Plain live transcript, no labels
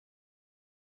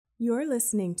You're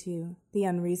listening to the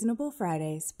Unreasonable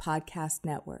Fridays Podcast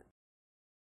Network.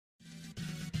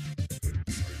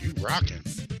 Are you rocking?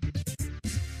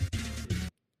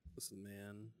 Listen,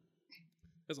 man,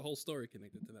 there's a whole story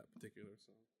connected to that particular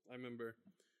song. I remember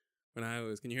when I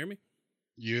was, can you hear me?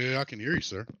 Yeah, I can hear you,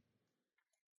 sir.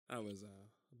 I was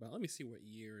about, let me see what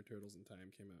year Turtles in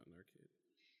Time came out in arcade.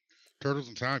 Turtles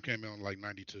in Time came out in like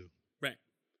 92. Right.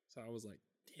 So I was like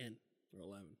 10 or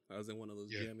 11. I was in one of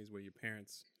those jammies where your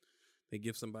parents, they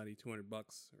give somebody $200 or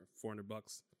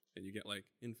 $400 and you get like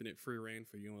infinite free reign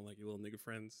for you and like your little nigga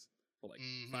friends for like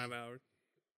 5 hours.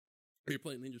 Or you're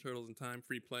playing Ninja Turtles in Time,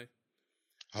 free play.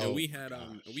 And we had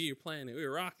we were playing it, we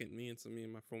were rocking. Me and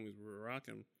my friends were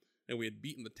rocking. And we had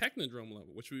beaten the Technodrome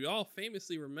level, which we all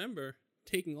famously remember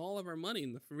taking all of our money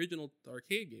in the original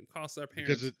arcade game. Cost our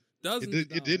parents dozens of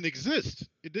dollars. It didn't exist.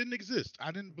 It didn't exist.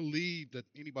 I didn't believe that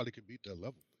anybody could beat that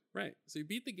level. Right. So you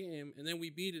beat the game, and then we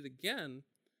beat it again.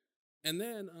 And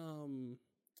then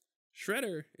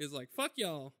Shredder is like, fuck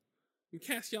y'all. And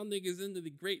cast y'all niggas into the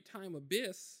great time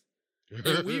abyss.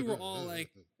 And we were all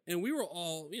like, we were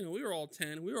all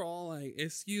 10. We were all like,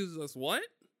 excuse us, what?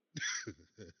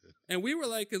 And we were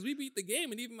like, because we beat the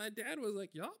game, and even my dad was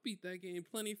like, y'all beat that game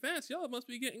plenty fast. Y'all must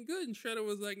be getting good. And Shredder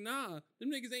was like, nah,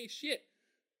 them niggas ain't shit.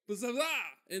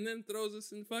 And then throws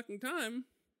us in fucking time.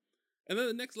 And then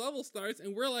the next level starts,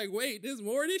 and we're like, wait, there's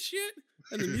more of this shit?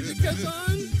 And the music cuts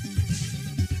on.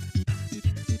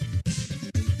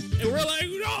 And we're like,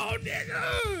 no,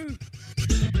 nigga!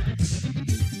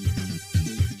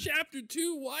 Chapter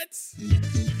 2, what?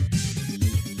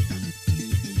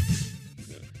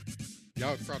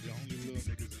 Y'all was probably the only little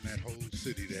niggas in that whole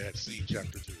city that had seen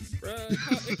Chapter 2.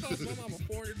 Bruh, it cost my mama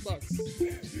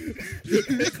 $400.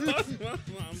 It cost my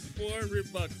mom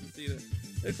 $400 to see that.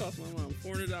 It cost my mom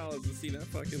 $400 to see that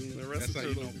fucking the rest of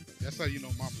the Turtles. That's how you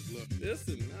know mamas love you.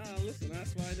 Listen,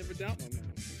 that's why I never doubt my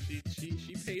mom.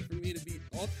 She paid for me to beat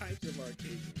all types of arcade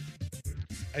games.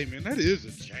 Hey man, that is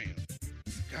a jam.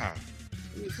 God.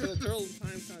 Turtles in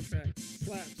Time soundtrack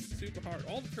slaps super hard.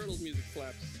 All the Turtles music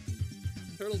slaps.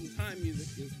 Turtles in Time music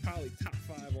is probably top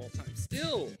 5 all time.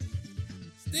 Still,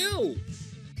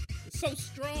 it's so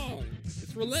strong.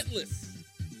 It's relentless.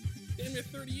 Damn near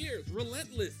 30 years,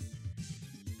 relentless.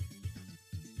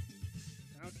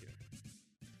 Out here.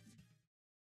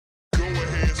 Go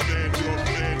ahead, stand up,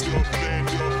 stand up, stand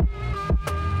up.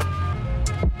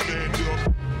 Stand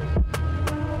up.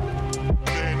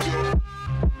 Stand up.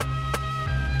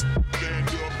 Stand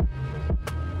up.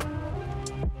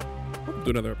 Welcome to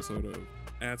another episode of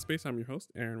Ad Space. I'm your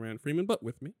host, Aaron Rand Freeman, but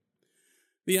with me,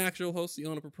 the actual host, the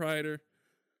owner, proprietor,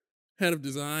 head of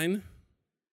design,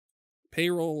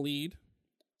 payroll lead,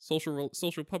 social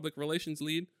public relations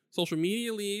lead, social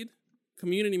media lead,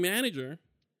 community manager,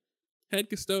 head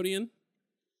custodian,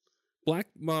 black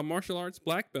martial arts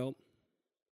black belt,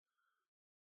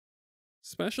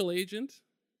 special agent.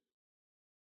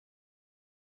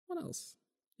 What else?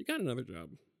 You got another job.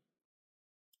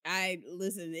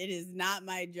 Listen, it is not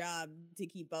my job to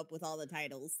keep up with all the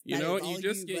titles. You know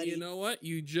what?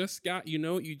 You just got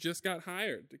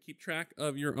hired to keep track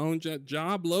of your own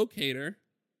job locator.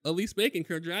 Elise Bacon,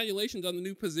 congratulations on the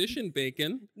new position,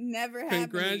 Bacon. Never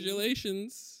happened.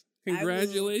 Congratulations.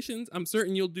 I'm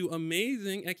certain you'll do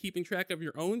amazing at keeping track of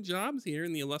your own jobs here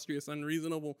in the illustrious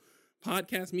Unreasonable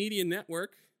Podcast Media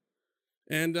Network.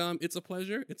 And it's a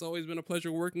pleasure. It's always been a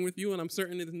pleasure working with you, and I'm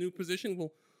certain this new position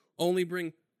will only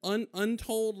bring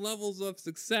untold levels of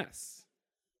success.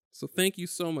 So thank you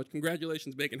so much.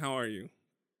 Congratulations, Bacon. How are you?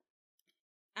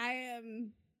 I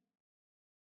am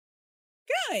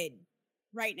good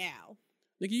right now.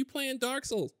 Nigga, you playing Dark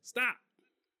Souls. Stop.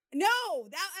 No,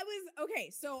 okay.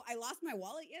 So I lost my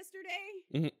wallet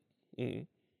yesterday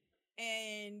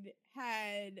and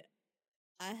had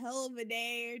a hell of a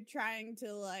day trying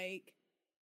to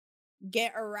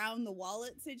get around the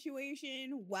wallet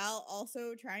situation while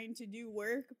also trying to do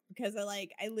work because I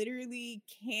literally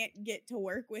can't get to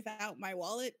work without my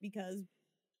wallet because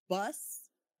bus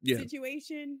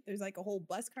situation. There's a whole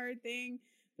bus card thing,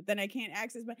 but then I can't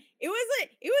access my. It was a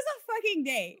fucking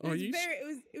day. Are you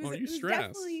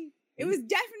stressed? It was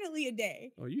definitely a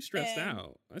day. Oh, you stressed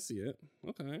out. I see it.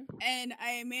 Okay. And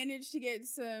I managed to get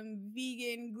some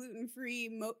vegan,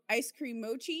 gluten-free ice cream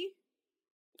mochi,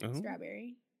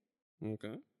 strawberry.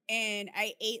 Okay. And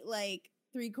I ate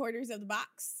 3/4 of the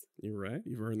box. You're right.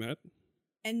 You've earned that.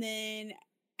 And then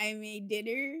I made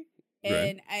dinner.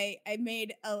 And I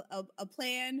made a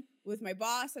plan with my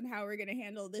boss on how we're going to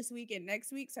handle this week and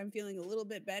next week. So I'm feeling a little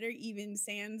bit better. Even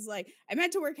sans I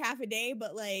meant to work half a day,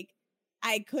 but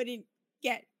I couldn't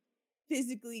get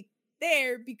physically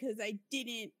there because I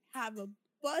didn't have a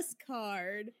bus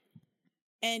card.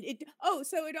 And it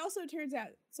also turns out,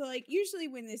 so like usually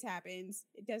when this happens,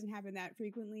 it doesn't happen that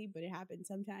frequently, but it happens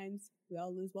sometimes. We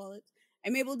all lose wallets.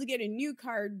 I'm able to get a new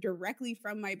card directly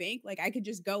from my bank. Like I could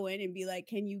just go in and be like,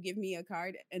 "Can you give me a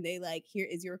card?" And they like, "Here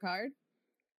is your card."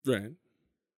 Right.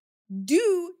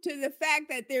 Due to the fact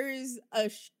that there is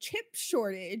a chip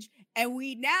shortage and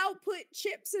we now put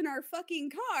chips in our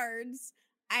fucking cards,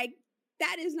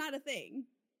 that is not a thing.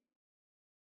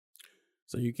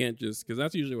 So you can't just, because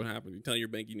that's usually what happens. You tell your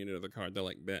bank you need another card, they're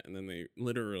like, bet, and then they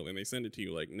send it to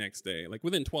you like next day. Like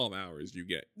within 12 hours, you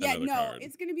get another card.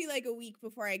 It's going to be like a week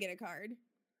before I get a card.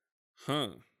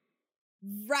 Huh.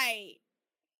 Right.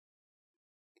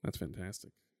 That's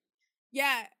fantastic.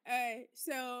 Yeah.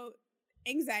 So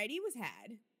anxiety was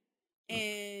had,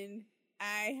 and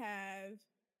I have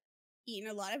eaten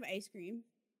a lot of ice cream.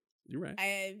 You're right. I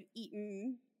have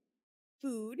eaten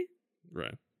food.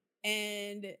 Right.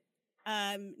 And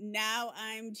now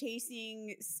I'm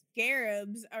chasing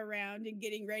scarabs around and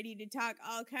getting ready to talk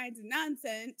all kinds of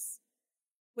nonsense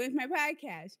with my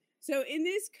podcast. So in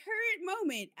this current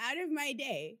moment out of my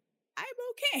day, I'm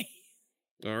okay.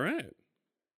 All right.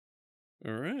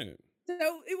 All right. So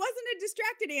it wasn't a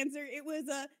distracted answer. It was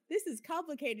this is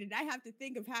complicated. I have to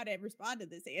think of how to respond to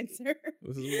this answer.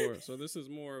 This is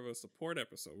more of a support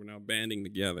episode. We're now banding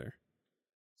together.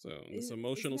 So this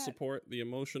emotional support, the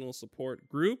emotional support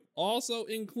group also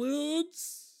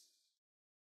includes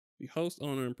the host,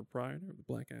 owner, and proprietor of the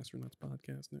Black Astronauts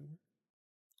Podcast Network,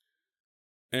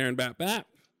 Aaron Bap Bap.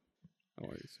 How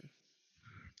are you, sir?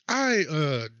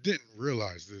 I didn't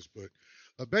realize this, but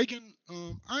Bacon,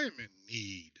 I am in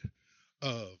need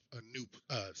of a new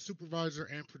supervisor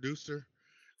and producer.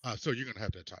 So you're gonna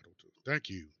have that title too. Thank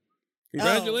you.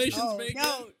 Congratulations, Bacon.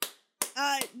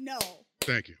 No.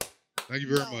 Thank you. Thank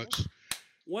you very much.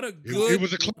 What a good. It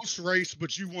was a close race,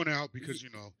 but you won out because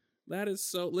that is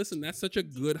so. Listen, that's such a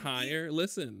good hire.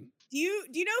 Listen. Do you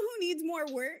know who needs more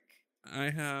work? I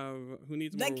have who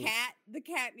needs more. The cat. The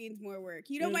cat needs more work.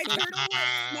 You know, my turtle.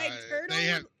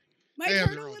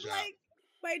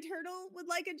 My turtle would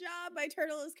like a job. My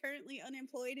turtle is currently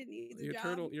unemployed and needs a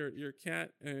job. Your cat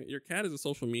is a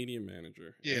social media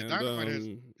manager. Yeah,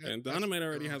 and Dynamite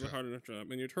already has a hard enough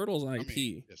job. And your turtle's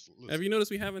IT. Yes, have you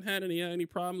noticed we haven't had any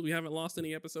problems? We haven't lost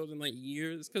any episodes in like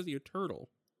years. It's because of your turtle.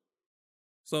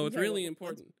 So it's really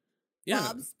important.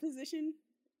 Bob's position.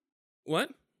 What?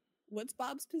 What's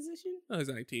Bob's position? Oh, his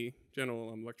IT,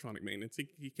 general electronic maintenance.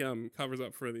 He covers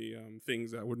up for the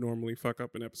things that would normally fuck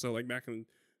up an episode. Like back in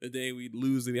the day we'd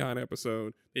lose the odd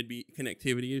episode, there'd be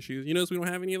connectivity issues. You notice we don't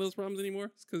have any of those problems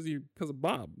anymore? It's because of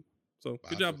Bob. So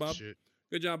good job, Bob. Shit.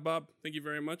 Good job, Bob. Thank you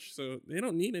very much. So they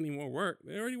don't need any more work.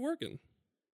 They're already working.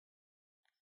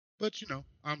 But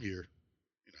I'm here.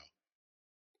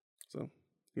 So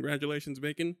congratulations,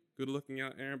 Bacon. Good looking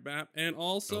out, Aaron Bapp. And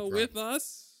also with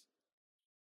us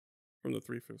from the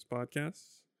 3/5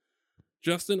 podcast,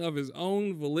 Justin of his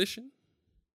own volition,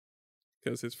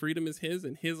 because his freedom is his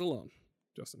and his alone.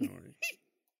 Justin, how are you?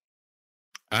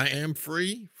 I am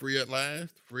free at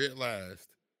last.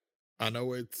 I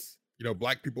know it's,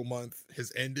 Black People Month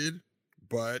has ended,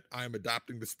 but I'm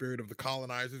adopting the spirit of the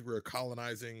colonizers. We're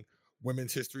colonizing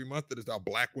Women's History Month. That is our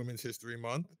Black Women's History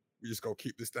Month. We just go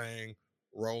keep this thing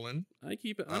rolling. I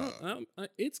keep it.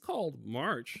 It's called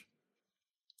March.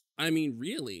 I mean,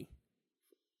 really.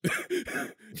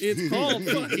 It's called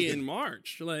fucking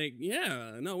March. Like,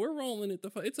 yeah, no, we're rolling it.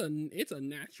 It's a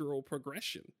natural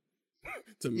progression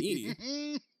to me.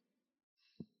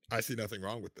 I see nothing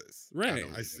wrong with this. Right.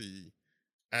 I see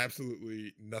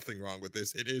absolutely nothing wrong with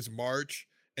this. It is March,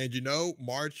 and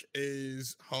March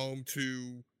is home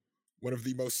to one of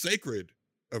the most sacred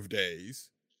of days,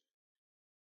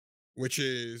 which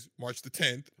is March the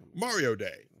 10th, Mario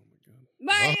Day.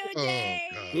 Mario Day!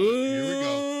 Oh, God. Here we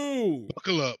go.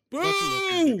 Buckle up. Boo! Buckle up.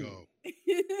 Here we go.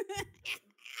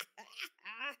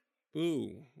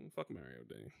 Boo! Fuck Mario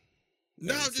Day.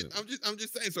 No, I'm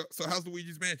just saying. So how's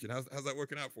Luigi's Mansion? How's that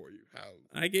working out for you? How?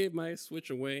 I gave my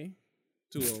Switch away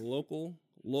to a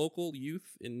local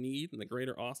youth in need in the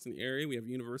greater Austin area. We have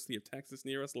University of Texas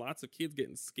near us. Lots of kids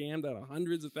getting scammed out of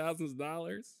hundreds of thousands of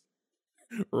dollars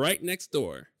right next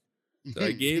door. So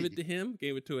I gave it to him. I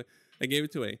gave it to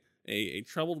a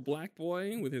troubled black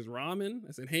boy with his ramen.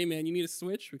 I said, "Hey man, you need a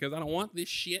Switch because I don't want this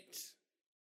shit."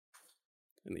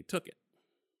 And they took it.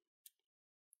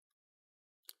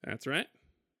 That's right.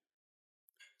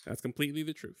 That's completely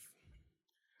the truth.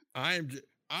 I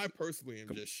personally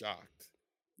am just shocked.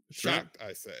 Shocked,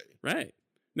 I say. Right.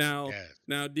 Now,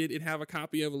 did it have a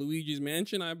copy of Luigi's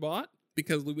Mansion I bought?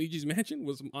 because Luigi's Mansion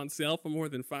was on sale for more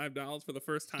than $5 for the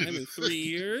first time in 3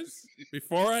 years,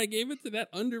 before I gave it to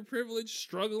that underprivileged,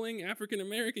 struggling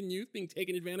African-American youth being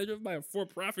taken advantage of by a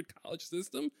for-profit college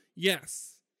system?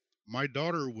 Yes. My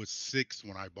daughter was 6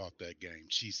 when I bought that game.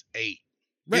 She's 8.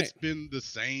 Right. It's been the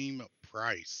same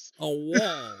price. A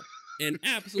wall. An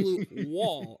absolute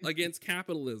wall against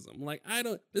capitalism. Like,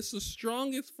 this is the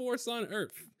strongest force on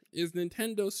earth is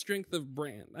Nintendo's strength of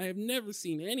brand. I have never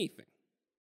seen anything.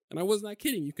 And I was not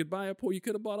kidding. You could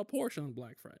have bought a Porsche on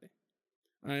Black Friday.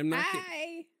 I am not kidding.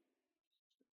 I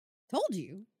told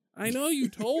you. I know you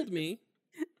told me.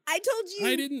 I told you.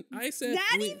 I didn't. I said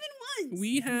not even once.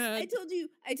 I told you.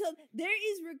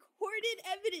 There is recorded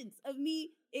evidence of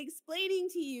me explaining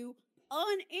to you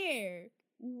on air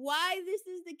why this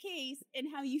is the case and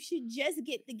how you should just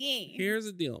get the game. Here's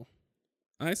the deal.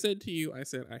 I said to you, I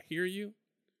hear you.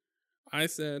 I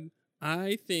said,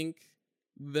 I think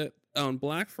that on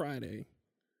Black Friday,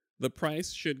 the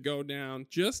price should go down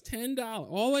just $10.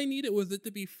 All I needed was it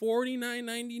to be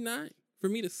 $49.99 for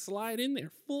me to slide in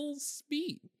there full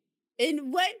speed.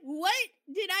 And what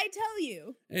did I tell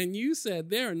you? And you said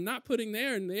they're not putting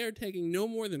there, and they are taking no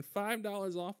more than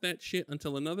 $5 off that shit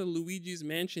until another Luigi's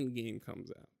Mansion game comes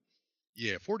out.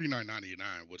 Yeah,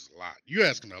 $49.99 was a lot. You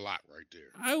asking a lot right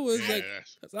there. I was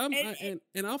Yeah,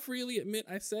 and I'll freely admit,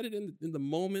 I said it in the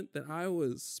moment that I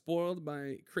was spoiled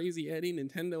by Crazy Eddie,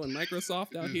 Nintendo, and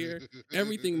Microsoft out here.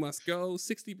 Everything must go.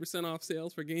 60% off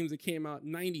sales for games that came out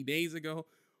 90 days ago.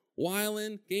 While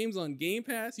games on Game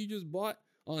Pass you just bought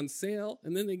on sale,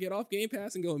 and then they get off Game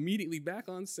Pass and go immediately back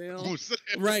on sale.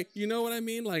 Right, you know what I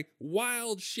mean? Like,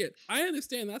 wild shit. I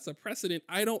understand that's a precedent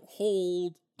I don't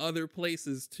hold other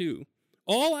places to.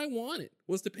 All I wanted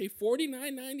was to pay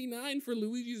 $49.99 for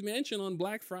Luigi's Mansion on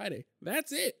Black Friday.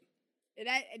 That's it. And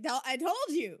I told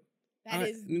you. That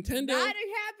is Nintendo, not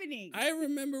happening. I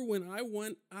remember when I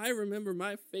won. I remember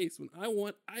my face when I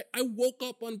won. I woke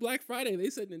up on Black Friday. They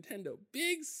said Nintendo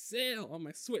big sale on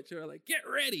my Switch. They were like, get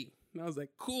ready. And I was like,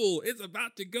 cool. It's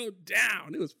about to go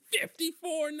down. It was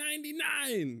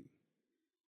 $54.99.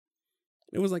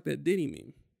 It was like that Diddy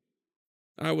meme.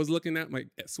 I was looking at my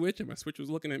Switch, and my Switch was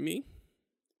looking at me.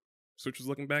 Switch was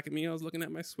looking back at me. I was looking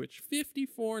at my Switch.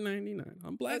 $54.99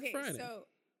 on Black Friday. So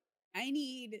I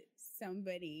need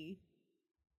somebody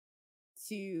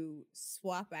to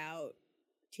swap out,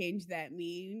 change that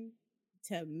meme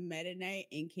to Meta Knight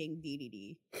and King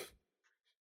DDD.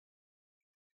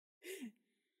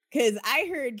 Because I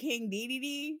heard King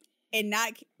DDD and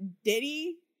not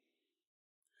Diddy.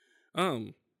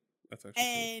 That's actually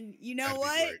and true. you know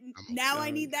That'd be what? great. Now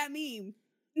I need that meme.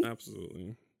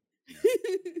 Absolutely.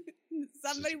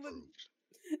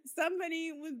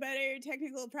 Somebody with better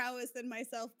technical prowess than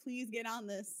myself, please get on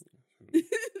this.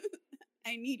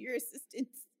 I need your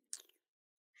assistance.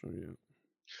 Sure, yeah.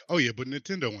 Oh yeah, but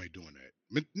Nintendo ain't doing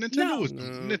that. Nintendo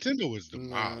is the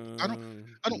mob. I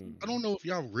don't know if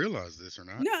y'all realize this or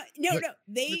not. No.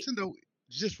 Nintendo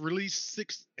just released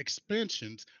 6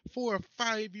 expansions for a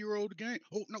 5-year-old game.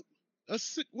 Oh no,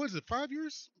 what is it? 5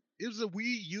 years? It was a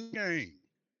Wii U game.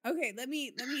 Okay, let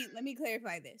me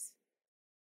clarify this.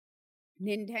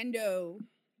 Nintendo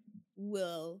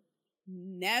will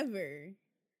never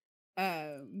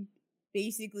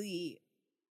basically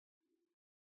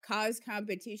cause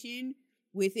competition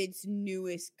with its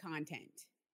newest content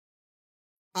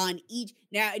on each.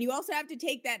 Now, and you also have to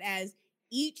take that as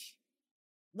each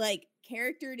like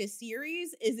character to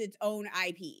series is its own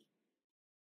IP.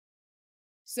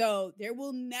 So there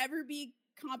will never be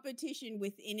competition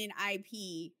within an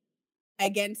IP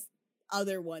against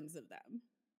other ones of them.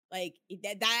 Like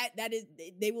that is,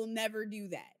 they will never do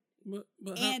that. But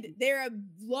and they're a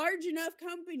large enough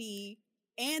company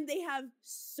and they have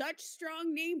such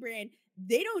strong name brand,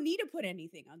 they don't need to put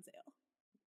anything on sale.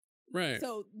 Right.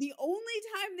 So the only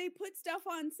time they put stuff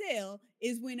on sale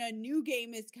is when a new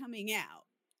game is coming out.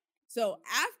 So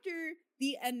after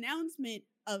the announcement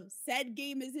of said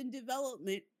game is in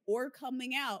development or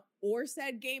coming out, or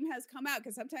said game has come out,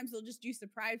 because sometimes they'll just do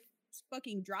surprise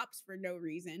fucking drops for no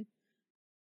reason,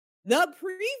 the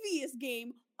previous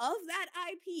game of that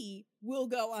IP will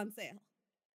go on sale.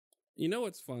 You know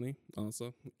what's funny?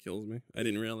 Also, it kills me. I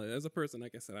didn't realize. As a person,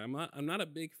 like I said, I'm not a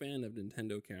big fan of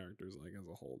Nintendo characters. Like as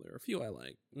a whole, there are a few I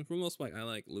like. And for the most part, I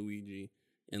like Luigi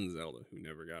and Zelda, who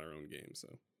never got our own game.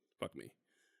 So fuck me.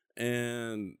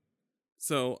 And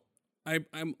so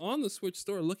I'm on the Switch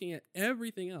store looking at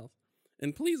everything else.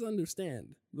 And please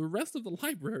understand, the rest of the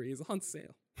library is on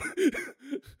sale.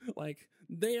 Like,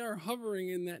 they are hovering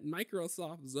in that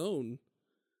Microsoft zone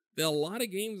A lot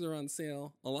of games are on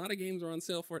sale. A lot of games are on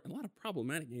sale for a lot of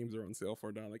problematic games are on sale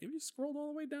for $1. Like if you scrolled all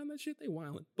the way down that shit, they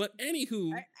wildin'. But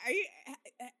anywho,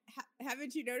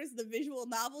 Haven't you noticed the visual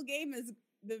novel game is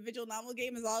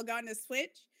all gone to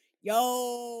Switch?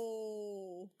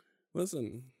 Yo,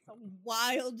 listen, some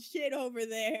wild shit over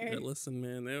there. yeah, listen,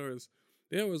 man.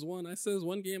 There was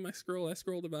one game I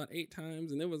scrolled about 8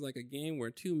 times, and it was like a game where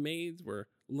 2 maids were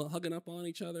hugging up on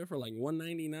each other for like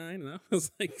 $1.99, and I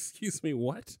was like, "Excuse me,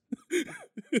 what?"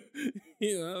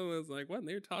 You know, I was like, "What?" And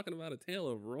they were talking about a tale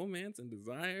of romance and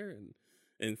desire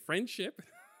and friendship.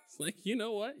 It's like, you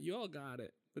know what? You all got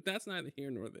it, but that's neither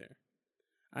here nor there.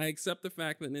 I accept the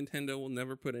fact that Nintendo will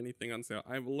never put anything on sale.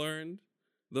 I've learned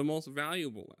the most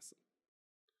valuable lesson.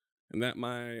 And that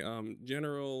my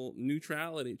general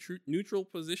neutral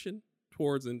position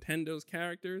towards Nintendo's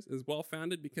characters is well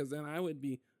founded, because then I would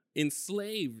be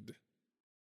enslaved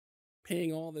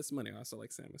paying all this money. I also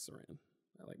like Samus Aran.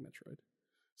 I like Metroid.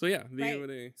 So yeah,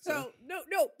 Right. So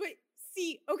no, but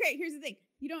see, okay, here's the thing.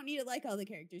 You don't need to like all the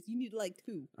characters. You need to like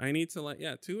 2. I need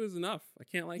to 2 is enough. I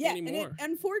can't like any more.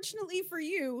 And unfortunately for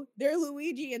you, they're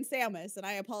Luigi and Samus, and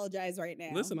I apologize right now.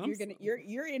 Listen,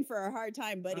 you're in for a hard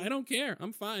time, buddy. I don't care.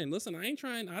 I'm fine. Listen, I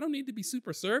don't need to be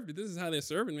super served. If this is how they're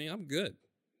serving me, I'm good.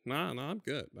 Nah, I'm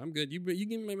good. I'm good. You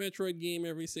give me my Metroid game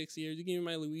every 6 years. You give me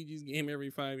my Luigi's game every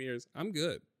 5 years. I'm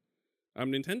good.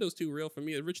 Nintendo's too real for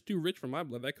me. It's too rich for my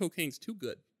blood. That cocaine's too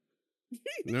good.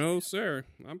 No, sir.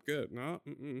 I'm good. No,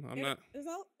 I'm not.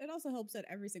 It also helps that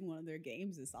every single one of their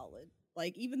games is solid.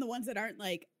 Like, even the ones that aren't,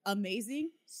 like,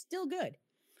 amazing, still good.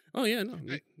 Oh, yeah, no.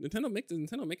 Does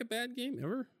Nintendo make a bad game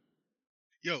ever?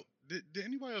 Yo, did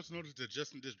anybody else notice that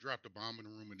Justin just dropped a bomb in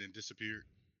the room and then disappeared?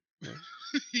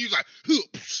 He was like,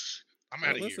 I'm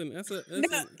out of here.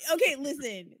 Okay,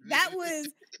 listen. That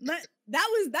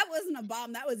wasn't a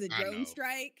bomb. That was a drone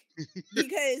strike,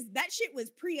 because that shit was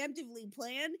preemptively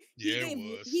planned.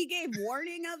 He gave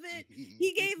warning of it.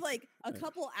 He gave like a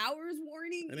couple hours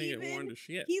warning. I didn't get warned to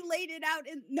shit. He laid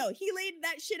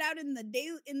that shit out in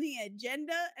the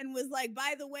agenda and was like,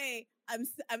 by the way, I'm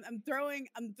throwing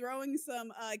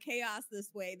some chaos this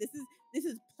way. This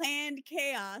is planned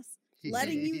chaos.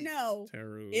 Letting you know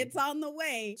it's on the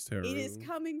way. It is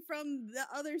coming from the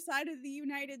other side of the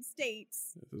United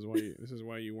States. This is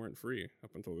why you weren't free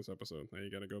up until this episode. Now you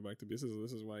got to go back to this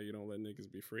is why you don't let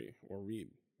niggas be free or read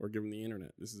or give them the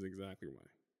internet. This is exactly why.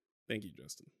 Thank you,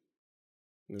 Justin.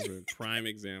 This is a prime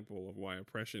example of why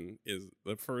oppression is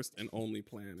the first and only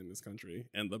plan in this country,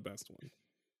 and the best one.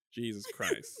 Jesus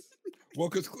Christ. Well,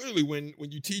 because clearly when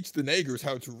you teach the niggers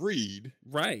how to read,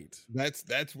 right,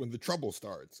 that's when the trouble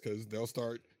starts, because they'll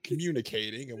start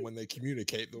communicating, and when they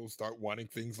communicate, they'll start wanting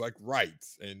things like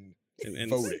rights and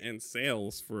voting. And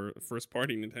sales for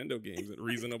first-party Nintendo games at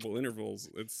reasonable intervals.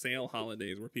 It's sale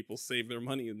holidays where people save their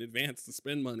money in advance to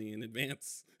spend money in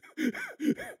advance.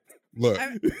 Look,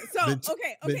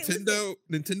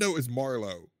 Nintendo is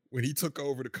Marlo when he took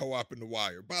over the co-op in The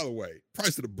Wire. By the way,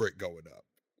 price of the brick going up.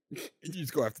 You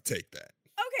just gonna have to take that.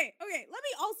 Okay. Let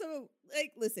me also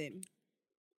listen.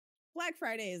 Black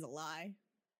Friday is a lie.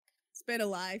 It's been a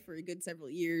lie for a good several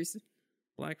years.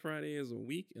 Black Friday is a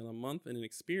week and a month and an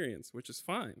experience, which is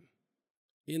fine.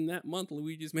 In that month,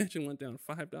 Luigi's Mansion went down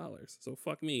 $5. So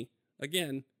fuck me.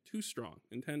 Again, too strong.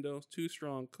 Nintendo's too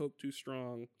strong. Coke too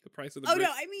strong. The price of the brick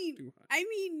too high. I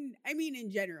mean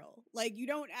in general. Like, you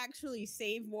don't actually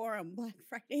save more on Black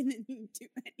Friday than you do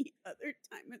any other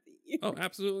time of the year. Oh,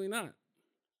 absolutely not.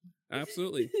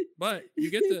 Absolutely. But you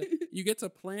get to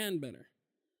plan better.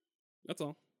 That's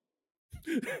all.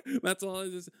 That's all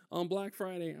it is. On Black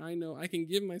Friday, I know I can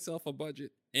give myself a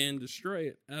budget and destroy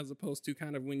it, as opposed to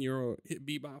kind of when you're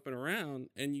bebopping around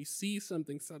and you see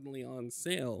something suddenly on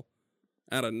sale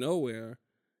out of nowhere,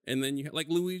 and then you like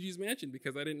Luigi's Mansion,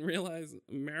 because I didn't realize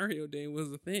Mario Day was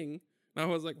a thing. And I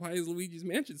was like, why is Luigi's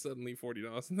Mansion suddenly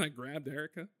 $40? And I grabbed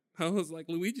Erica. I was like,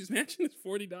 Luigi's Mansion is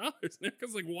 $40. And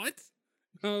Erica's like, what?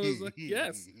 I was like,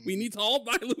 yes, we need to all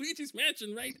buy Luigi's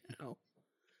Mansion right now.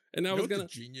 And I was the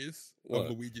genius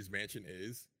of Luigi's Mansion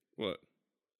is? What?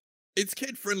 It's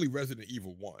kid-friendly Resident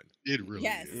Evil 1. It really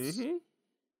is. Mm-hmm.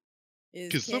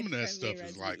 Because some of that stuff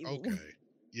is like, okay,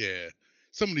 yeah.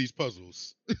 Some of these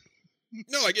puzzles.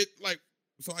 No,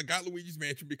 so I got Luigi's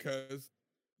Mansion because,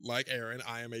 like Aaron,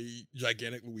 I am a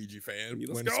gigantic Luigi fan.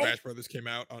 When Smash Brothers came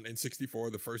out on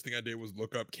N64, the first thing I did was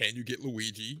look up, can you get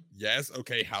Luigi? Yes.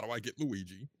 Okay, how do I get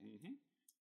Luigi?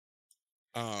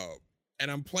 Mm-hmm. And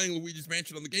I'm playing Luigi's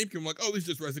Mansion on the GameCube. I'm like, oh, this is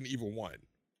just Resident Evil 1,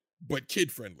 but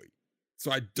kid-friendly.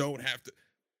 So I don't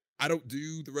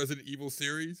do the Resident Evil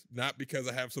series, not because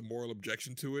I have some moral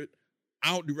objection to it. I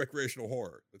don't do recreational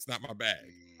horror. It's not my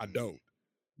bag. I don't.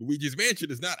 Luigi's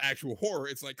Mansion is not actual horror.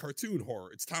 It's like cartoon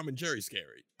horror. It's Tom and Jerry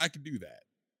scary. I could do that.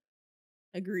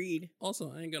 Agreed.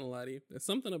 Also, I ain't gonna lie to you. There's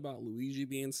something about Luigi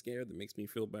being scared that makes me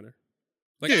feel better.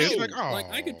 Yeah, it's I-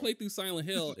 like, I could "Aw." play through Silent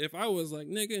Hill if I was like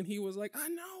nigga and he was like, I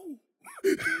know.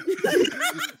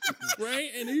 Right?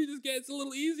 And he just gets a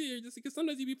little easier just because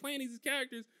sometimes you be playing these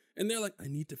characters and they're like, I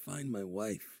need to find my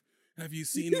wife. Have you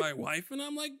seen my wife? And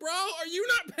I'm like, bro, are you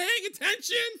not paying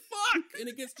attention? Fuck. And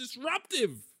it gets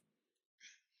disruptive.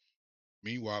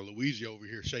 Meanwhile, Luigi over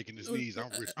here shaking his knees.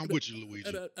 I'm with you,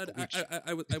 Luigi.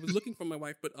 I was looking for my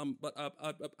wife, but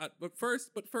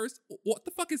first, what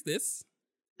the fuck is this?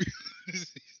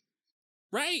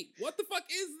 Right? What the fuck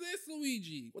is this,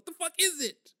 Luigi? What the fuck is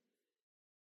it?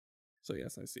 So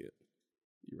yes, I see it.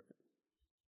 You're right.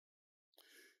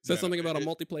 Said something about a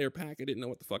multiplayer pack. I didn't know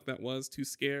what the fuck that was. Too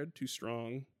scared, too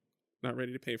strong, not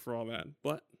ready to pay for all that.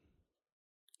 But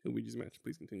Luigi's Mansion.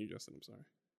 Please continue, Justin. I'm sorry.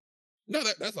 No,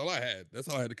 that's all I had. That's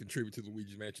all I had to contribute to the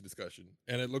Luigi's Mansion discussion.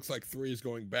 And it looks like 3 is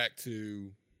going back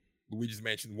to Luigi's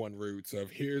Mansion 1 roots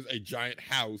of here's a giant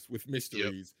house with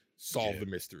mysteries. Solve the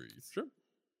mysteries. Sure.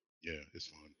 Yeah, it's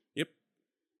fun. Yep.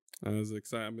 I was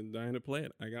excited. I've been dying to play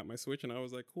it. I got my Switch and I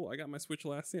was like, cool. I got my Switch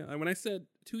last year. When I said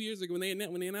 2 years ago when they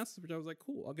announced the Switch, I was like,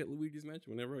 cool. I'll get Luigi's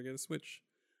Mansion whenever I get a Switch.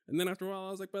 And then after a while,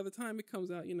 I was like, by the time it comes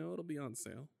out, it'll be on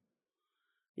sale.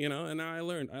 And now I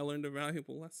learned a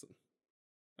valuable lesson.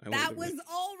 That was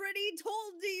already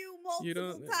told to you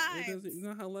multiple times. It's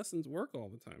not how lessons work all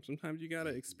the time. Sometimes you got to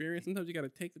experience. Sometimes you got to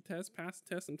take the test, pass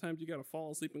the test. Sometimes you got to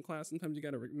fall asleep in class. Sometimes you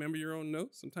got to remember your own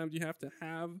notes. Sometimes you have to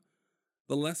have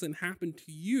the lesson happen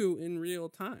to you in real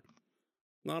time.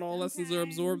 Not all lessons are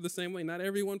absorbed the same way. Not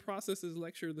everyone processes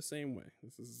lecture the same way.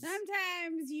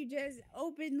 Sometimes you just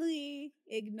openly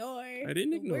ignore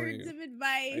words of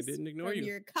advice. I didn't ignore from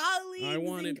your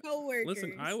colleagues and coworkers.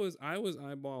 Listen, I was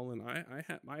eyeballing.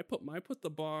 I put the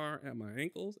bar at my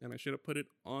ankles, and I should have put it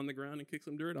on the ground and kicked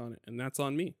some dirt on it, and that's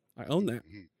on me. I own that.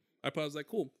 I was like,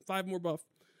 cool, 5 more buff,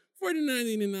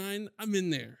 $49.99. I'm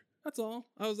in there. That's all.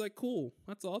 I was like, cool.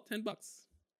 That's all. $10.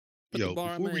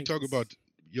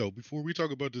 Before we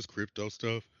talk about this crypto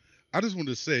stuff, I just want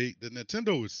to say that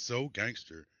Nintendo is so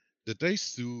gangster that they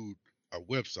sued a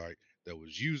website that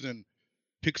was using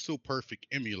pixel perfect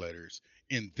emulators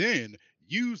and then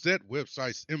use that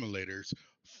website's emulators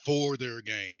for their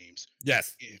games.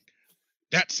 Yes. And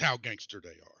that's how gangster they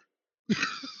are.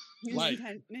 Like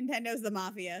Nintendo's the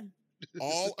mafia.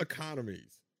 All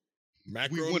economies,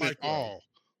 macro we and want micro. it all.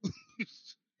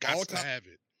 Got to have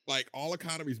it. Like all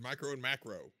economies, micro and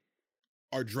macro,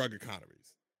 are drug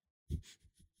economies.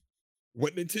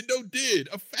 What Nintendo did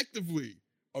effectively.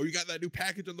 Oh, you got that new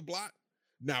package on the block?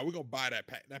 Nah, we're gonna buy that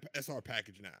pack. That's our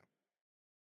package now.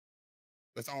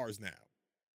 That's ours now.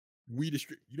 You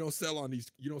don't sell on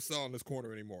these. You don't sell on this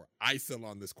corner anymore. I sell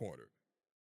on this corner.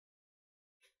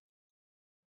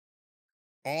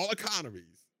 All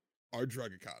economies are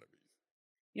drug economies.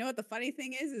 You know what the funny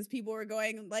thing is people were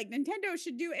going like, Nintendo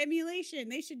should do emulation.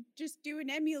 They should just do an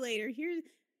emulator.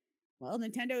 Well,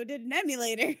 Nintendo did an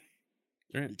emulator.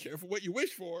 Right. Be careful what you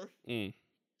wish for.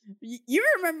 You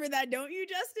remember that, don't you,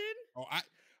 Justin? Oh,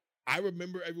 I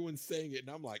remember everyone saying it, and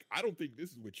I'm like, I don't think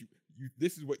this is what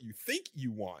this is what you think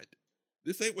you want.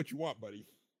 This ain't what you want, buddy.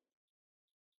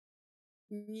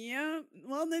 Yeah,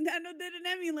 well, Nintendo did an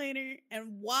emulator,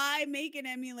 and why make an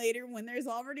emulator when there's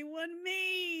already one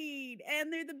made,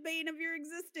 and they're the bane of your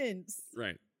existence?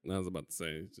 Right. I was about to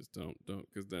say, just don't,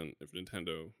 because then if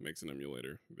Nintendo makes an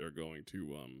emulator, they're going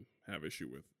to have issue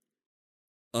with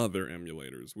other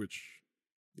emulators, which,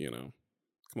 come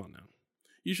on now.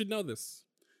 You should know this.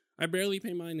 I barely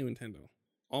pay my Nintendo.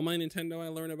 All my Nintendo I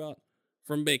learn about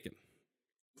from Bacon.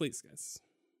 Please, guys.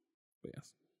 But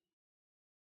yes.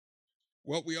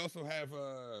 Well, we also have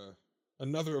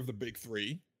another of the big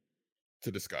 3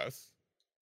 to discuss.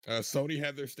 Sony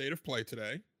had their State of Play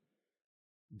today.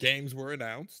 Games were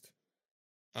announced.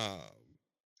 I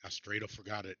straight up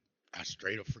forgot it. I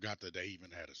straight up forgot that they even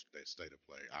had a State of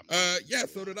Play. Yeah,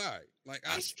 so did I. Like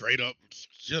I straight up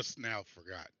just now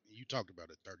forgot. You talked about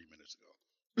it 30 minutes ago.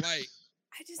 Like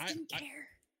I just didn't care.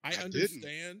 I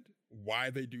understand why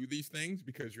they do these things,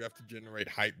 because you have to generate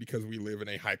hype, because we live in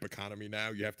a hype economy now.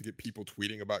 You have to get people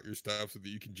tweeting about your stuff so that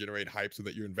you can generate hype so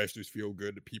that your investors feel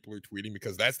good that people are tweeting,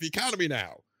 because that's the economy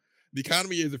now. The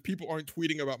economy is if people aren't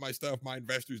tweeting about my stuff, my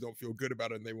investors don't feel good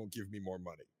about it and they won't give me more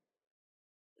money.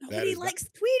 Nobody likes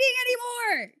tweeting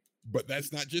anymore. But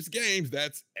that's not just games.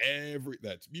 That's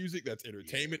music, that's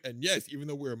entertainment. And yes, even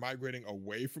though we're migrating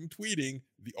away from tweeting,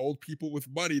 the old people with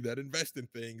money that invest in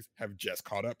things have just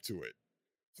caught up to it.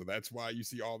 So that's why you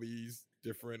see all these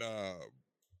different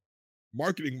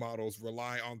marketing models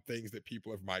rely on things that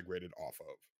people have migrated off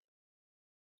of.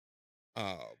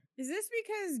 Is this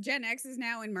because Gen X is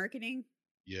now in marketing?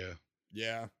 Yeah,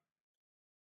 Yeah.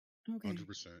 Okay.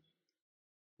 100%.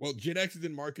 Well, Gen X is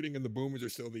in marketing, and the boomers are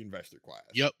still the investor class.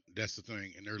 Yep, that's the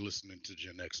thing, and they're listening to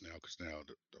Gen X now because now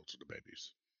those are the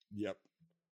babies. Yep.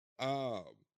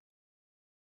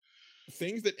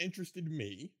 Things that interested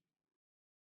me: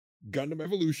 Gundam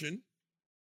Evolution.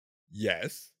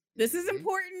 Yes. This is Mhm.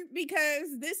 important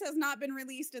because this has not been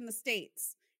released in the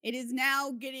States. It is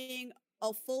now getting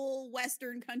a full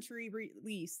Western country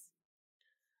release.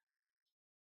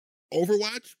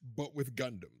 Overwatch, but with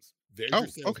Gundams. There's Oh, your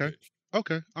sales okay. pitch.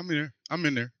 Okay, I'm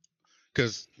in there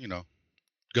because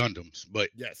Gundams, but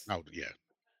Yes. yeah.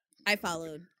 I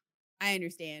followed. I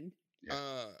understand.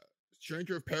 Yeah.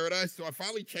 Stranger of Paradise. So I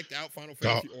finally checked out Final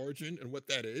Dog. Fantasy Origin and what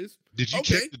that is. Did you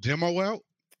Okay. check the demo out?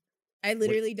 I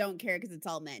literally don't care because it's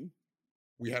all men.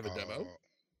 We have a demo.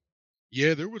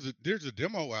 Yeah, there's a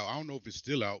demo out. I don't know if it's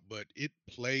still out, but it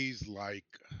plays like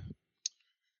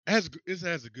it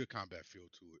has a good combat feel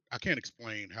to it. I can't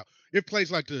explain how it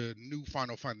plays like the new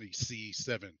Final Fantasy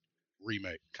VII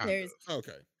remake kind There's of.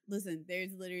 Okay. Listen,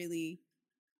 there's literally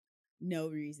no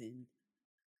reason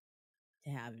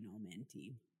to have an all-men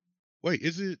team. Wait,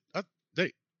 is it?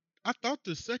 I thought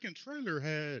the second trailer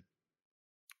had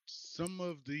some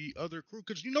of the other crew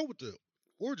because you know what the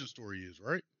origin story is,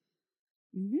 right?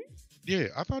 Mm-hmm. Yeah,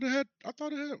 I thought it had. Well,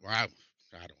 I don't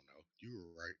know. You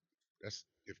were right.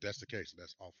 If that's the case,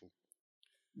 that's awful.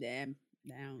 Damn,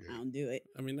 I Yeah. don't do it.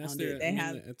 I mean, that's I'll do their. it. They I mean,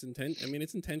 have- it's intent. I mean,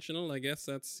 it's intentional. I guess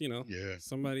that's Yeah.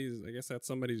 somebody's. I guess that's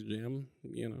somebody's jam.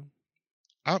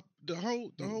 The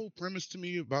whole premise to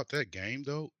me about that game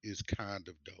though is kind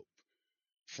of dope.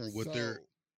 From what they're So,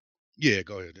 yeah,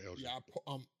 go ahead, LJ. yeah,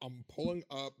 I'm pulling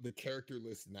up the character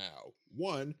list now.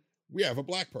 One, we have a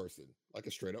black person, like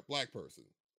a straight up black person.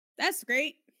 That's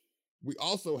great. We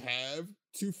also have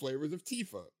two flavors of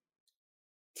Tifa.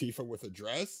 Tifa with a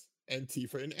dress and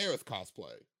Tifa in Aerith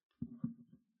cosplay.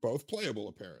 Both playable,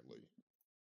 apparently.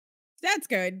 That's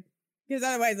good. Because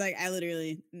otherwise, like, I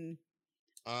literally.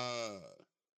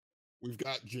 We've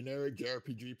got generic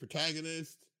JRPG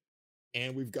protagonist,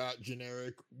 and we've got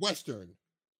generic Western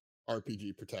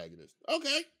RPG protagonist.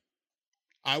 Okay.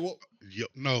 I will.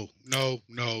 No.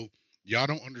 Y'all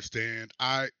don't understand.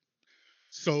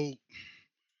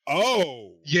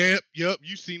 Oh. Yep.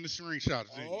 You seen the screenshots,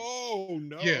 didn't you? Oh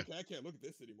no. Yeah. Okay, I can't look at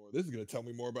this anymore. This is gonna tell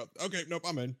me more about. Okay, nope,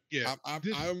 I'm in. Yeah.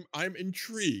 I'm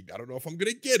intrigued. I don't know if I'm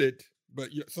gonna get it, but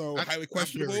so highly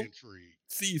questionable. I'm very intrigued.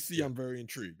 CC, Yeah. I'm very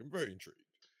intrigued.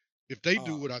 If they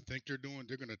do what I think they're doing,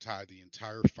 they're gonna tie the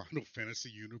entire Final Fantasy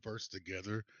universe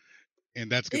together, and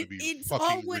that's gonna be It's fucking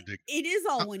all one. ridiculous. It is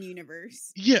all one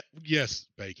universe. Yeah, yes,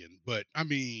 Bacon. But I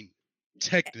mean,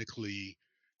 technically,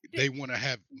 they want to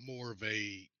have more of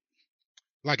a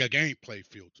gameplay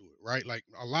feel to it, right? Like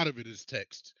a lot of it is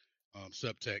text,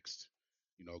 subtext.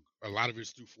 A lot of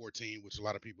it's through 14, which a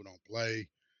lot of people don't play.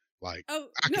 Like, Oh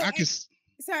I no! can.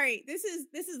 Sorry, this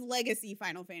is legacy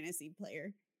Final Fantasy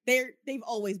player. They've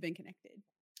always been connected.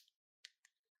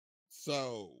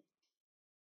 So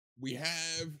we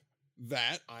have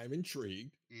that. I'm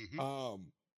intrigued. Mhm.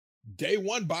 Day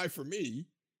one buy for me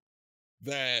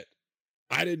that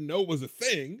I didn't know was a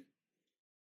thing.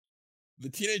 The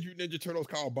Teenage Mutant Ninja Turtles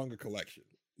Cowabunga collection.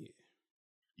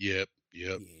 Yep.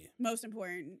 Yeah. Most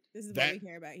important. This is what That- we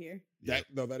care about here. That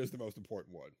is the most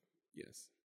important one. Yes.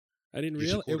 I didn't Get your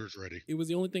realize quarters ready. it was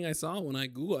the only thing I saw when I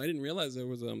Googled. I didn't realize there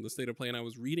was the state of play, and I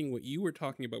was reading what you were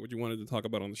talking about, what you wanted to talk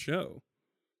about on the show,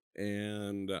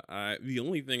 and the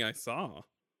only thing I saw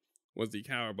was the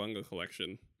Cowabunga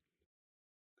collection.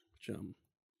 Which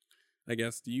I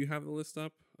guess, do you have the list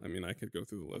up? I mean, I could go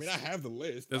through the list. I mean, I have the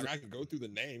list. Does I could go through the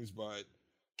names, but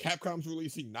Capcom's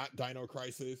releasing not Dino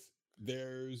Crisis.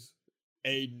 There's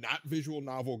a not visual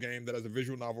novel game that has a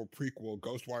visual novel prequel,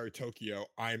 Ghostwire Tokyo.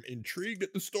 I'm intrigued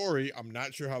at the story. I'm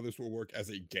not sure how this will work as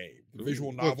a game. The visual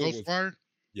What, novel was Ghostwire?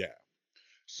 yeah.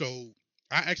 So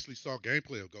I actually saw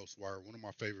gameplay of Ghostwire. One of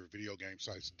my favorite video game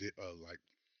sites did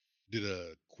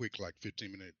a quick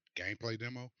 15-minute gameplay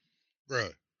demo.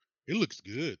 Bruh, it looks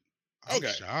good. I'm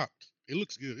Okay. shocked. It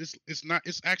looks good.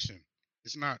 It's action.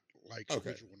 It's not like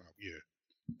Okay. visual novel. Yeah.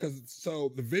 Because so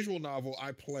the visual novel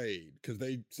I played because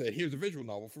they said here's a visual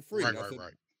novel for free. Right, And I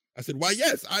right. said, why?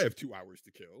 Yes, I have 2 hours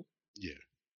to kill. Yeah.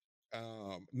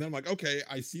 And then I'm like, okay,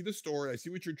 I see the story. I see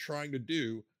what you're trying to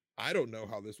do. I don't know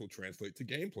how this will translate to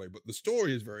gameplay, but the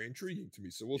story is very intriguing to me.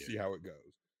 So we'll see how it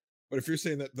goes. But if you're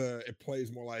saying that it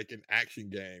plays more like an action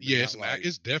game, and Yeah, not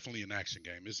it's definitely an action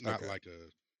game. It's not Okay. like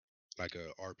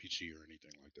a RPG or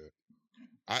anything like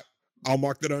that. I'll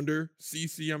mark that under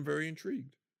CC. I'm very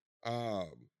intrigued.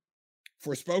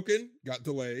 Forspoken got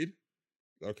delayed.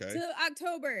 Okay, To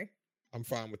October. I'm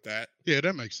fine with that. Yeah,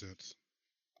 that makes sense.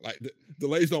 Like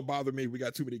delays don't bother me. We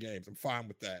got too many games. I'm fine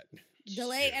with that.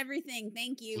 Delay Yeah. everything.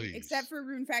 Thank you. Please. Except for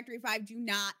Rune Factory 5. Do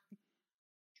not.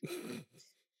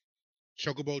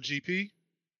 Chocobo GP,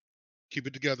 keep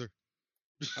it together.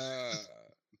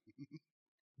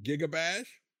 Giga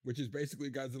Bash, which is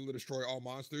basically Godzilla Destroy All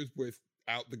Monsters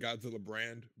without the Godzilla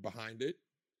brand behind it.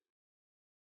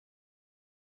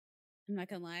 I'm not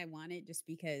gonna lie, I want it just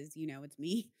because, you know, it's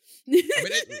me. I mean,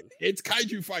 it's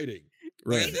kaiju fighting.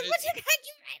 Right. It's a bunch of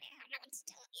kaiju right now. No, it's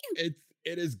still you.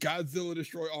 It is Godzilla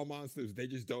Destroy All Monsters. They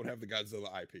just don't have the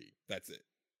Godzilla IP. That's it.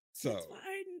 So It's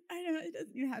fine. I know it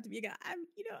doesn't even have to be a guy. I'm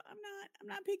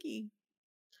not picky.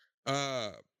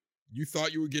 you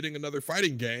thought you were getting another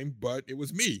fighting game, but it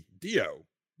was me, Dio.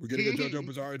 We're getting a JoJo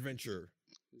Bizarre Adventure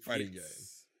fighting game.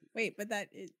 Wait, but that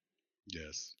is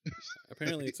Yes.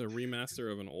 Apparently, it's a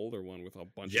remaster of an older one with a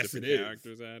bunch Yes, of different it is.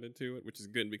 characters added to it, which is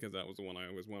good because that was the one I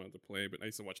always wanted to play. But I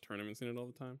used to watch tournaments in it all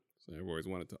the time, so I've always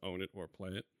wanted to own it or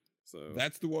play it. So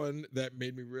That's the one that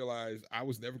made me realize I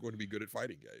was never going to be good at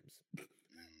fighting games.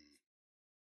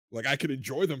 Like I could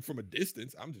enjoy them from a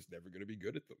distance. I'm just never going to be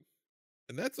good at them.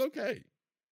 And that's okay.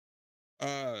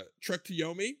 Trek to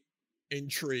Yomi,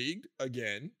 intrigued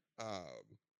again.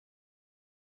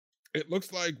 It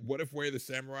looks like What If Way of the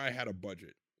Samurai had a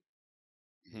budget.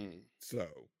 So,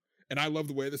 and I love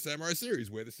the Way of the Samurai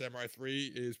series. Way of the Samurai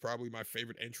 3 is probably my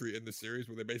favorite entry in the series,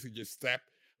 where they basically just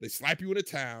slap you in a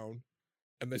town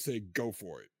and they say, go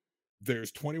for it.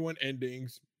 There's 21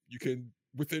 endings. You can,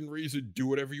 within reason, do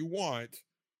whatever you want.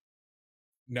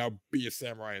 Now be a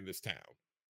samurai in this town.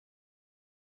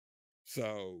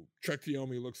 So Trek to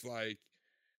Yomi looks like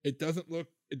it doesn't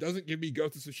give me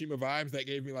Ghost of Tsushima vibes. That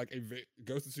gave me like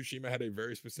Ghost of Tsushima had a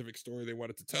very specific story they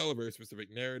wanted to tell, a very specific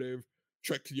narrative.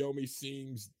 Trek to Yomi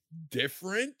seems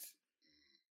different.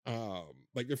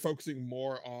 Like they're focusing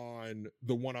more on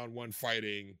the one-on-one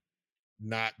fighting,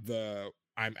 not the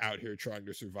I'm out here trying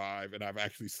to survive, and I've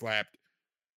actually slapped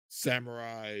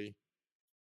samurai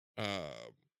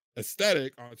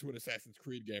aesthetic onto an Assassin's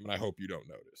Creed game, and I hope you don't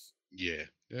notice. Yeah.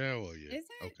 Yeah. Well, yeah.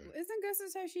 Isn't Ghost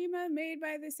of Tsushima made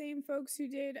by the same folks who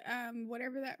did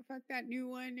whatever that fuck that new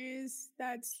one is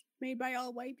that's made by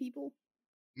all white people?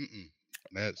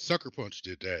 That Sucker Punch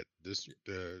did that.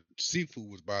 The Sifu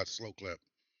was by Slow Clap.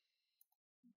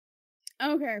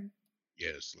 Okay.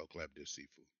 Yeah, Slow Clap did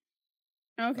Sifu.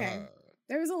 Okay.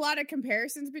 There was a lot of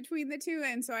comparisons between the two,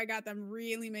 and so I got them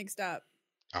really mixed up.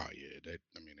 Oh yeah, they're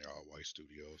all white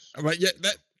studios. But yeah,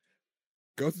 that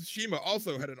Ghost of Tsushima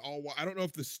also had an all white. I don't know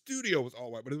if the studio was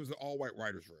all white, but it was an all white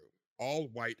writers' room. All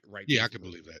white writers. Yeah, I can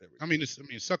believe that. I mean,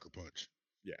 Sucker Punch.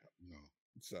 Yeah. No.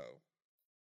 So.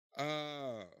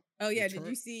 Oh yeah, did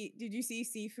you see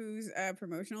Sifu's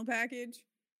promotional package?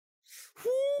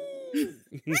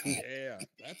 Yeah,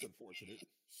 that's unfortunate.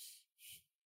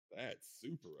 That's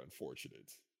super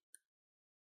unfortunate.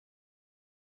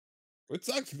 It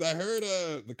sucks because I heard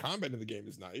the combat in the game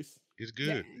is nice. It's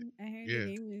good. Yeah, I heard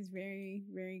the game is very,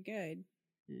 very good.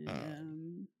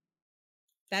 And,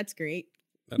 that's great.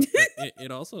 it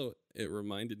also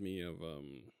reminded me of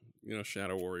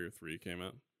Shadow Warrior 3 came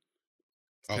out.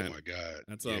 Oh my god.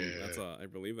 That's I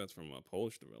believe that's from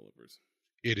Polish developers.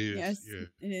 It is. Yes, yeah.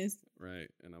 it is. Right.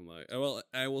 And I'm like, well,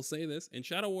 I will say this. In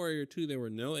Shadow Warrior 2, there were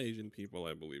no Asian people,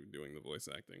 I believe, doing the voice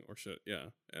acting. Or shit,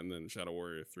 yeah. And then Shadow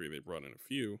Warrior 3, they brought in a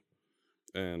few.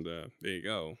 And there you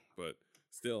go. But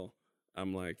still,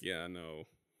 I'm like, yeah, no.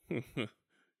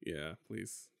 Yeah,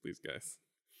 please, guys.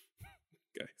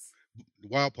 Guys. The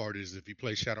wild part is if you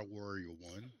play Shadow Warrior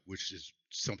 1, which is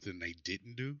something they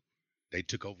didn't do, they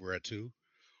took over at 2.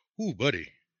 Ooh,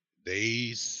 buddy.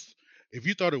 If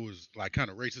you thought it was like kind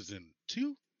of racist in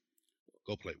 2,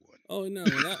 go play 1. Oh no,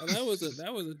 that was a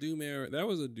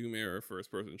Doom era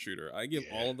first person shooter. I give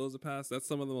all of those a pass. That's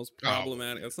some of the most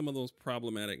problematic. That's some of those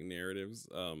problematic narratives.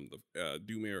 The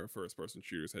Doom era first person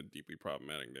shooters had deeply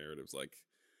problematic narratives. Like,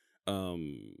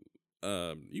 you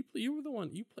were the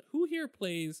one. Who here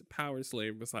plays Power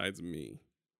Slave besides me?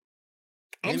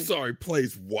 I'm sorry.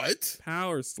 Plays what?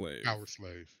 Power Slave. Power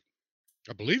Slave.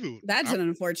 I believe it. That's an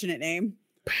unfortunate name.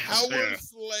 Power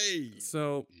Slave.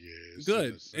 So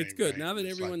good. It's good. Now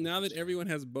that everyone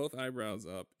has both eyebrows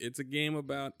up, it's a game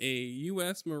about a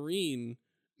U.S. Marine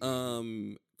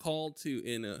called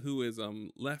to who is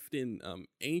left in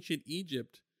ancient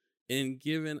Egypt and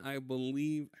given, I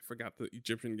believe, I forgot the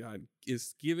Egyptian god,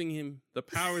 is giving him the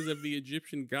powers of the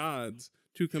Egyptian gods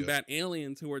to combat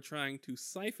aliens who are trying to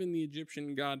siphon the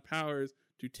Egyptian god powers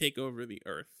to take over the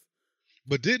earth.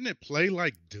 But didn't it play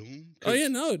like Doom? Oh yeah,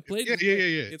 no, it played. Yeah.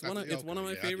 It's one of Okay, it's one of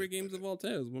my yeah, I did favorite play games that. of all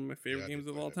time. It was one of my favorite I did games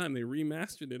of play all that. time. They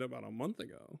remastered it about a month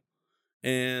ago,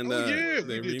 and Oh, yeah,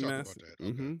 they we did talk about remastered. that.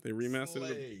 Okay. They remastered the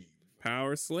Slave.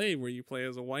 Power Slave, where you play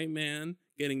as a white man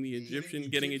getting the Egyptian,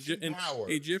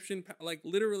 powers. Egyptian, like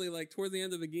literally, like towards the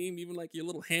end of the game, even like your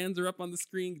little hands are up on the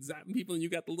screen, zapping people, and you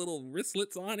got the little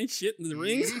wristlets on and shit, and the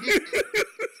rings.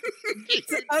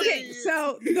 Okay,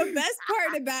 so the best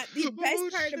Oh,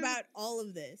 part shit. about all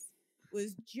of this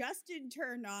was Justin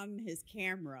turned on his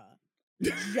camera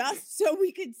just so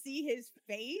we could see his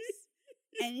face,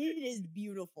 and it is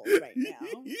beautiful right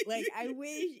now. Like, I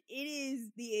wish it is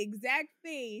the exact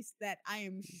face that I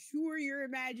am sure you're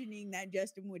imagining that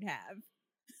Justin would have.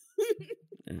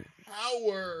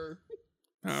 Power.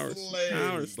 Power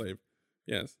Slave. slave.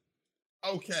 Yes,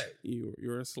 Okay.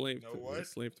 you're a slave. You know to, what? a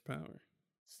slave to power.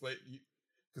 Slave.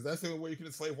 Because that's the only way you can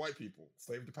enslave white people.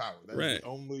 Slave to power. That's Right. the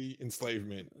only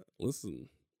enslavement Listen,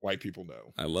 white people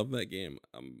know. I love that game.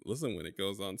 Listen, when it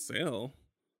goes on sale,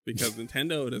 because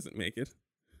Nintendo doesn't make it,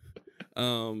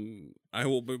 I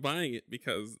will be buying it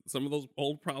because some of those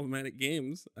old problematic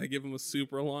games, I give them a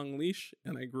super long leash,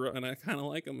 and I kind of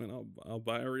like them, and I'll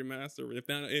buy a remaster.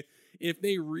 If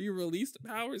they re-released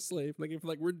Power Slave, like if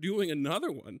we're doing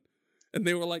another one, and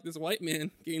they were like, this white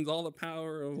man gains all the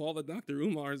power of all the Dr.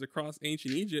 Umars across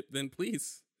ancient Egypt, then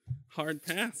please, hard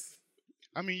pass.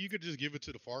 I mean, you could just give it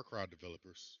to the Far Cry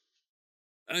developers.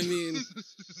 I mean,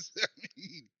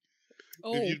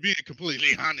 If you're being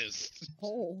completely honest.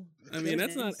 Oh, I mean,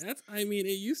 that's not. goodness. That's. I mean,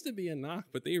 it used to be a knock,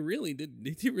 but they really did.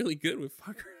 They did really good with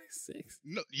Far Cry 6.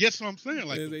 No, yes, what I'm saying.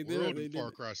 Like, They the did, world they in did.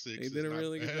 Far Cry 6 They is did a not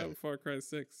really good bad. job with Far Cry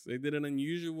 6. They did an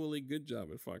unusually good job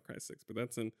with Far Cry 6, but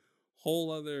that's a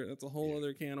whole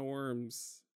other can of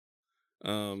worms.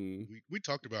 We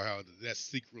talked about how that's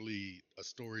secretly a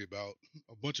story about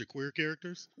a bunch of queer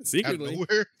characters Secretly, out of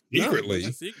nowhere.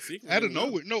 Secretly. secretly, Out of no.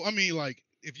 nowhere. No, I mean, like,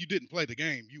 if you didn't play the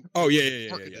game, you Oh, yeah.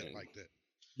 market it like that.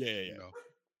 Yeah. You know?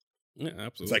 Yeah, It's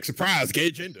absolutely. like, surprise, gay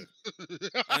agenda.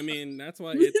 I mean, that's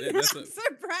why That's a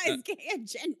surprise gay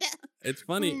agenda. it's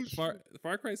funny. Oh,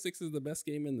 Far Cry 6 is the best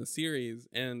game in the series,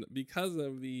 and because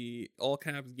of the all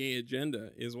caps gay agenda,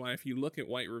 is why if you look at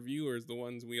white reviewers, the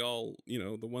ones we all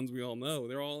know,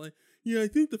 they're all like, yeah, I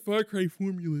think the Far Cry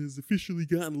formula has officially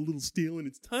gotten a little stale, and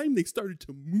it's time they started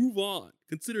to move on,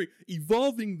 considering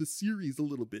evolving the series a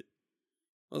little bit.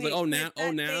 I was like, oh now.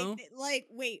 Wait, Oh,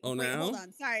 wait, hold now?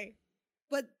 on, sorry,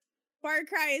 but Far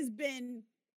Cry has been,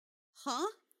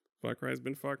 Far Cry has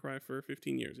been Far Cry for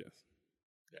 15 years, yes.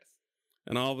 Yes.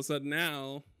 And all of a sudden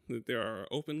now that there are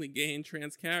openly gay and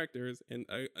trans characters and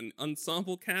an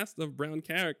ensemble cast of brown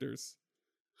characters,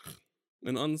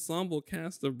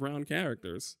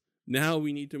 now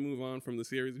we need to move on from the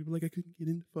series. People are like, I couldn't get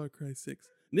into Far Cry 6.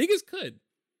 Niggas could.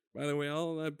 By the way,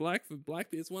 all that black,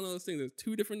 it's one of those things. There's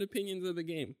two different opinions of the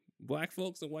game. Black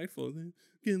folks and white folks. I'm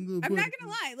not gonna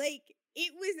lie, like,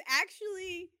 it was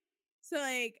actually, so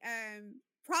like,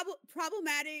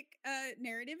 problematic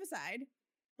narrative aside,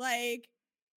 like,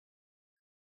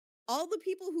 all the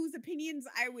people whose opinions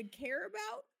I would care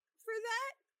about for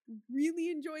that really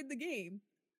enjoyed the game.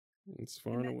 It's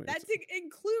far and away. That's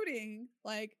including,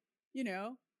 like,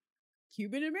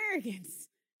 Cuban Americans.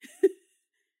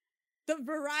 The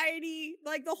variety,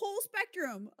 like the whole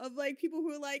spectrum of like people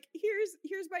who are like,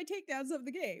 here's my takedowns of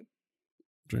the game.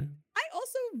 I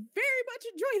also very much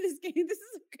enjoy this game. This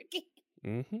is a good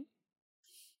game.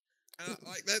 Mm-hmm.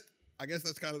 Like that, I guess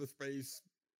that's kind of the space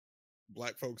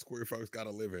black folks, queer folks got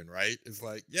to live in, right? It's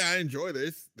like, yeah, I enjoy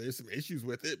this. There's some issues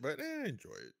with it, but I enjoy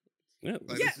it. Yeah.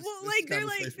 Like, Yeah, this is- well, this is like, they're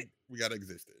kind of the like- space we got to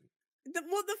exist in. The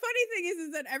funny thing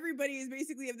is that everybody is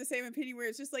basically of the same opinion where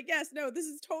it's just like, yes, no, this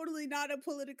is totally not a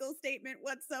political statement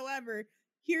whatsoever.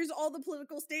 Here's all the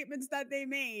political statements that they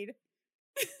made.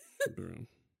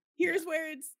 Here's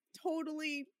where it's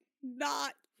totally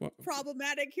not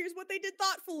problematic. Here's what they did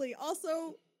thoughtfully.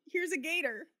 Also, here's a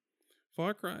gator.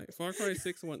 Far Cry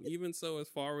 6 went even so as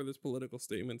far with its political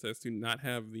statements as to not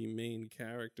have the main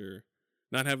character,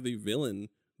 not have the villain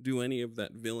do any of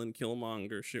that villain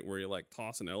Killmonger shit where you like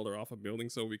toss an elder off a building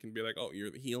so we can be like, oh,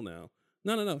 you're the heel now.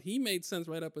 No. He made sense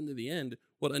right up into the end.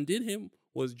 What undid him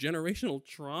was generational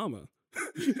trauma.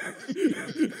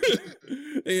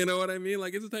 You know what I mean?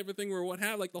 Like, it's the type of thing where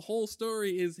like the whole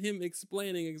story is him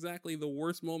explaining exactly the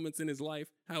worst moments in his life,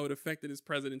 how it affected his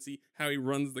presidency, how he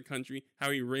runs the country, how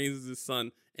he raises his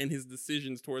son, and his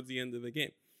decisions towards the end of the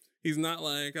game. He's not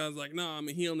like, I was like, no, I'm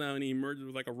a heel now, and he emerges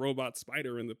with like a robot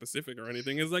spider in the Pacific or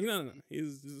anything. It's like, no.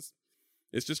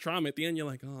 It's just trauma. At the end, you're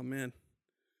like, oh man,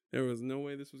 there was no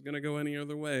way this was gonna go any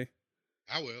other way.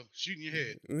 I will. Shoot in your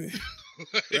head.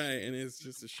 Right, and it's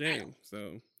just a shame.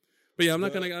 So, but yeah, I'm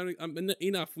not gonna.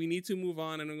 Enough. We need to move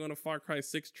on, and I'm going to Far Cry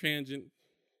 6 tangent,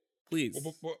 please.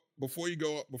 Well, before you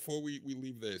go, before we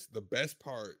leave this, the best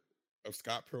part of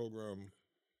Scott Pilgrim,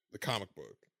 the comic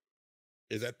book,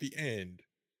 is at the end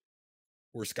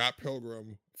where Scott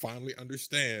Pilgrim finally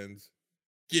understands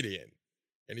Gideon.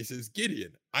 And he says,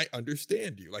 Gideon, I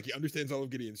understand you. Like, he understands all of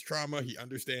Gideon's trauma. He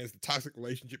understands the toxic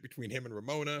relationship between him and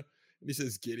Ramona. And he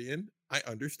says, Gideon, I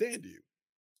understand you.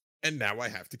 And now I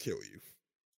have to kill you.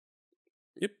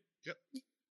 Yep.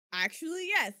 Actually,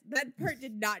 yes. That part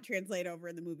did not translate over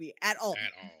in the movie at all.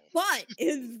 At all. But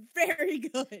is very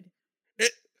good.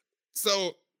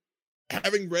 So,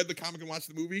 having read the comic and watched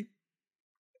the movie,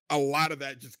 a lot of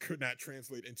that just could not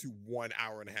translate into 1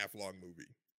 hour and a half long movie.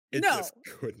 It just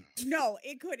couldn't. No,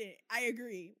 it couldn't. I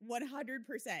agree. 100%.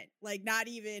 Like, not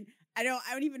even, I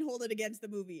don't even hold it against the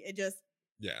movie. It just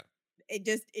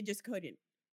couldn't.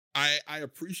 I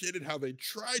appreciated how they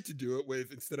tried to do it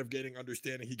with, instead of gaining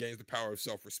understanding, he gains the power of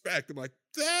self-respect. I'm like,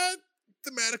 that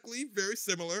thematically very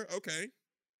similar. Okay.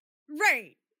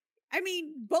 Right. I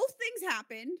mean, both things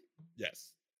happened.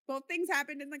 Yes. Both things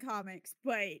happened in the comics,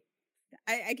 but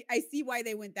I see why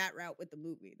they went that route with the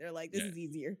movie. They're like, this is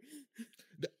easier.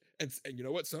 And you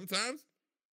know what? Sometimes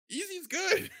easy is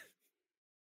good.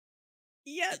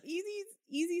 Yep,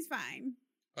 easy's fine.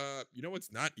 You know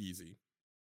what's not easy?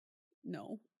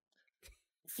 No.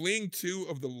 Fleeing two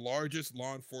of the largest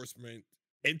law enforcement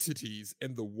entities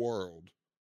in the world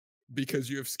because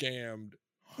you have scammed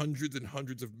hundreds and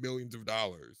hundreds of millions of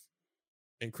dollars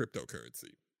in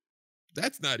cryptocurrency.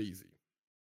 That's not easy.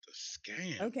 The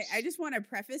scam. Okay, I just want to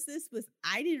preface this with,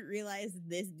 I didn't realize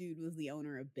this dude was the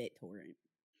owner of BitTorrent.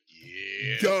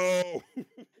 Yeah. Go.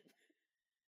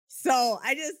 So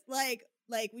I just like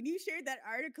when you shared that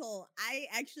article, I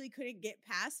actually couldn't get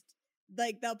past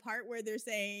like the part where they're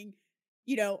saying,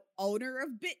 you know, owner of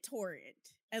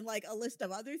BitTorrent and like a list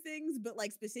of other things, but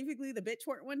like specifically the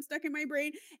BitTorrent one stuck in my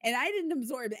brain, and I didn't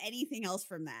absorb anything else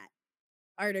from that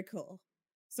article.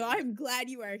 So I'm glad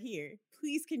you are here.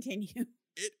 Please continue.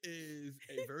 It is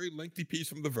a very lengthy piece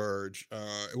from The Verge.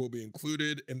 It will be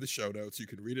included in the show notes. You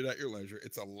can read it at your leisure.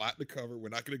 It's a lot to cover. We're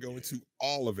not going to go into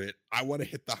all of it. I want to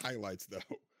hit the highlights,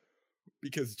 though,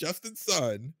 because Justin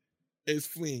Sun is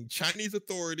fleeing Chinese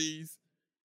authorities,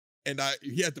 and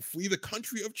he had to flee the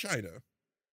country of China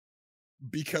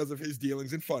because of his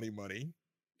dealings in funny money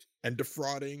and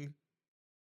defrauding,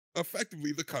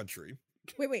 effectively, the country.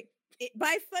 Wait.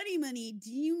 By funny money,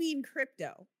 do you mean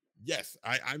crypto? Yes,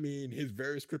 I mean his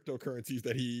various cryptocurrencies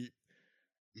that he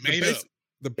made up.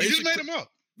 He just made them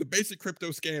up. The basic crypto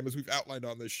scam, as we've outlined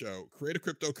on this show: create a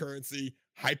cryptocurrency,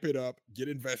 hype it up, get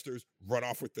investors, run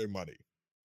off with their money.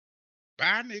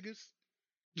 Bye, niggas.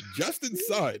 Justin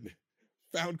Sun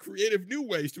found creative new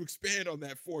ways to expand on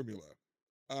that formula.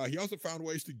 He also found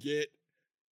ways to get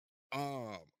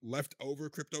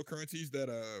leftover cryptocurrencies that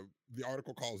the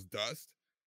article calls dust,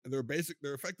 and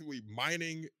they're effectively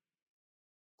mining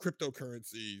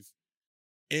cryptocurrencies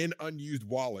in unused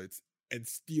wallets and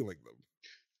stealing them.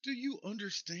 Do you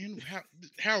understand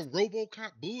how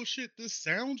RoboCop bullshit this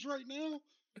sounds right now?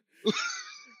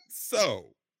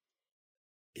 So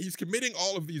he's committing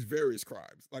all of these various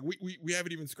crimes. Like we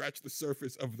haven't even scratched the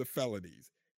surface of the felonies,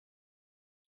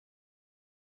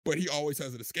 but he always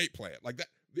has an escape plan. Like that.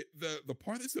 The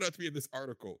part that stood out to me in this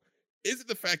article isn't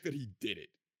the fact that he did it.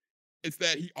 It's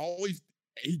that he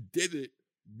did it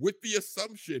with the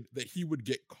assumption that he would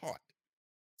get caught.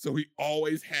 So he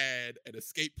always had an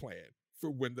escape plan for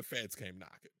when the feds came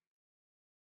knocking.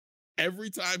 Every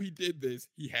time he did this,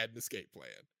 he had an escape plan.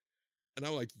 And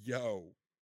I'm like, yo,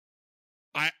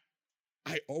 I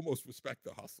almost respect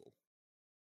the hustle.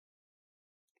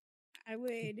 I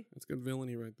would. That's good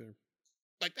villainy right there.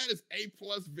 Like, that is A+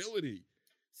 villainy.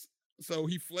 So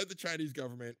he fled the Chinese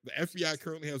government. The FBI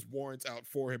currently has warrants out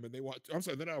for him, and they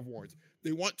don't have warrants.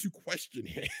 They want to question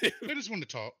him. They just want to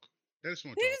talk. We just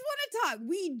want to talk.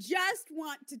 We just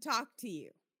want to talk to you.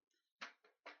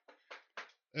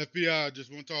 FBI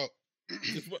just want to talk.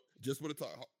 just want to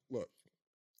talk. Look,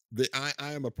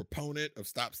 I am a proponent of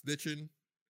stop snitching.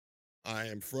 I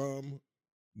am from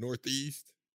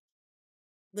Northeast.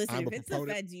 Listen, if it's the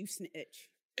feds, you snitch.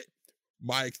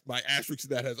 My asterisk to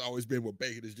that has always been what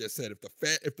Bacon has just said. If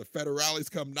the federales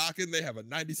come knocking, they have a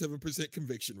 97%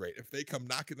 conviction rate. If they come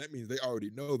knocking, that means they already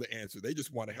know the answer. They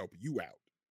just want to help you out.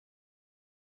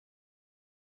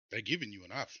 They're giving you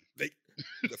an option.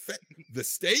 The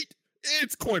state,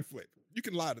 it's coin flip. You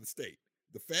can lie to the state.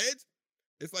 The feds,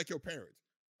 it's like your parents.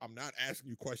 I'm not asking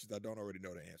you questions I don't already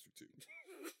know the answer to.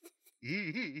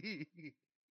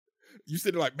 You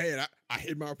said like, man, I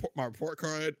hid my report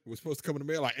card. It was supposed to come in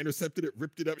the mail. I intercepted it,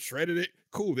 ripped it up, shredded it.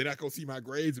 Cool. They're not gonna see my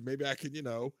grades, and maybe I can,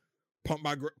 pump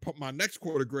my next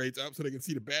quarter grades up so they can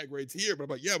see the bad grades here. But I'm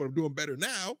like, yeah, but I'm doing better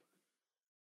now.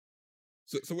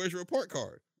 So where's your report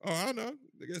card? Oh, I don't know.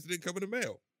 I guess it didn't come in the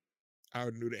mail. I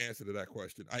already knew the answer to that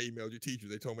question. I emailed your teacher.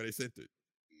 They told me they sent it.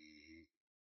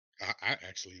 I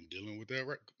actually am dealing with that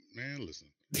right, man. Listen,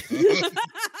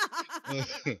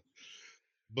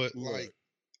 but Look, like,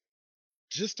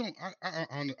 just don't.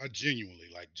 I genuinely,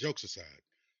 like, jokes aside,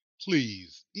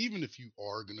 please, even if you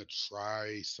are gonna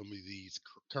try some of these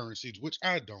currencies, which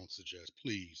I don't suggest,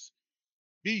 please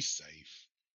be safe.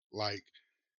 Like,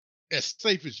 as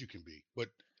safe as you can be. But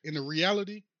in the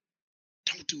reality,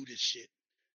 don't do this shit.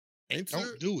 enter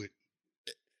Don't do it.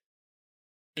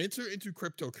 enter into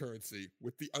cryptocurrency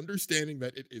with the understanding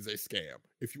that it is a scam.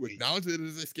 If you Wait. acknowledge that it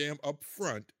is a scam up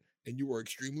front and you are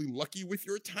extremely lucky with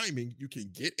your timing, you can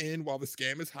get in while the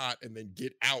scam is hot and then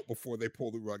get out before they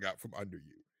pull the rug out from under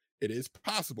you. It is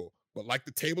possible, but like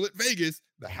the table at Vegas,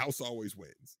 the house always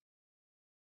wins.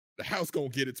 The house gonna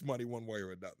get its money one way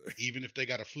or another. Even if they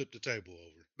gotta flip the table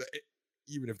over.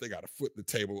 Even if they got to flip the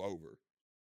table over.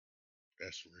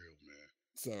 That's real, man.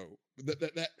 So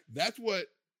that's what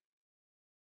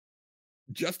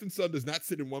Justin Sun does not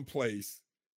sit in one place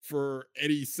for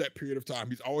any set period of time.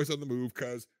 He's always on the move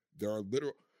because there are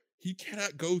he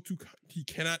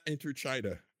cannot enter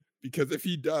China, because if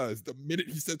he does, the minute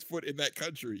he sets foot in that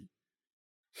country,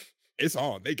 it's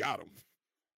on. They got him.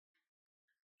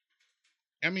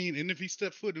 I mean, and if he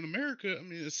stepped foot in America, I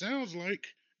mean, it sounds like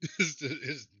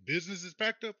his business is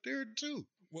packed up there too.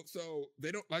 Well, so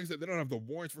they don't, like I said, they don't have the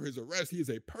warrants for his arrest. He is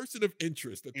a person of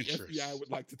interest that the FBI would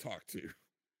like to talk to.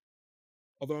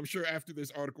 Although I'm sure after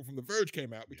this article from The Verge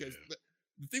came out, because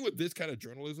the thing with this kind of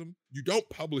journalism, you don't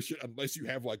publish it unless you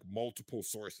have like multiple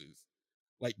sources.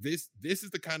 Like this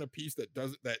is the kind of piece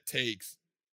that takes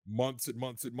months and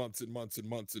months and months and months and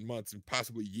months and months and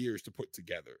possibly years to put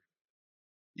together.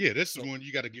 Yeah, that's the one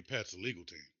you got to get past the legal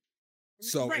team.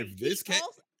 So Right. if this can't,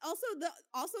 Also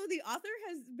the author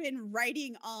has been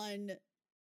writing on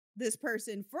this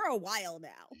person for a while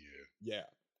now. yeah.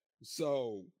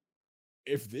 So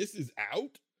if this is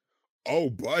out, oh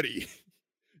buddy,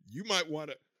 you might want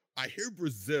to. I hear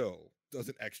Brazil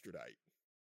doesn't extradite.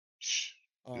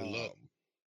 Good luck.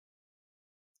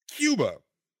 Cuba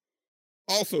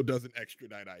also doesn't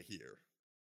extradite, I hear.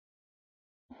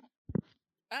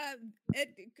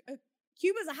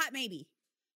 Cuba's a hot maybe.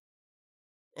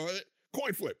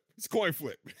 Coin flip. It's coin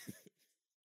flip.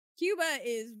 Cuba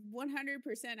is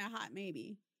 100% a hot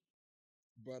maybe.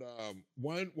 But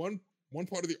one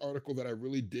part of the article that I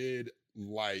really did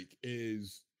like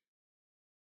is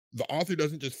the author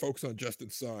doesn't just focus on Justin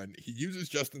Sun. He uses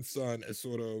Justin Sun as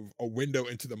sort of a window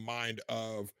into the mind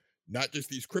of not just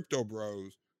these crypto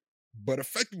bros, but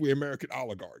effectively American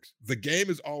oligarchs. The game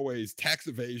is always tax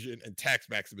evasion and tax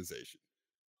maximization.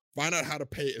 Find out how to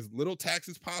pay as little tax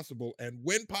as possible, and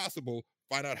when possible,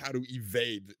 find out how to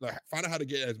evade, find out how to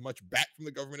get as much back from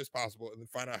the government as possible, and then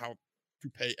find out how to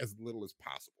pay as little as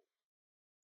possible.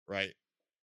 Right?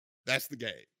 That's the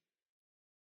game.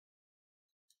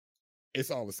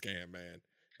 It's all a scam, man.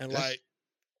 And like,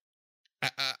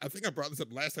 I think I brought this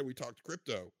up last time we talked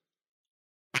crypto.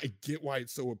 I get why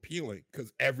it's so appealing,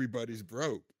 because everybody's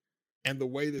broke. And the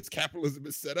way this capitalism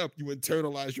is set up, you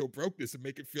internalize your brokenness and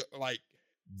make it feel like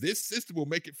this system will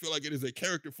make it feel like it is a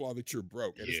character flaw that you're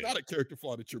broke. And it's not a character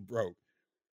flaw that you're broke.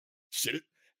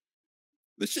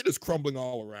 The shit is crumbling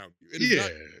all around you.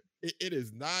 It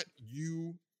is not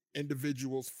you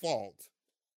individual's fault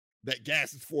that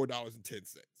gas is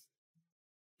 $4.10.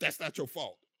 That's not your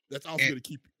fault. That's also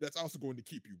going to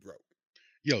keep you broke.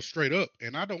 Yo, straight up.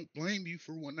 And I don't blame you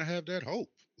for wanting to have that hope.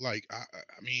 Like, I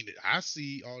mean, I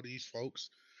see all these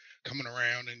folks coming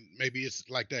around, and maybe it's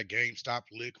like that GameStop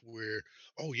lick where,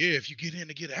 oh yeah, if you get in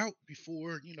to get out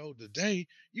before, the day,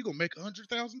 you're going to make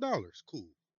 $100,000.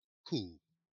 Cool.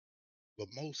 But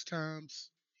most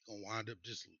times you're going to wind up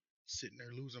just sitting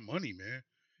there losing money, man.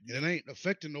 And it ain't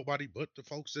affecting nobody but the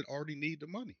folks that already need the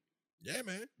money. Yeah,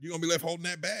 man. You're going to be left holding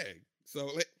that bag. So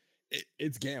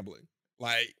it's gambling.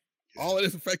 Like, all of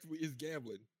this effectively is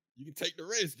gambling. You can take the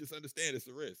risk, just understand it's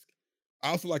a risk. I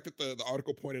also like that the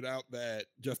article pointed out that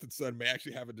Justin Sun may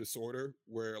actually have a disorder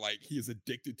where like he is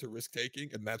addicted to risk taking,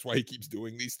 and that's why he keeps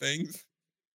doing these things.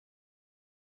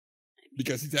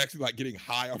 Because he's actually like getting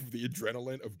high off of the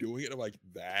adrenaline of doing it. I'm like,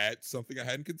 that's something I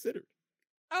hadn't considered.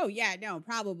 Oh yeah, no,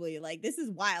 probably. Like, this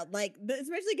is wild. Like,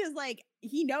 especially because like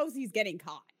he knows he's getting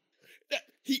caught.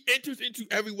 He enters into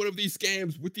every one of these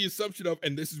scams with the assumption of,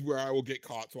 and this is where I will get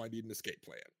caught, so I need an escape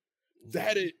plan.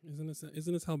 That it.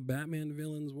 Isn't this how Batman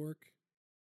villains work?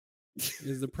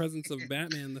 Is the presence of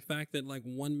Batman the fact that like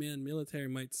one man military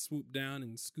might swoop down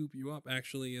and scoop you up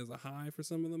actually as a high for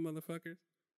some of them motherfuckers?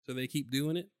 So they keep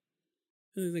doing it?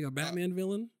 You think a Batman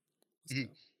villain?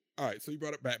 All right, so you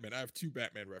brought up Batman. I have 2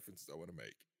 Batman references I want to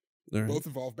make. All right. Both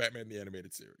involve Batman the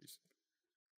animated series.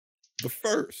 The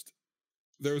first,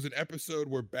 there was an episode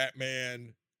where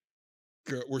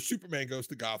where Superman goes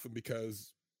to Gotham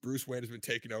because Bruce Wayne has been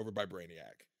taken over by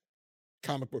Brainiac.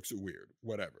 Comic books are weird,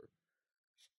 whatever.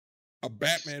 A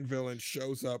Batman villain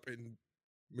shows up in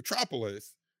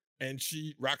Metropolis, and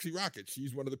Roxy Rocket,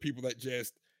 she's one of the people that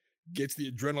just gets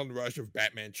the adrenaline rush of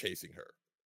Batman chasing her.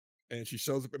 And she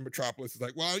shows up in Metropolis. It's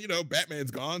like, well,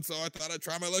 Batman's gone, so I thought I'd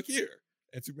try my luck here.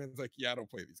 And Superman's like, yeah, I don't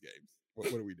play these games.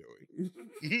 What are we doing?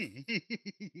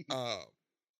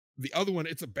 The other one,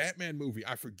 it's a Batman movie.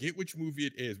 I forget which movie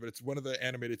it is, but it's one of the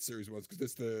animated series ones because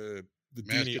it's the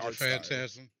Mask Dini of art the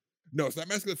Phantasm. No, it's not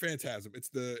Mask of the Phantasm.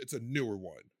 It's a newer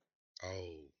one.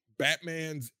 Oh,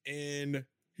 Batman's in.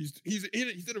 He's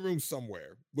in a room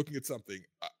somewhere looking at something.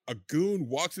 A goon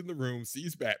walks in the room,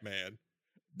 sees Batman.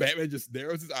 Batman just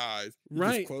narrows his eyes,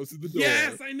 just closes the door.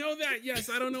 Yes, I know that. Yes,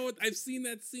 I don't know what I've seen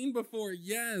that scene before.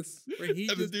 Yes, where he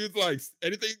and the dude's like,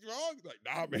 anything wrong? He's like,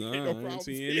 nah, man, ain't no problem. I ain't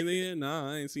see anything.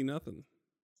 Nah, I ain't see nothing.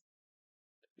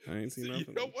 I ain't see nothing.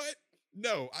 You know what?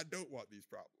 No, I don't want these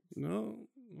problems. No,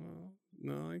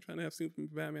 I ain't trying to have Superman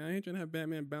Batman. I ain't trying to have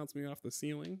Batman bounce me off the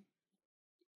ceiling.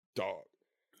 Dog.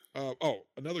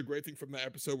 Another great thing from that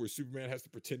episode where Superman has to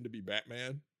pretend to be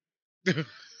Batman.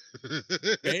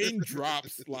 Bane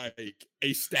drops like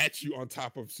a statue on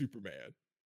top of Superman,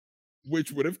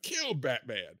 which would have killed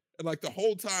Batman. And like the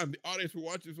whole time, the audience were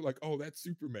watching this were like, "Oh, that's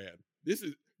Superman. This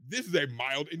is a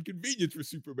mild inconvenience for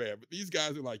Superman." But these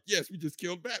guys are like, "Yes, we just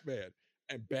killed Batman."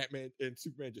 And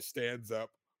Superman just stands up,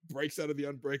 breaks out of the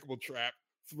unbreakable trap,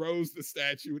 throws the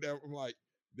statue down. I'm like,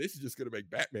 this is just going to make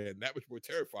Batman that much more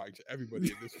terrifying to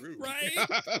everybody in this room. Right?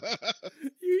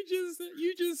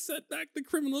 You just set back the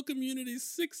criminal community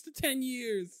 6 to 10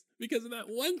 years because of that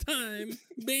one time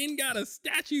Bane got a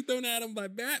statue thrown at him by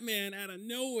Batman out of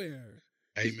nowhere.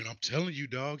 Hey, man, I'm telling you,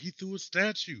 dog, he threw a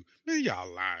statue. Man,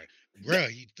 y'all lying. Bruh,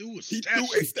 he threw a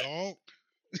statue, dog.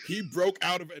 He broke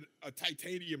out of a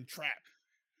titanium trap.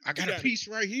 I got a piece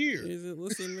right here.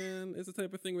 Listen, man, it's the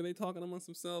type of thing where they talking amongst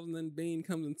themselves, and then Bane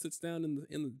comes and sits down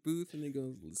in the booth, and he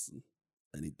goes, "Listen,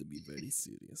 I need to be very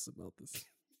serious about this.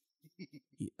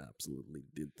 He absolutely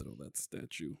did throw that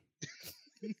statue.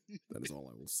 That is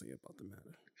all I will say about the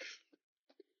matter."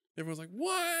 Everyone's like,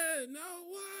 "What? No,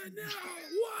 what? No,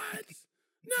 what?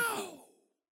 No."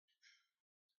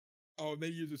 Oh, and they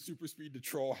use a super speed to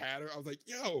troll Hatter. I was like,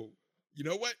 yo, you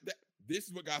know what? This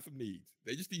is what Gotham needs.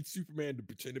 They just need Superman to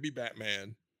pretend to be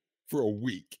Batman for a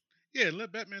week. Yeah,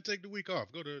 let Batman take the week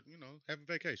off. Go to, having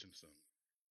vacation or something.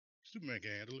 Superman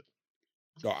can handle it.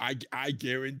 No, I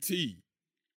guarantee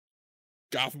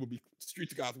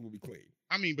streets of Gotham will be clean.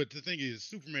 I mean, but the thing is,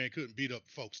 Superman couldn't beat up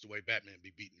folks the way Batman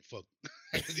be beating the fuck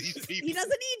these people. He doesn't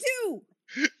need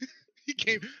to. He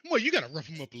can't. Well, you gotta rough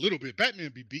him up a little bit.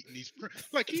 Batman be beating these.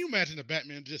 Like, can you imagine a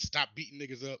Batman just stop beating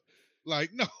niggas up?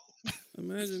 Like, no.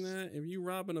 Imagine that if you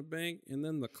robbing a bank and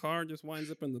then the car just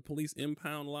winds up in the police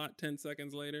impound lot 10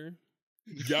 seconds later.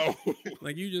 Yo,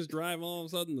 like you just drive, all of a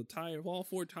sudden all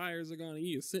 4 tires are gone, and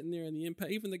you're sitting there in the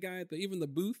impact. Even the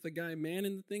booth, the guy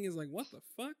manning the thing is like, what the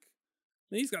fuck?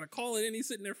 And he's got to call it in. He's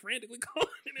sitting there frantically calling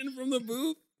it in from the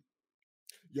booth.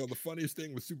 Yo, the funniest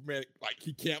thing with Superman, like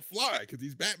he can't fly because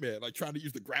he's Batman. Like trying to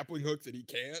use the grappling hooks and he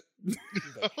can't.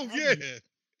 Like, oh yeah.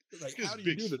 Like how do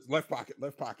you do this? Left pocket.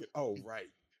 Oh right.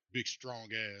 Big strong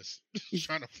ass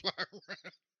trying to fly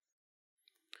around.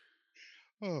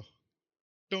 Oh,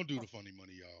 don't do the funny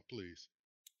money, y'all, please.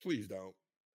 Please don't.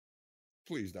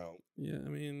 Please don't. Yeah, I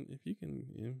mean, if you can,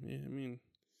 yeah, I mean,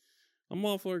 I'm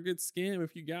all for a good scam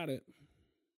if you got it.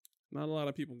 Not a lot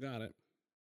of people got it.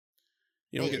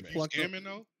 You don't get plucked up.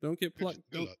 Though? Don't get plucked.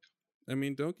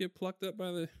 Don't get plucked up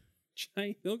by the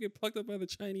Don't get plucked up by the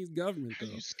Chinese government. Though.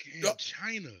 How you scam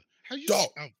China? How you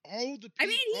of all the people, I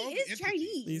mean, he is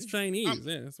Chinese. He's Chinese.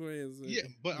 Yeah, that's what he is. Yeah,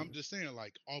 but I'm just saying,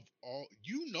 like, of all,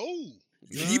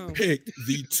 he picked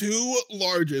the 2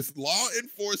 largest law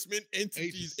enforcement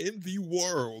entities in the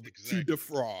world to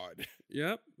defraud.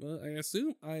 Yep.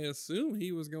 I assume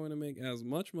he was going to make as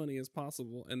much money as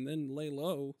possible and then lay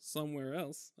low somewhere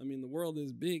else. I mean, the world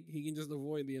is big. He can just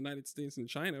avoid the United States and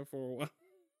China for a while.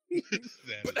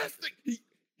 But that's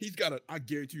he's got I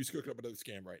guarantee he's cooking up another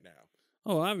scam right now.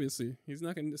 Oh, obviously. He's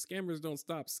not going to, scammers don't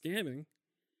stop scamming.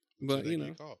 But,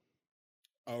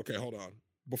 Okay, hold on.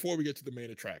 Before we get to the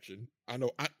main attraction, I know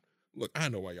Look, I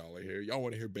know why y'all are here. Y'all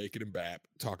want to hear Bacon and Bap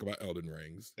talk about Elden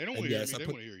Rings. They don't And want to hear yes, me. I They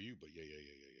put- want to hear you. But yeah.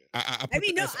 I I put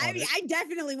mean, the no, S I on mean, it. I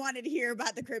definitely wanted to hear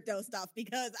about the crypto stuff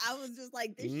because I was just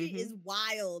like, this shit is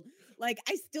wild. Like,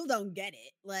 I still don't get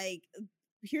it. Like,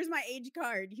 here's my age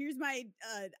card. Here's my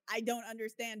I don't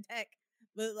understand tech.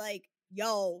 But like,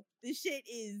 yo, this shit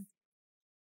is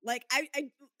like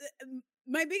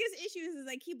my biggest issue is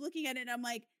I keep looking at it and I'm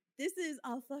like, this is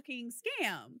a fucking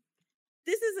scam.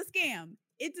 This is a scam.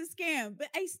 It's a scam. But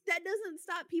that doesn't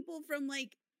stop people from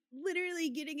like literally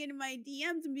getting into my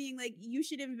DMs and being like, you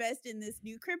should invest in this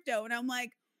new crypto. And I'm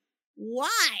like,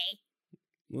 why?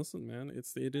 Listen, man,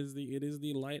 it is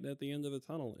the light at the end of the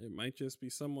tunnel. It might just be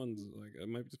someone's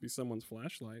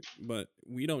flashlight, but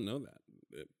we don't know that.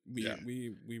 We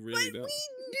really But don't.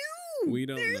 we do. We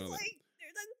don't there's know that.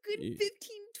 There's a good Ye- 15,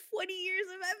 20 years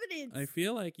of evidence. I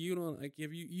feel like you don't like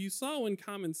if you saw when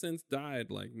common sense died,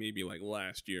 like maybe like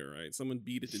last year, right? Someone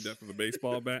beat it to death with a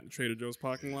baseball bat in Trader Joe's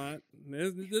parking lot.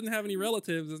 It didn't have any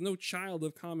relatives. There's no child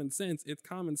of common sense. It's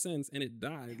common sense, and it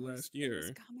died last year. It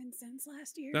was common sense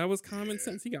last year. That was common Yeah.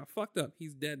 sense. He got fucked up.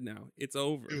 He's dead now. It's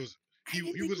over. It was. I He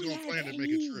didn't he think was we going to had plan to make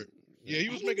a any- trip. Yeah, he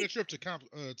I was didn't making a think-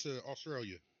 trip to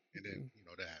Australia, and then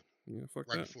that happened Yeah, fuck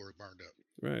right that. before it burned up.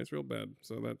 Right, it's real bad.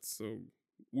 So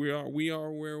we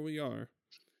are where we are.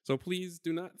 So please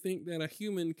do not think that a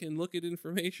human can look at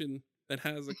information that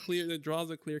draws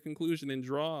a clear conclusion and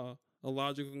draw a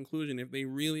logical conclusion if they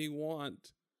really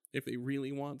want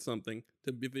something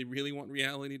if they really want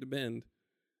reality to bend,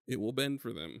 it will bend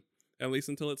for them. At least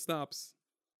until it stops.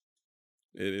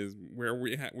 It is where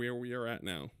we are at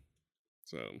now.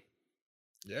 So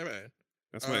Yeah, man.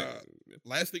 that's why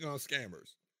Last thing on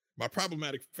scammers. My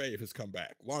problematic fave has come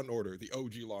back. Law and Order, the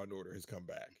OG Law and Order has come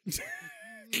back.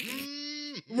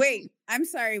 Wait, I'm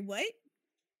sorry, what?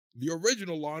 The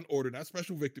original Law and Order, not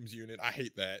Special Victims Unit. I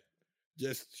hate that.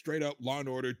 Just straight up Law and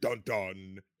Order, dun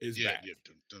dun, is back. Yeah.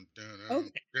 Dun, dun, dun, Oh,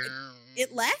 dun.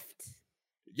 It left?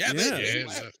 Yeah, Yeah. they Yeah,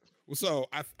 left. left. Well, so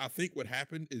I think what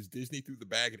happened is Disney threw the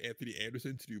bag at Anthony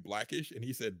Anderson to do Blackish, and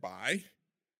he said bye.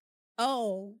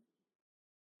 Oh.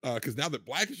 Because now that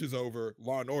Blackish is over,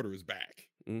 Law and Order is back.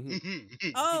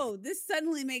 Mhm. Oh, this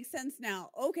suddenly makes sense now.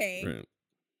 Okay.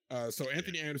 Right. So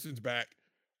Anthony Anderson's back.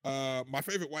 My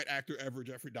favorite white actor ever,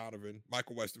 Jeffrey Donovan,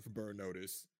 Michael Weston from Burn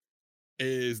Notice,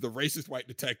 is the racist white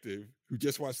detective who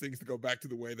just wants things to go back to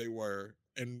the way they were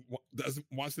and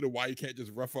wants to know why you can't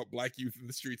just rough up black youth in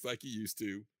the streets like you used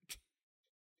to.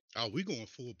 Oh, we going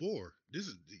full bore. This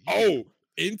is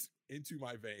Into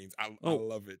my veins. I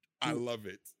love it. I love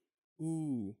it.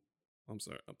 Ooh, I'm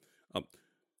sorry.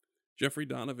 Jeffrey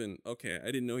Donovan. Okay, I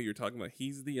didn't know who you were talking about.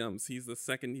 He's the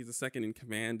second in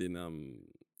command in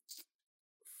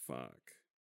fuck.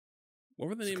 What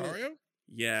were the name of it? Sicario?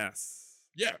 Yes.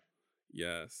 Yeah.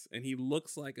 Yes. And he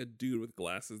looks like a dude with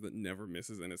glasses that never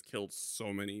misses and has killed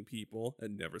so many people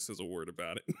and never says a word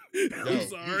about it. I'm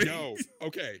sorry. No.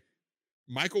 Okay.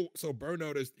 Michael, so Burn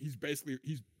Notice, he's basically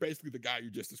the guy you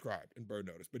just described in Burn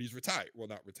Notice, but he's retired. Well,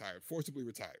 not retired, forcibly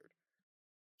retired.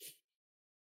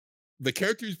 The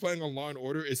character he's playing on Law and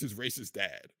Order is his racist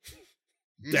dad.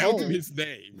 Down to his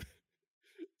name.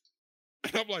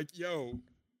 And I'm like, yo,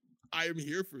 I am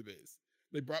here for this.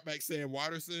 They brought back Sam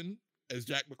Watterson as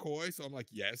Jack McCoy, so I'm like,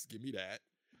 yes, give me that.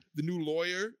 The new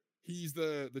lawyer, he's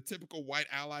the typical white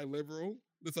ally liberal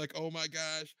that's like, oh my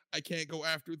gosh, I can't go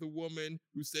after the woman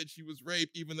who said she was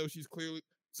raped, even though she's clearly.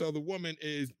 So the woman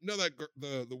is,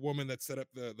 the woman that set up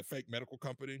the fake medical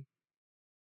company.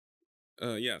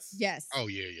 Yes. Yes. Oh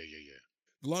yeah.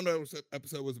 The Law and Order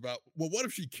episode was about, well, what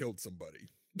if she killed somebody?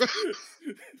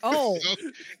 Oh.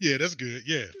 Yeah, that's good.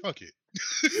 Yeah, fuck it.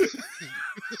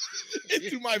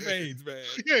 Into my veins, man.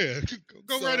 Yeah,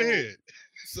 go right So- ahead.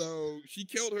 So she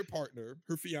killed her partner,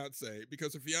 her fiance,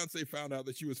 because her fiance found out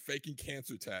that she was faking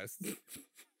cancer tests.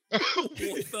 What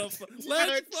the fuck?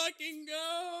 Let's fucking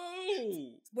go.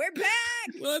 We're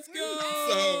back. Let's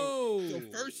go. So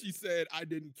first she said, I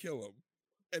didn't kill him.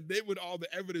 And then when all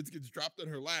the evidence gets dropped on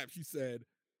her lap, she said,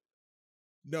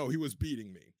 no, he was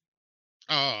beating me.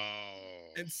 Oh.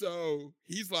 And so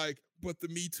he's like, but the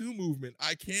Me Too movement,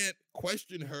 I can't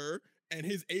question her. And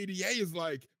his ADA is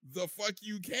like, the fuck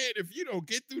you can't if you don't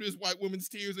get through this white woman's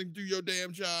tears and do your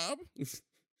damn job.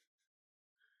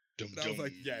 Dum, And I was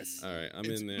like, dum. yes. All right, I'm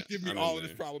It's- in there. Give me I'm all in of this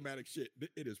there. problematic shit.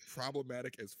 It is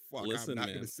problematic as fuck. Listen, I'm not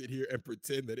man. going to sit here and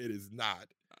pretend that it is not.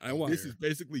 I want. This is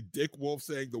basically Dick Wolf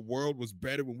saying the world was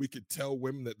better when we could tell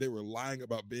women that they were lying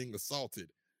about being assaulted.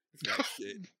 That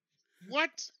shit.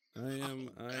 What?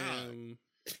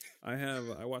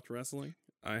 I watch wrestling.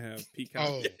 I have Peacock.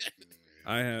 Oh.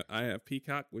 I have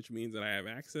Peacock, which means that I have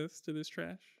access to this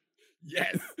trash.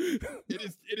 Yes,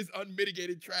 it is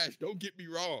unmitigated trash. Don't get me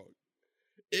wrong.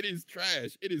 It is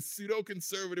trash. It is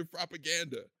pseudo-conservative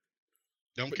propaganda.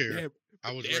 Don't But care. damn-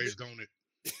 I was damn it. raised on it.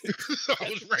 I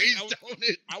was raised on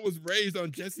it. I was raised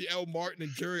on Jesse L. Martin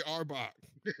and Jerry Arbach.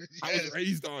 I was Yes.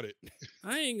 raised on it.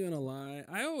 I ain't gonna lie.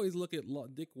 I always look at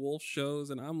Dick Wolf shows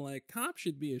and I'm like, cops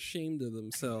should be ashamed of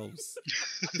themselves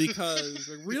because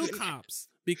like, real cops.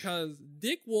 Because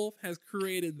Dick Wolf has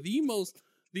created the most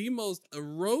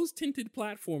rose-tinted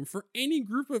platform for any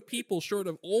group of people short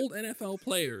of old NFL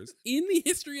players in the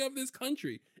history of this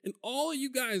country. And all of you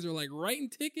guys are like writing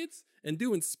tickets and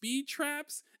doing speed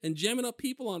traps and jamming up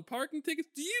people on parking tickets.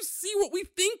 Do you see what we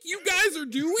think you guys are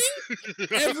doing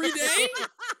every day?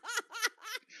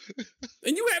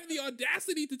 And you have the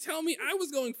audacity to tell me I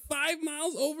was going 5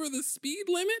 miles over the speed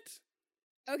limit?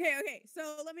 Okay.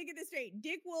 So let me get this straight.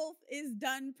 Dick Wolf is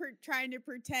done trying to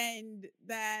pretend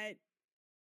that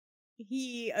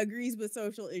he agrees with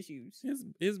social issues.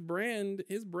 His brand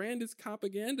is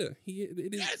propaganda.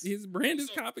 Yes. His brand is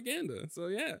So- propaganda. So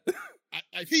yeah.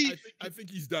 I think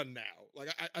he's done now. Like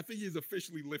I think he's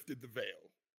officially lifted the veil.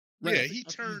 Yeah, I he think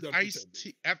he's turned done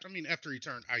Ice-T after he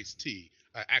turned Ice-T,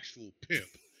 an actual pimp,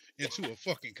 into a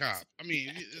fucking cop. I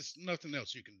mean, there's nothing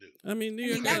else you can do. I mean, New I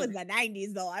York. mean, that was the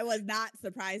 90s, though. I was not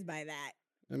surprised by that.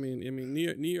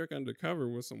 New York Undercover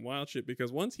was some wild shit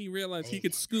because once he realized he Oh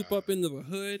could my scoop God. up into the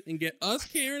hood and get us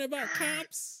caring about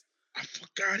cops. I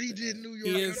forgot he did New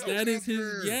York. Yes, that is his.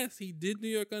 Undercover. Yes, he did New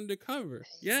York Undercover. Oh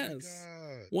my Yes.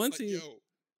 God. Once Like, he.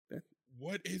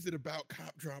 what is it about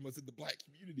cop dramas in the black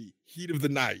community? Heat of the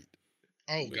night.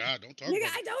 Oh God, don't talk Nigga,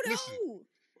 about I it. don't Listen, know.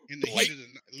 in the Like- heat of the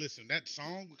night. Listen, that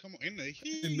song, come on, in the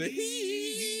heat, In the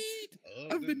heat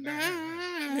of the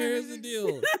night. Here's the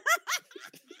deal.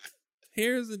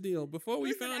 Here's the deal. Before we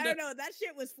Listen, found I out, don't know. That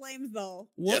shit was flames, though.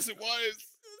 what, Yes, it was. It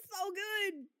was so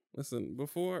good. listen,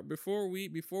 before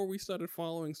we started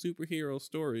following superhero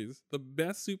stories, the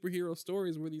best superhero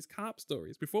stories were these cop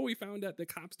stories. Before we found out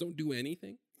that cops don't do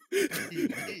anything. No,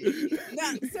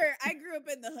 sir, I grew up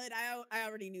in the hood. I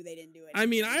already knew they didn't do it. I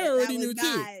mean, I already knew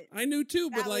too. I knew too,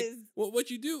 but that like, was- what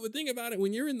you do, the thing about it,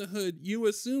 when you're in the hood, you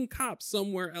assume cops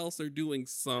somewhere else are doing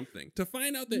something. To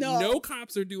find out that No. no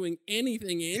cops are doing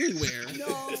anything anywhere,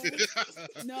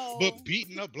 No. But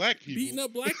beating up black people. beating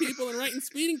up black people and writing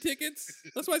speeding tickets.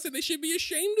 That's why I said they should be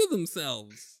ashamed of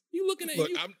themselves. You looking at Look,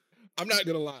 you? I'm not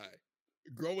gonna lie.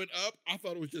 Growing up, I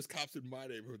thought it was just cops in my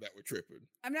neighborhood that were tripping.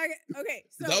 I'm not gonna. Okay,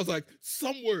 'Cause so I was like,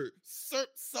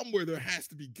 somewhere there has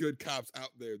to be good cops out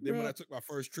there. Then when Bro. I took my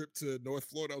first trip to North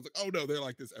Florida, I was like, oh no, they're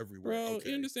like this everywhere. Bro, Okay.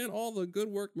 you understand all the good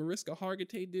work Mariska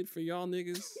Hargitay did for y'all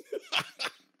niggas,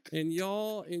 and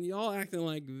y'all acting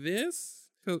like this?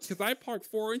 Cause I parked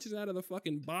 4 inches out of the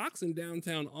fucking box in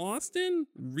downtown Austin.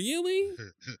 Really?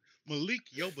 Malik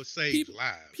Yoba saved People-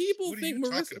 lives. People What are think you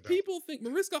talking about?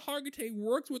 Mariska Hargitay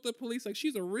works with the police like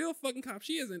she's a real fucking cop.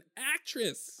 She is an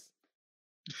actress.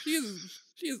 She is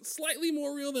slightly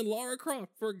more real than Lara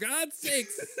Croft. For God's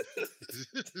sakes.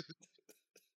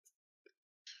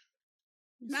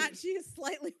 she is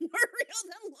slightly more real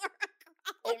than Laura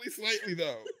Croft. Only slightly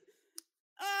though.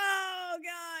 Oh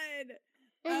God.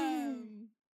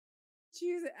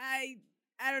 Choose.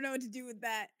 I don't know what to do with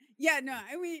that. Yeah, no,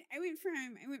 I went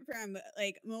from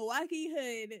like Milwaukee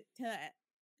hood to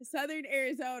southern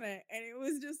Arizona, and it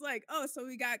was just like, oh, so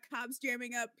we got cops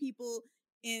jamming up people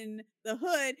in the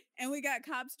hood, and we got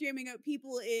cops jamming up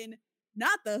people in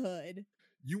not the hood.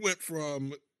 You went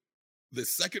from the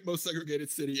second most segregated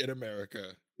city in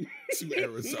America to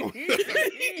Arizona.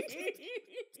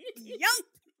 Yup.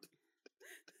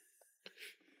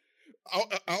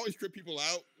 I always trip people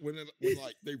out when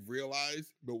like they realize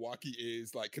Milwaukee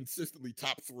is like consistently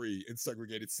top 3 in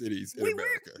segregated cities in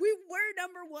America. We were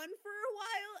number 1 for a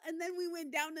while, and then we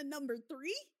went down to number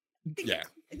 3. Yeah.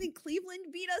 I think Cleveland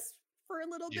beat us for a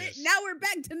little bit. Yes. Now we're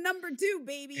back to number 2,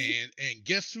 baby. And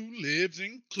guess who lives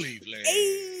in Cleveland?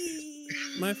 Hey.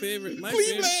 My favorite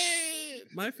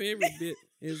bit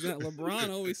is that LeBron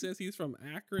always says he's from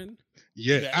Akron.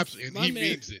 Yeah, Yes. absolutely. And he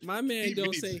means it. My man He don't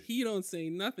means say it. he don't say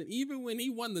nothing. Even when he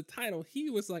won the title, he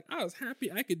was like, I was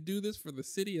happy I could do this for the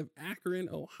city of Akron,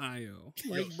 Ohio.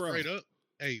 Yo, Like, bro. straight up.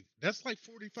 Hey, that's like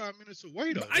 45 minutes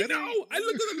away though. I That know. ain't- I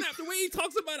looked at the map. The way he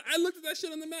talks about it, I looked at that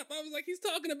shit on the map. I was like, he's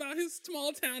talking about his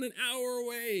small town an hour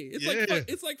away. It's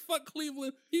Yeah. like fuck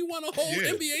Cleveland. He won a whole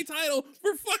Yeah. NBA title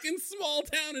for fucking small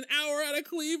town an hour out of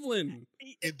Cleveland.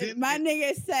 And then- My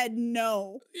nigga said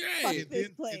no. Yeah. Fuck and this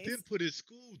then, place. and then put his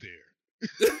school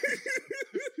there.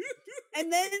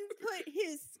 And then put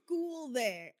his school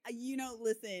there.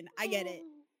 Listen, I get it.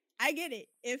 I get it.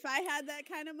 If I had that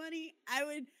kind of money, I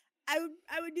would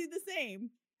do the same.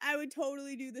 I would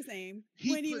totally do the same. He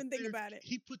Wouldn't put even think their- about it.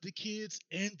 He put the kids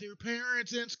and their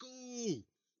parents in school.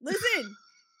 Listen.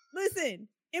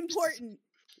 Important.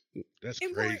 That's crazy.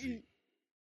 Important.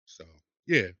 So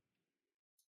yeah,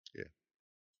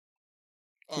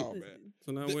 Oh man. Listen.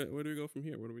 So now The- where do we go from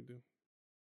here? What do we do?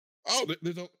 Oh,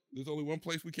 there's only one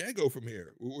place we can go from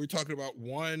here. We're talking about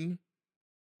one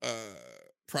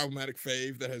problematic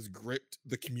fave that has gripped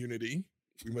the community.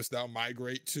 We must now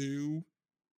migrate to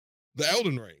the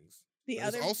Elden Rings. The That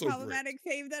is other also problematic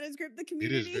fave that has gripped the it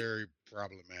community. is very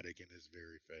problematic and is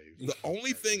very fave. The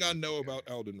only thing I know about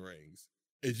Elden Rings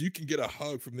is you can get a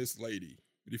hug from this lady.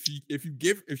 But if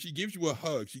she gives you a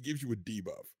hug, she gives you a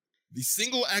debuff. The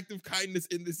single act of kindness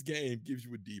in this game gives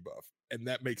you a debuff, and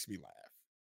that makes me laugh.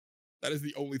 That is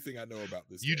the only thing I know about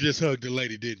this. You game. just hugged the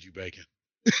lady, didn't you, Bacon?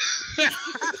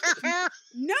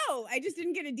 No, I just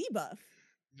didn't get a debuff.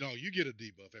 No, you get a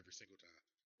debuff every single time.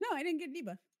 No, I didn't get a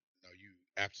debuff. No, you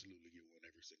absolutely get one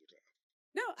every single time.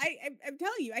 No, I'm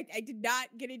telling you, I did not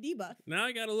get a debuff. Now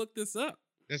I gotta look this up.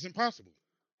 That's impossible.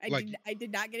 I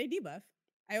did not get a debuff.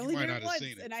 I You only might did not it have once,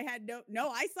 seen it. and I had no.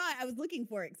 I saw it. I was looking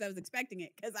for it because I was expecting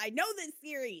it because I know this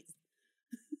series,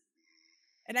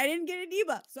 and I didn't get a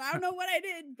debuff. So I don't know what I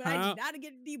did, but I How- did not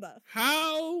get a debuff.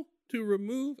 How to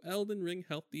remove Elden Ring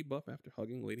health debuff after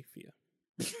hugging Lady Fia.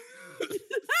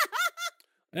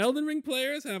 Elden Ring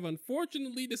players have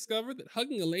unfortunately discovered that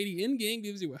hugging a lady in-game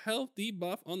gives you a health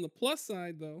debuff. On the plus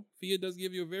side, though, Fia does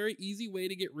give you a very easy way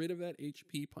to get rid of that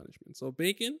HP punishment. So,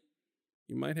 Bacon,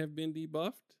 you might have been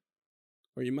debuffed,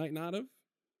 or you might not have.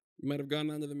 You might have gone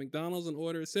down to the McDonald's and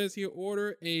order. It says here,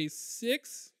 order a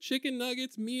 6 chicken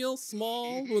nuggets meal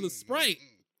small with a Sprite.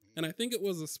 And I think it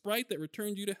was a Sprite that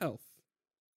returned you to health.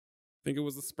 I think it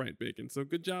was a Sprite, Bacon. So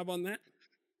good job on that.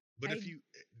 But I if you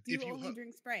Do only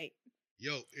drink Sprite.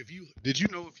 did you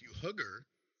know if you hug her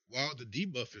while the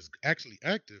debuff is actually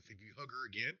active, if you hug her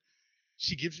again,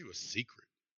 she gives you a secret.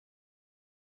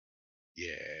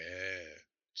 Yeah,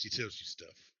 she tells you stuff.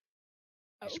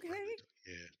 You should Okay. probably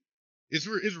yeah, it's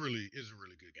a really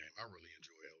good game. I really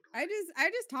enjoy Elden Ring. I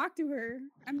just talked to her.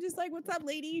 I'm just like, "What's up,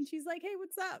 lady?" And she's like, "Hey,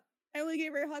 what's up?" I only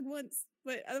gave her a hug once,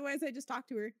 but otherwise, I just talked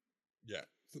to her. Yeah.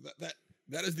 So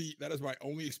that is my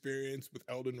only experience with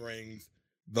Elden Rings.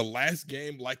 The last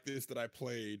game like this that I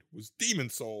played was Demon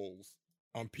Souls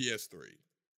on PS3.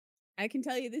 I can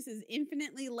tell you, this is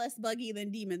infinitely less buggy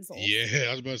than Demon Souls. Yeah,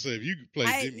 I was about to say if you could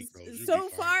play Demon Souls, you'd So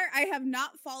be fine. far, I have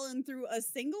not fallen through a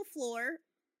single floor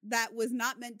that was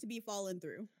not meant to be fallen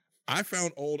through. I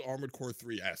found old Armored Core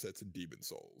 3 assets in Demon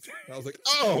Souls. And I was like,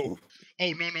 oh,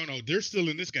 Oh no, they're still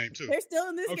in this game too. They're still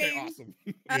in this okay, game. awesome.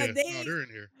 Yeah, no, they- they're in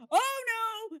here. Oh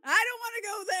no, I don't want to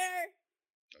go there.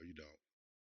 No, you don't.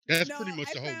 That's No, pretty much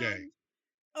I the whole found- game.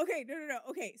 Okay, no.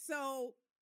 Okay, so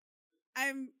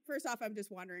I'm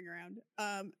just wandering around.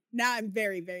 Now I'm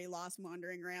very, very lost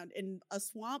wandering around in a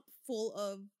swamp full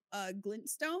of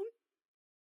glintstone.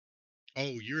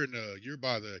 Oh, you're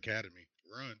by the academy.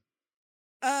 Run.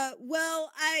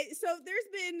 So there's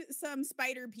been some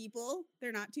spider people.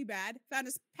 They're not too bad. Found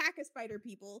a pack of spider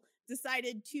people.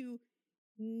 Decided to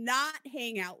not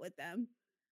hang out with them.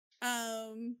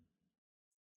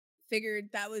 Figured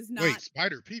that was not Wait,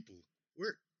 spider people.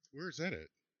 Where's that at?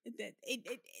 this.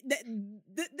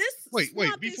 Wait.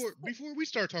 swamp is Before we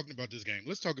start talking about this game,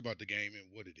 let's talk about the game and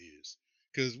what it is,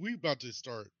 because we about to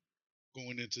start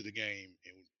going into the game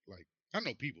and like I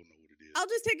know people know what it is. I'll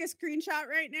just take a screenshot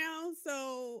right now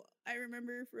so I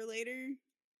remember for later.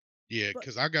 Yeah, but-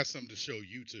 because I got something to show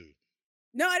you too.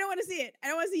 No, I don't want to see it. I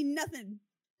don't want to see nothing.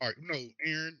 All right, no,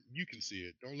 Aaron, you can see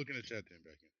it. Don't look in the chat then,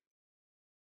 Becky.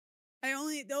 The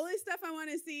only stuff I want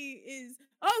to see is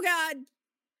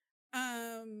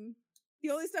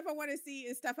the only stuff I want to see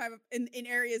is stuff I've in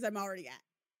areas I'm already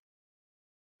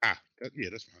at. Yeah,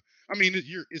 that's fine. I mean,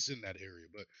 it's in that area,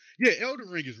 but yeah, Elden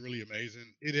Ring is really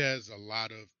amazing. It has a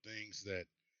lot of things that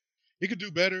it could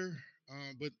do better,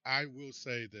 but I will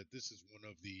say that this is one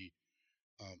of the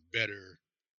better.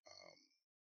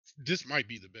 This might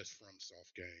be the best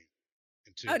FromSoft game.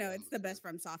 Oh no, it's the best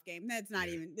from soft game. That's not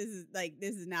even. This is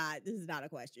not a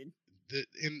question.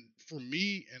 And for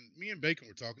me and Bacon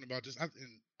were talking about this.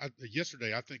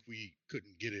 Yesterday, I think we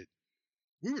couldn't get it.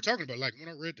 We were talking about, like, when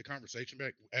I read the conversation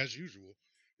back, as usual,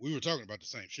 we were talking about the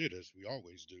same shit as we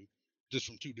always do, just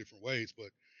from two different ways. But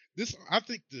this, I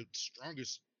think the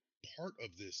strongest part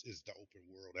of this is the open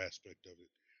world aspect of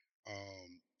it,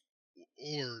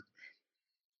 or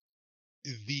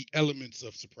the elements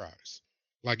of surprise.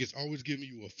 Like, it's always giving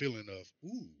you a feeling of,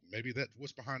 ooh, maybe that's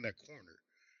what's behind that corner.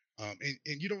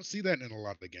 And you don't see that in a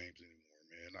lot of the games anymore,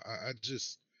 man.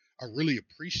 I really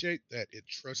appreciate that it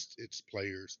trusts its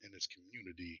players and its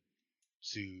community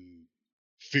to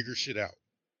figure shit out,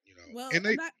 you know. Well, And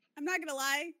I'm not gonna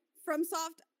lie.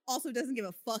 FromSoft also doesn't give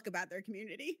a fuck about their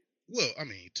community. well, I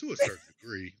mean, to a certain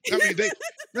degree. I mean,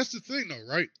 that's the thing though,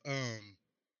 right?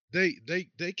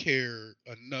 They care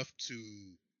enough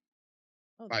to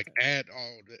Oh, like that's add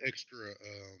all the extra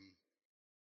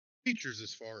features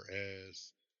as far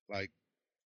as like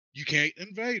you can't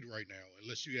invade right now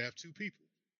unless you have two people,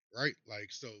 right?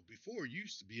 Like so before you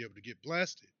used to be able to get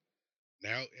blasted.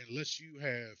 Now, unless you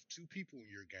have two people in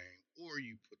your game or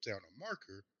you put down a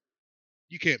marker,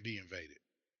 you can't be invaded,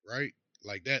 right?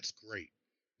 Like that's great.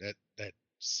 That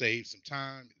saves some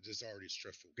time. It's already a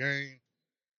stressful game.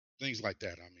 Things like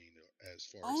that. I mean, as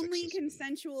far as only accessibility.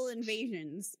 consensual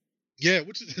invasions. Yeah,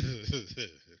 which is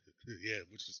yeah,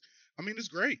 which is. I mean, it's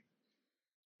great.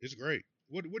 It's great.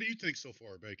 What do you think so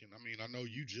far, Bacon? I mean, I know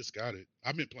you just got it.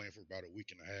 I've been playing for about a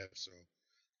week and a half, so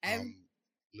I'm I'm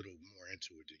a little more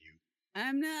into it than you.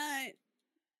 I'm not.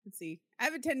 Let's see. I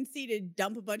have a tendency to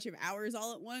dump a bunch of hours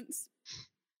all at once.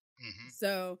 Hmm.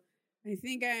 So I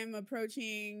think I'm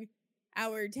approaching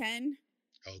hour 10.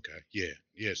 Okay.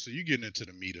 Yeah. So you're getting into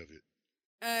the meat of it.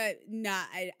 Nah,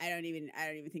 I don't even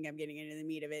think I'm getting into the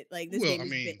meat of it. Like this Well, game I is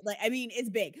big. mean, Like I mean, it's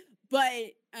big,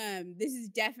 but this is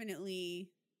definitely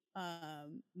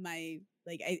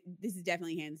this is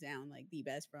definitely hands down like the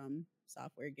best From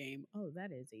Software game. Oh,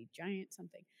 that is a giant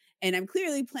something, and I'm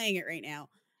clearly playing it right now.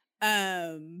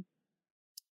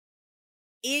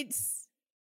 It's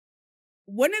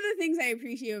one of the things I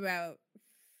appreciate about.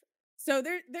 So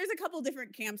there's a couple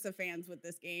different camps of fans with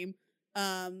this game.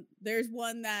 There's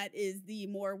one that is the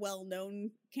more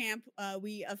well-known camp.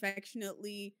 We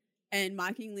affectionately and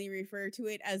mockingly refer to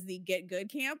it as the Get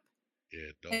Good camp.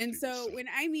 yeah, those And people so suck. when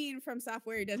I mean From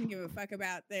Software doesn't give a fuck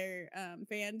about their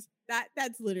fans,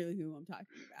 that's literally who I'm talking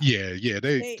about. Yeah,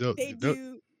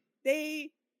 They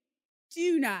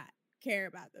do not care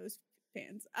about those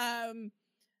fans.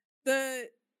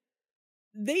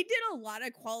 They did a lot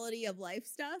of quality of life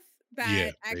stuff yeah,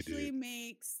 that they actually did.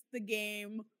 makes the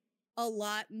game a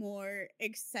lot more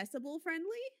accessible friendly.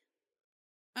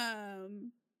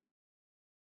 Um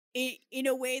in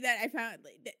a way that I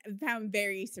found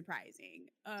very surprising.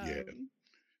 Yeah.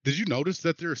 Did you notice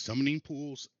that there are summoning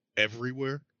pools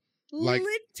everywhere? Like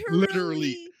literally,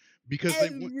 Literally because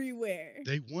everywhere.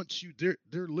 they want you.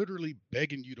 They're literally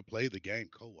begging you to play the game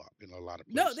co-op in a lot of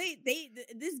No, places.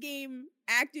 this game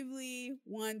actively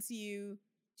wants you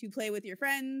to play with your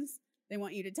friends. They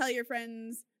want you to tell your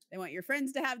friends. They want your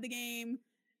friends to have the game.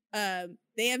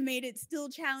 They have made it still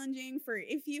challenging for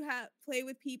if you have play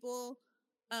with people.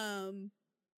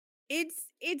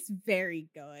 It's very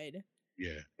good.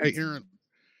 Yeah. Hey, It's Aaron,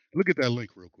 look at that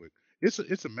link real quick.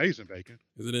 It's amazing, Bacon.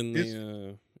 Is it in It's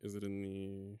the? Is it in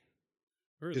the?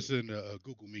 Where is it's it? in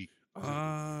Google Meet. It's in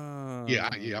Google Meet. Yeah,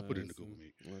 I put it I in the Google see.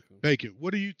 Meet. Okay. Bacon,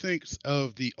 what do you think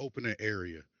of the opening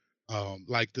area?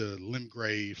 Like the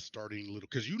Limgrave starting little,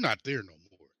 because you're not there no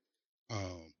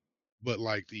more. But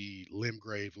like the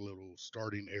Limgrave little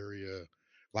starting area,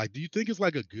 like, do you think it's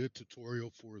like a good tutorial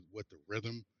for what the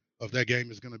rhythm of that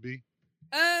game is going to be?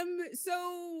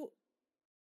 So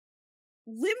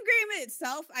Limgrave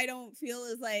itself, I don't feel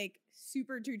is like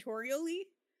super tutorial-y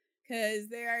because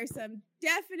there are some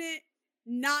definite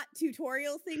not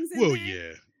tutorial things in Well,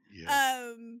 there.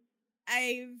 yeah.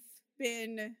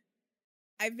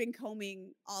 I've been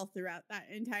combing all throughout that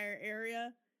entire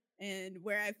area, and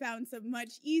where I found some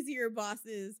much easier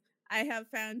bosses, I have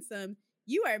found some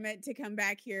you are meant to come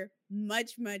back here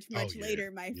much Oh, yeah,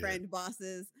 later, my yeah. friend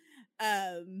bosses.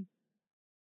 Um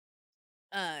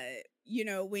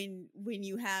when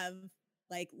you have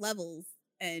like levels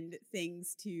and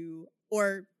things to,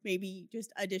 or maybe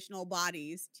just additional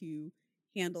bodies to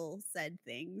handle said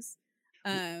things.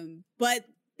 But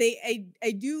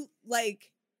I do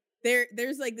like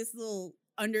there's like this little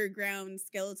underground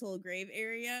skeletal grave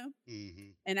area, Hmm.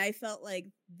 and I felt like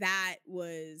that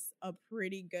was a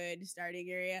pretty good starting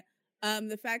area.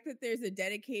 The fact that there's a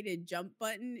dedicated jump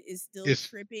button is still It's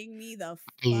tripping me the I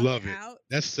fuck love it. out.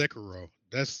 That's Sekiro.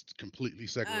 That's completely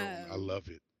Sekiro, and I Um, love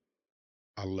it.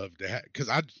 I love that because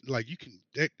like you can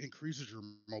that increases your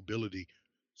mobility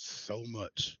so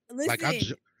much. Like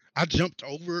listen, I jumped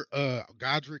over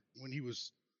Godric when he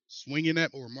was swinging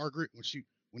at, or Margaret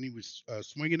when he was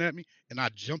swinging at me, and I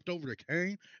jumped over the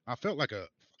cane. I felt like a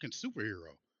fucking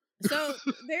superhero.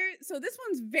 so this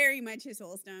one's very much a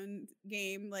Soulstone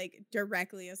game, like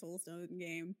directly a Soulstone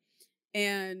game,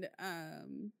 and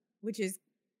which is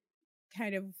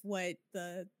kind of what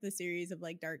the series of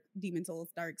like Dark Demon Souls,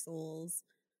 Dark Souls,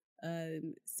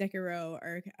 Sekiro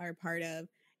are part of.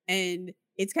 And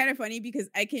it's kind of funny because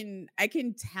I can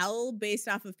tell based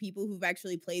off of people who've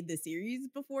actually played the series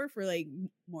before for like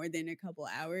more than a couple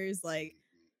hours, like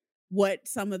what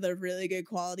some of the really good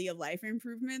quality of life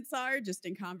improvements are just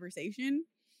in conversation.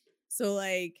 So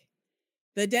like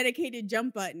the dedicated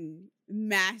jump button,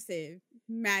 massive,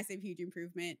 huge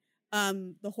improvement.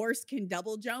 The horse can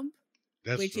double jump,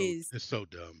 which it's so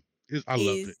dumb. I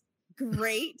loved it.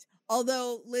 Great.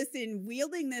 Although, listen,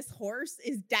 wielding this horse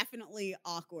is definitely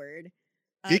awkward.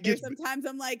 There's sometimes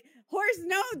I'm like, horse,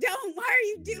 no, don't. Why are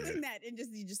you doing that? And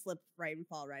you just slip right and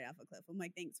fall right off a cliff. I'm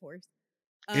like, thanks, horse.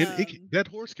 That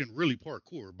horse can really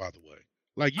parkour, by the way.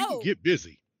 Like you can get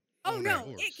busy. Oh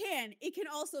no, it can. It can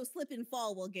also slip and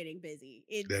fall while getting busy.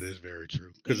 That is very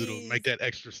true because it'll make that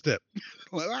extra step.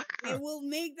 It will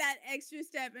make that extra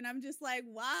step, and I'm just like,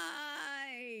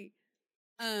 why?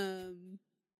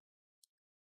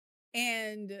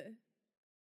 And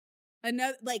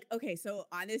another, like, okay, so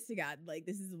honest to God, like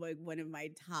this is like one of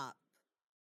my top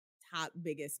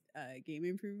biggest game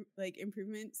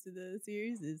improvements to the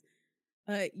series is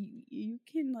you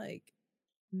can like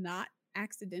not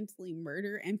accidentally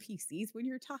murder NPCs when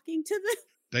you're talking to them.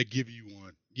 They give you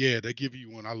one. Yeah, they give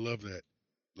you one. I love that.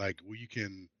 Like where you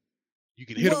can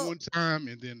hit them one time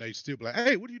and then they still be like,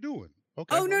 hey, what are you doing?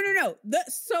 Okay. Oh no.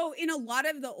 So in a lot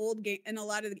of the old game,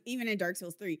 even in Dark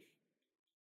Souls 3,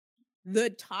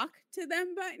 the talk to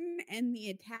them button and the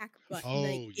attack button. Oh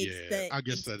like, I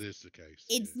guess that is the case.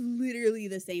 It's literally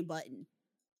the same button.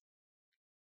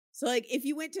 So like if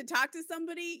you went to talk to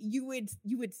somebody, you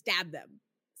would stab them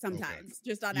sometimes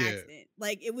just on accident.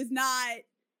 Like it was not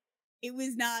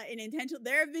an intentional.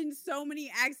 There have been so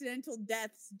many accidental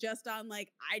deaths just on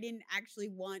like, I didn't actually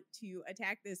want to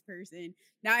attack this person.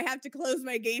 Now I have to close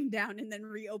my game down and then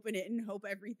reopen it and hope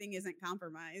everything isn't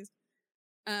compromised.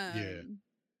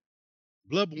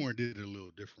 Bloodborne did it a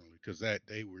little differently because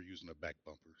they were using the back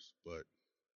bumpers, but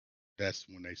that's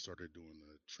when they started doing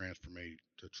the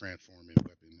transforming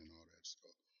weapon and all that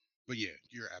stuff. But yeah,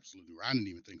 you're absolutely right. I didn't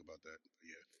even think about that. But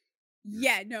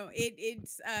yeah, no,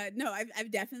 it's no,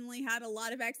 I've definitely had a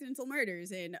lot of accidental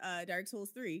murders in Dark Souls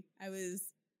 3. I was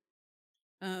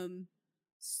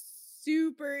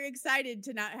super excited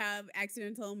to not have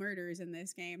accidental murders in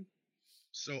this game.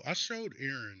 So I showed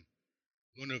Aaron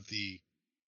one of the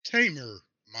tamer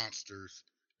monsters.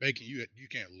 Bacon, you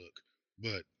can't look,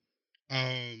 but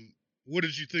what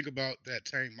did you think about that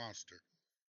tame monster?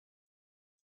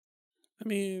 I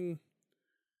mean,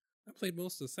 I played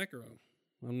most of Sekiro.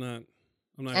 I'm not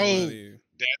gonna lie to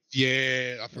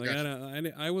you. I forgot.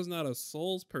 Like, I was not a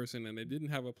Souls person, and I didn't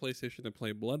have a PlayStation to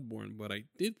play Bloodborne, but I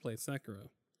did play Sekiro,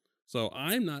 so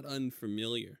I'm not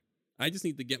unfamiliar. I just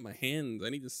need to get my hands. I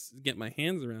need to get my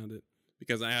hands around it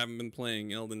because I haven't been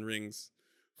playing Elden Rings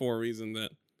for a reason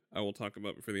that I will talk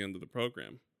about before the end of the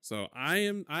program. So I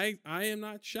am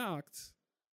not shocked.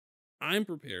 I'm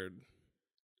prepared,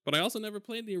 but I also never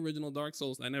played the original Dark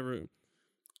Souls.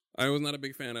 I was not a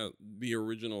big fan of the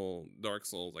original Dark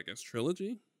Souls, I guess,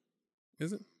 trilogy.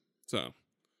 Is it? So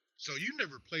you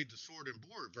never played the Sword and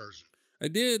Board version? I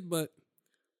did, but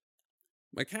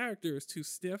my character is too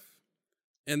stiff.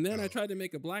 And then I tried to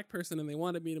make a black person, and they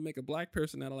wanted me to make a black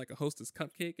person out of like a Hostess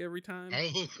cupcake every time.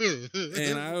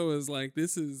 And I was like,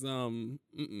 this is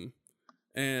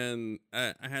And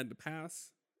I had to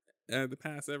pass. I had to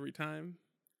pass every time.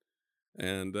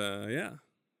 And yeah.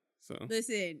 So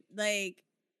listen, like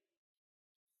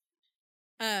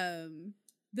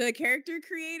the character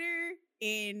creator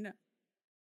in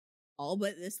all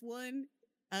but this one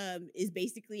is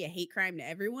basically a hate crime to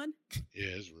everyone. Yeah,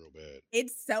 it's real bad.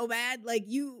 It's so bad. Like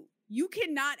you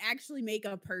cannot actually make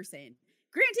a person.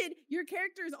 Granted, your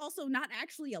character is also not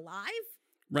actually alive.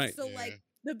 Right. So like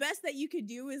the best that you could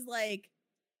do is like,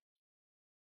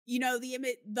 you know,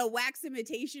 the wax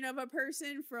imitation of a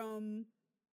person from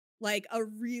like a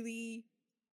really,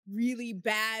 really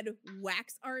bad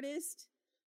wax artist.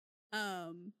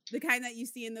 The kind that you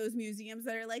see in those museums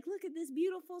that are like, look at this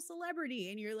beautiful celebrity.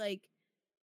 And you're like,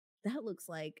 that looks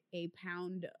like a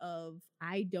pound of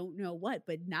I don't know what,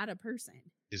 but not a person.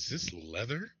 Is this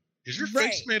leather? Is your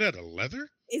face made out of leather?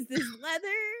 Is this leather?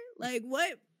 Like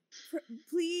what?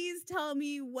 Please tell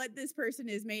me what this person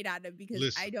is made out of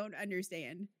because I don't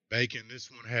understand. Bacon,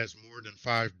 this one has more than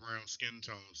 5 brown skin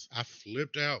tones. I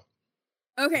flipped out.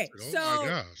 Okay, said, oh my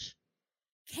gosh.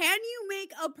 Can you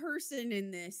make a person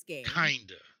in this game?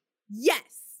 Kinda.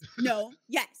 Yes. No.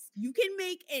 Yes. You can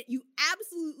make it. You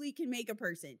absolutely can make a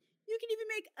person. You can even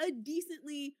make a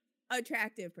decently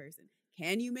attractive person.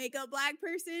 Can you make a black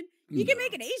person? You can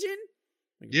make an Asian.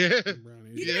 Yeah.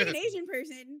 You can make an Asian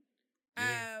person.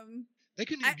 Yeah. They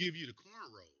can even give you the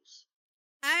cornrows.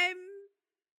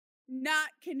 not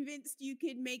convinced you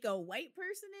could make a white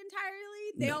person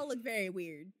entirely. They No. all look very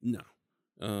weird. No.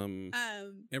 But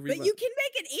Everybody- you can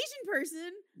make an Asian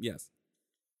person. Yes.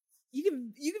 You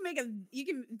can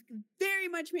very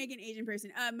much make an Asian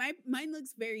person. Mine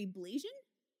looks very Blasian.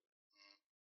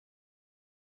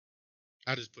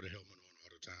 I just put a helmet on all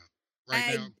the time.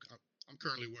 Right now, I'm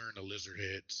currently wearing a lizard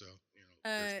head, so you know.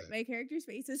 there's that. My character's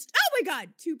face is oh my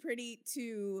god, too pretty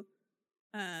to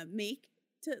make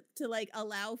to like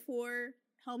allow for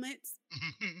helmets.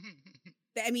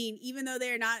 I mean, even though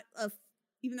they're not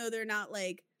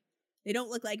like they don't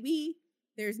look like me,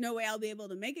 there's no way I'll be able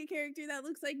to make a character that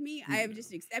looks like me. I have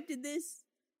just accepted this.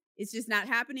 It's just not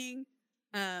happening.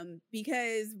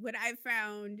 Because what I've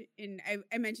found, and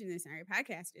I mentioned this in our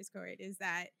podcast Discord, is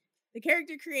that the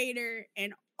character creator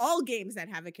and all games that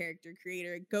have a character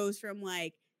creator goes from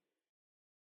like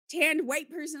tanned white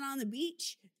person on the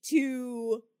beach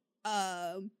to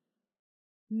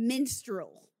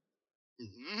minstrel.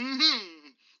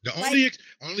 The Like,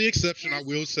 only exception I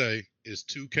will say is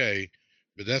 2K,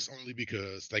 but that's only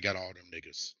because they got all them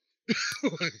niggas.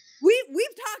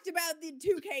 We've talked about the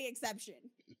 2K exception.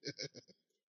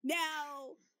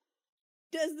 Now,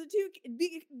 does the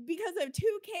 2K because of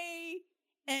 2K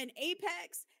and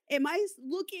Apex, am I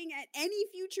looking at any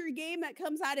future game that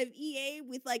comes out of EA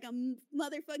with like a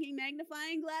motherfucking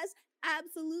magnifying glass?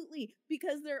 Absolutely,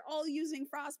 because they're all using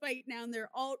Frostbite now, and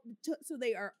so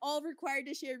they are all required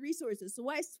to share resources. So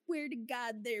I swear to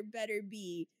God, there better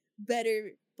be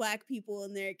better Black people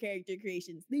in their character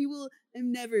creations. They will.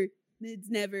 It's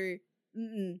never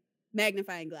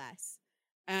magnifying glass.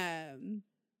 And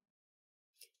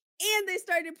they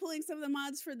started pulling some of the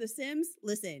mods for The Sims.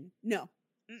 Listen, no.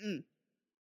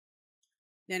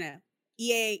 No.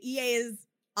 EA is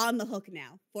on the hook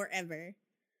now forever.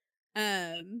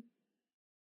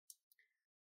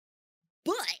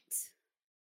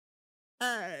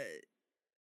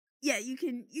 Yeah, you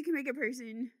can make a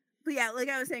person. But yeah, like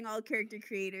I was saying, all character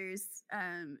creators,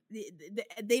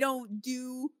 they don't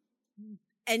do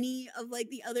any of like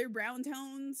the other brown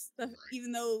tones,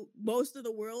 even though most of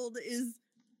the world is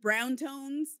brown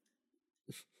tones.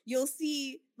 You'll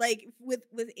see like with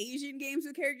Asian games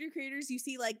with character creators, you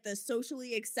see like the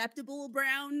socially acceptable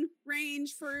brown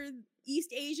range for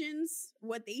East Asians,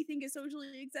 what they think is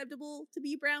socially acceptable to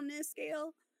be brownness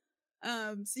scale.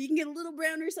 So you can get a little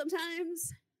browner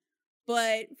sometimes.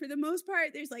 But for the most part,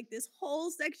 there's like this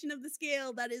whole section of the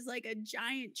scale that is like a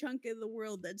giant chunk of the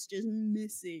world that's just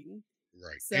missing.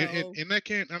 Right. So, and that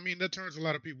can't, I mean, that turns a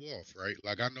lot of people off, right?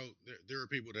 Like, I know there are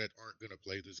people that aren't going to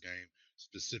play this game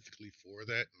specifically for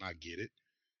that, and I get it.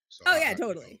 So oh, yeah, you know,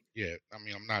 totally. yeah, I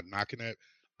mean, I'm not knocking that.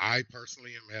 I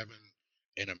personally am having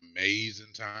an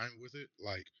amazing time with it.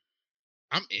 Like,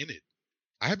 I'm in it.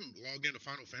 I haven't logged into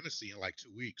Final Fantasy in like 2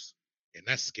 weeks, and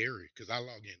that's scary because I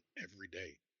log in every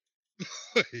day.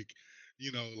 Like,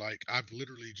 you know, like I've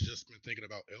literally just been thinking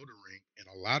about Elden Ring, and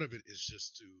a lot of it is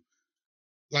just to,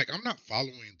 like, I'm not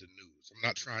following the news. I'm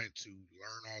not trying to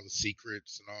learn all the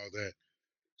secrets and all that.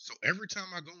 So every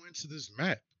time I go into this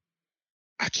map,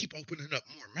 I keep opening up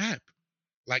more map.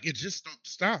 Like, it just don't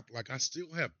stop. Like, I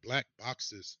still have black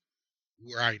boxes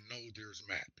where I know there's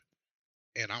map,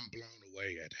 and I'm blown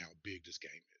away at how big this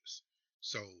game is.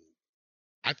 So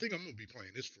I think I'm gonna be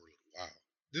playing this for a little while.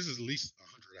 This is at least a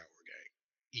 100-hour game,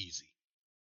 easy.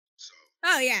 So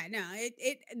Oh yeah, no,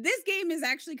 this game is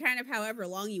actually kind of however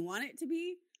long you want it to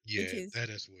be, yeah, which is that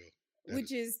as well.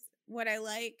 which is what I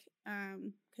like.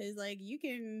 Because like you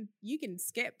can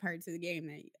skip parts of the game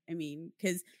that I mean,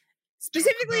 because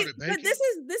specifically, it, but Bacon. this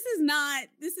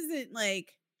isn't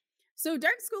like so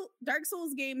Dark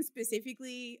Souls games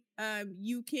specifically.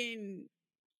 You can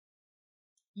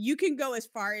go as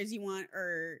far as you want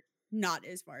or not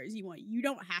as far as you want. You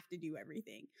don't have to do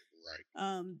everything. Right.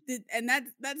 And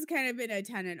that's kind of been a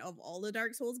tenet of all the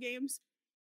Dark Souls games.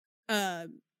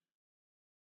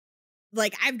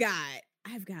 Like I've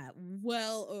got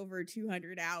well over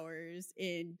 200 hours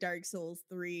in Dark Souls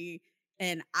 3,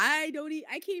 and I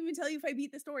can't even tell you if I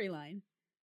beat the storyline.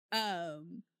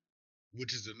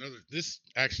 Which is another. This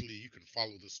actually, you can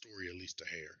follow the story at least a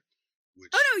hair. Which,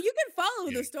 Oh no, you can follow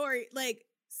Yeah. the story. Like,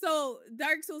 so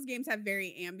Dark Souls games have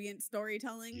very ambient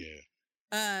storytelling.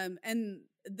 yeah, And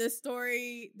the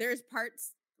story, there's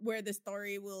parts where the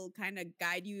story will kind of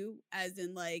guide you, as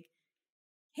in like,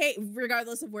 hey,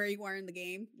 regardless of where you are in the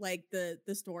game, like the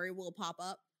story will pop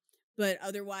up. But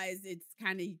otherwise, it's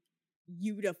kind of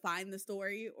you to find the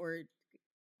story or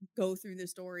go through the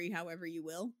story however you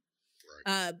will.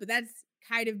 right. But that's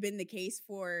kind of been the case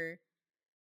for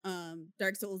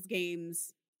Dark Souls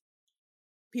games,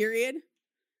 period.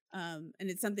 And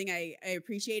it's something I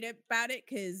appreciate about it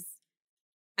because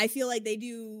I feel like they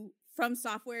do. From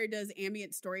Software does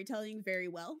ambient storytelling very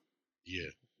well, Yeah.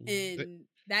 and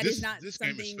that is not this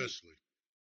game something especially.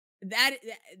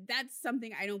 that's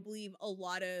something I don't believe a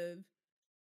lot of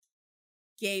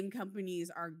game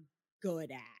companies are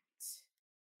good at.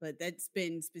 But that's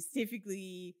been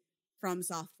specifically From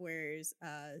Software's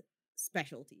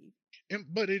specialty.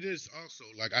 But it is also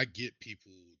like I get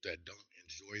people that don't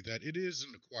enjoy that. It is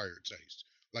an acquired taste.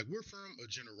 Like we're from a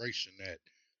generation that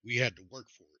we had to work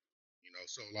for it,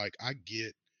 So like I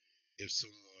get if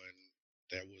someone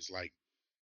that was like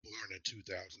born in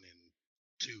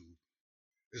 2002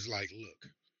 is like,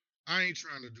 look, I ain't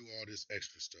trying to do all this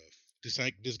extra stuff. This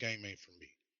game ain't for me.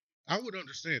 I would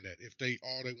understand that if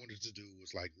all they wanted to do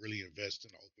was like really invest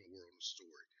in the open world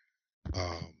story.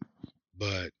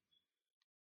 But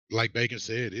like Bacon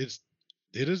said, it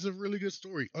is a really good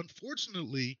story.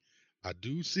 Unfortunately, I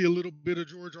do see a little bit of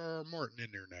George R.R. Martin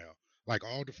in there now. Like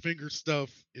all the finger stuff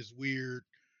is weird.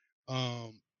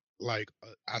 I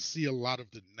see a lot of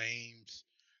the names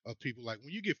of people. Like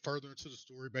when you get further into the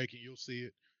story, Bacon, you'll see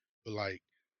it. But like,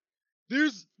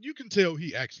 you can tell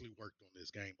he actually worked on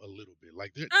this game a little bit.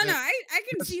 Like no, I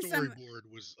can that see some. storyboard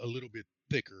was a little bit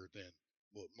thicker than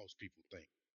what most people think.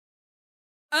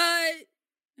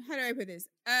 How do I put this?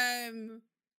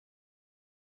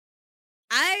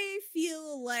 I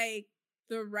feel like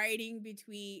the writing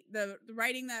between the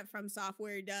writing that From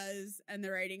Software does and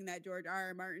the writing that George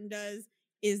R.R. Martin does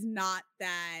is not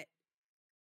that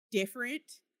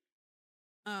different.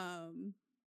 I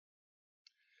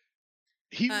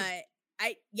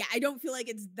don't feel like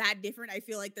it's that different. I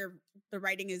feel like the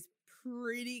writing is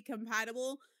pretty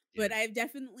compatible, but I've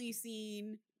definitely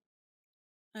seen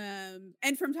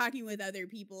and from talking with other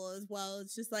people as well,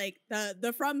 it's just like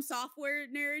the From Software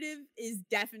narrative is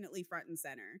definitely front and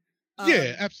center.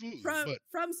 Yeah, absolutely.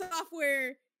 From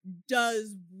Software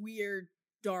does weird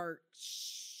dark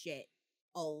shit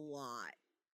a lot.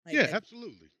 Like, yeah,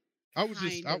 absolutely. I was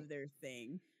their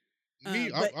thing.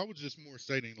 I was just more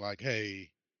stating like, hey,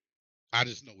 I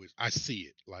just know I see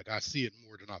it. Like I see it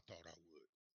more than I thought I would.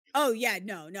 Oh yeah,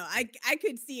 no. I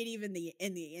could see it even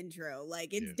in the intro.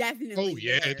 Like it's definitely. Oh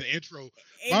yeah, there. the intro.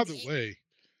 By the way,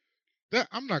 that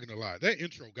I'm not gonna lie, that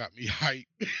intro got me hyped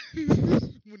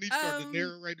when the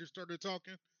narrator started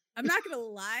talking. I'm not gonna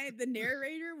lie, the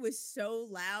narrator was so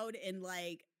loud and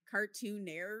like cartoon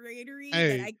narratory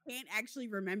that I can't actually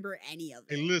remember any of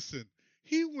it. Hey, listen,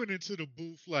 he went into the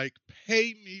booth like,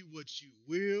 "Pay me what you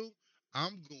will,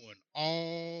 I'm going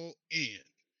all in."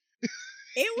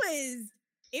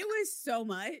 It was so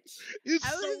much.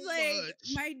 I was like,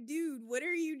 my dude, what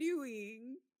are you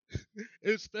doing?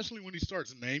 Especially when he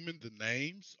starts naming the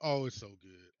names. Oh, it's so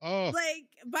good. Oh, like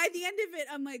by the end of it,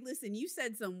 I'm like, listen, you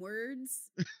said some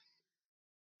words.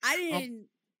 I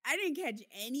didn't catch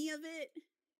any of it.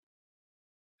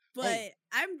 But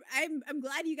I'm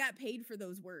glad you got paid for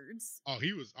those words.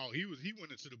 He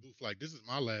went into the booth like, this is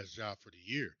my last job for the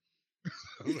year.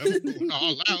 I'm going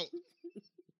all out.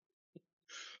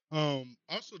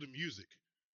 Also the music.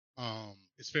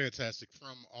 It's fantastic.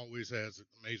 From always has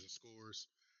amazing scores.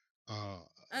 I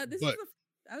was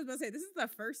about to say, this is the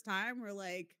first time where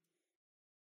like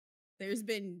there's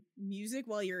been music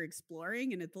while you're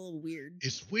exploring, and it's a little weird.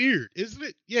 It's weird, isn't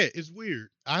it? Yeah, it's weird.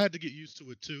 I had to get used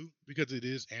to it too because it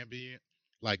is ambient,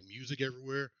 like music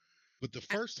everywhere. But the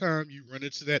first time you run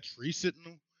into that tree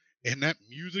sentinel and that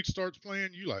music starts playing,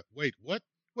 you like, wait, what?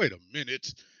 Wait a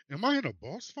minute. Am I in a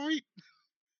boss fight?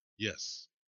 Yes,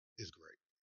 it's great.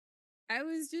 I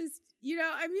was just,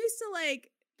 I'm used to like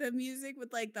the music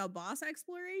with like the boss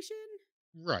exploration.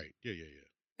 Right. Yeah.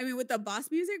 I mean, with the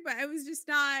boss music, but I was just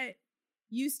not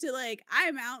used to like,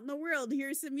 I'm out in the world,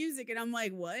 here's some music. And I'm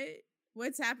like, what?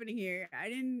 What's happening here?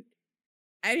 I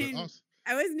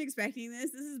wasn't expecting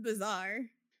this. This is bizarre.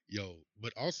 Yo,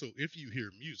 but also if you hear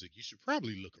music, you should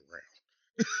probably look around.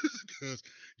 Because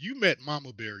you met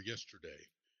Mama Bear yesterday.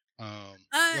 No,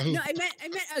 I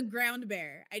met a ground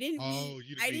bear. I didn't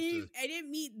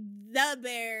meet the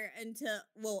bear until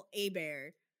a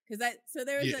bear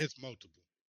it's multiple.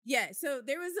 Yeah, so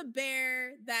there was a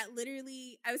bear that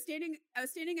literally I was standing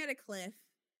at a cliff.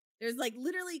 There's like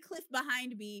literally cliff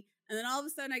behind me, and then all of a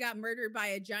sudden I got murdered by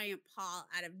a giant paw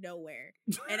out of nowhere.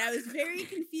 And I was very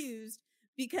confused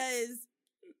because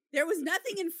there was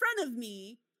nothing in front of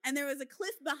me and there was a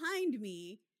cliff behind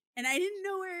me. And I didn't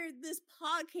know where this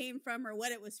paw came from or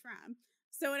what it was from.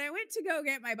 So when I went to go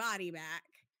get my body back,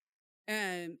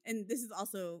 and this is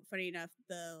also funny enough,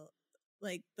 the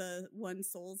one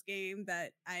Souls game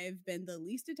that I've been the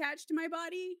least attached to my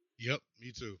body. Yep,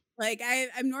 me too. Like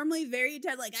I'm normally very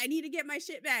attached. Like I need to get my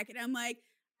shit back, and I'm like,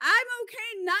 I'm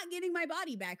okay not getting my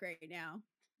body back right now.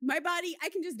 My body, I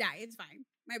can just die. It's fine.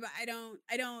 I don't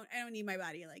need my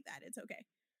body like that. It's okay.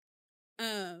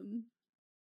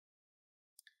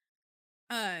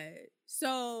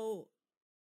 So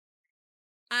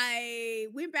I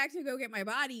went back to go get my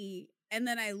body, and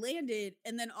then I landed,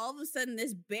 and then all of a sudden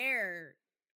this bear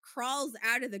crawls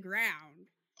out of the ground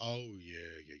Oh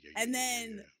yeah. and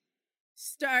then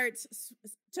swipes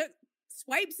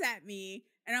at me,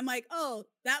 and I'm like, oh,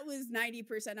 that was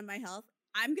 90% of my health.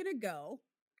 I'm gonna go.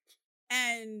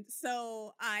 And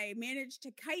so I managed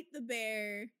to kite the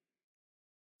bear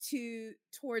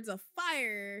towards a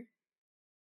fire.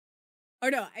 Or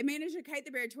no, I managed to kite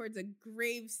the bear towards a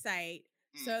grave site.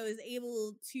 So I was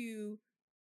able to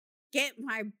get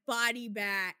my body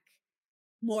back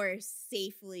more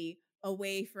safely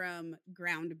away from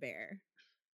ground bear.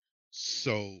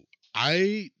 So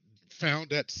I found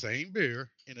that same bear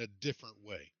in a different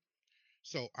way.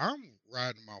 So I'm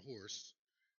riding my horse,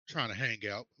 trying to hang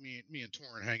out. Me and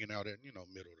Torin hanging out at middle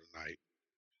of the night.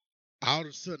 All of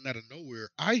a sudden, out of nowhere,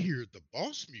 I hear the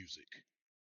boss music,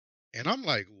 and I'm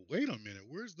like, "Wait a minute,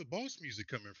 where's the boss music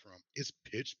coming from?" It's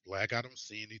pitch black. I don't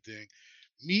see anything.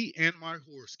 Me and my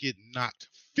horse get knocked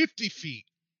 50 feet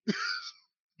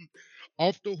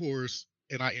off the horse,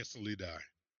 and I instantly die.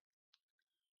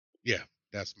 Yeah,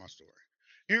 that's my story.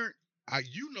 Aaron,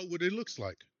 you know what it looks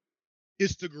like.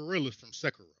 It's the gorilla from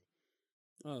Sekiro.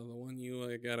 Oh, the one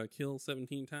you gotta kill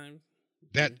 17 times?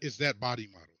 That is that body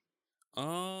model,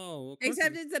 Oh,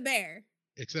 Except it's a bear.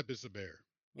 except it's a bear.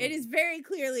 It is very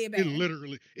clearly a bear.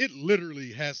 It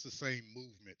literally has the same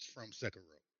movements from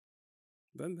Sekiro.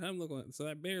 Doesn't have look like so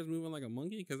that bear's moving like a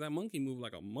monkey because that monkey moved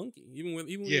like a monkey. Even when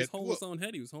Yeah, he was holding his own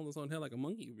head, he was holding his own head like a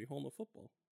monkey. He would be holding a football.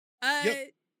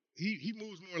 Yep. He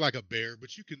moves more like a bear,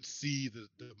 but you can see the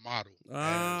model.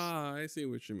 I see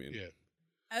what you mean. Yeah.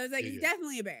 I was like, Yeah, he's yeah.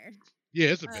 definitely a bear. Yeah,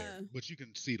 it's a bear, but you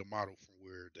can see the model from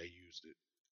where they used it.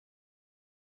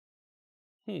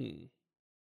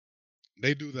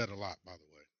 They do that a lot, by the way.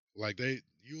 Like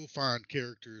you'll find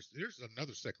characters. There's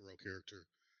another Sekiro character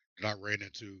that I ran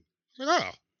into. I was like,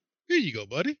 oh, here you go,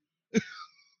 buddy.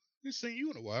 Ain't seen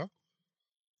you in a while.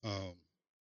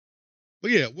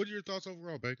 But yeah, what are your thoughts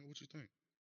overall, Bacon? What you think?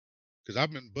 Because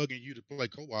I've been bugging you to play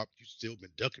co-op. You still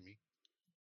been ducking me.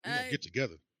 We're gonna get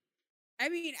together. I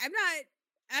mean, I'm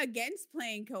not against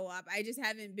playing co-op. I just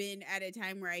haven't been at a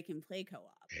time where I can play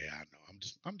co-op. Yeah, I know.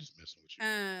 I'm just messing with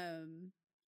you.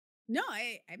 No,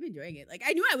 I'm enjoying it. Like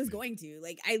I knew I was going to.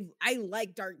 Like I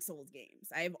like Dark Souls games.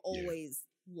 I've always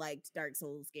liked Dark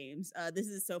Souls games. This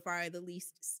is so far the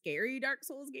least scary Dark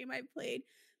Souls game I've played.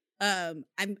 I'm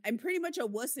pretty much a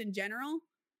wuss in general.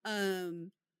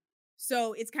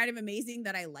 So it's kind of amazing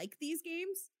that I like these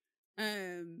games.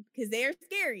 Because they are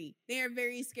scary. They are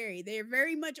very scary. They are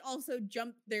very much also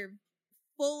they're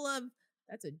full of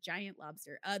that's a giant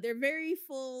lobster. They're very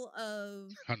full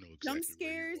of I know exactly jump where you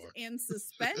scares are. and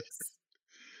suspense.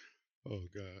 Oh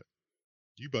God,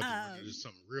 you about to run into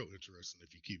something real interesting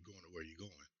if you keep going to where you're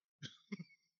going.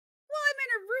 Well, I'm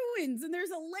in a ruins and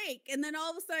there's a lake, and then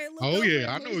all of a sudden I look Oh over yeah,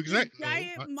 I and know there's this exactly.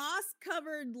 giant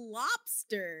moss-covered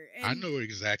lobster. I know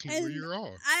exactly where you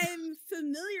are. I'm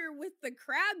familiar with the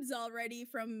crabs already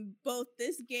from both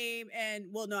this game and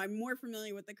I'm more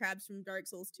familiar with the crabs from Dark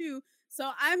Souls 2.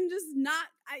 So I'm just not,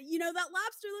 that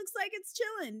lobster looks like it's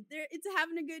chilling. It's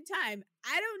having a good time.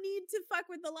 I don't need to fuck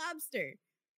with the lobster.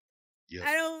 Yeah.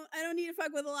 I don't need to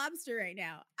fuck with a lobster right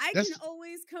now. I can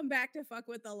always come back to fuck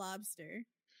with the lobster.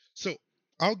 So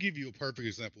I'll give you a perfect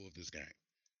example of this game.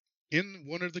 In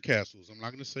one of the castles, I'm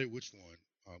not going to say which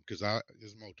one, because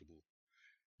there's multiple.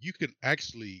 You can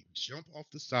actually jump off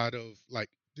the side of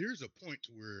there's a point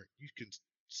to where you can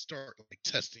start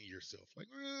testing yourself.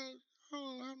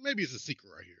 Maybe it's a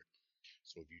secret right here.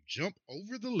 So if you jump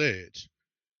over the ledge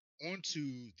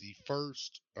onto the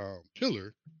first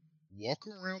pillar, walk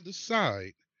around the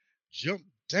side, jump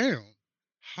down,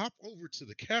 hop over to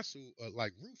the castle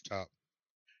rooftop,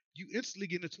 you instantly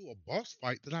get into a boss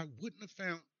fight that I wouldn't have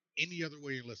found any other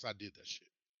way unless I did that shit.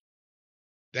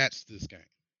 That's this game,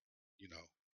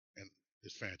 and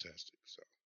it's fantastic. So.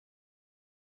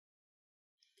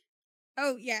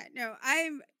 Oh yeah, no,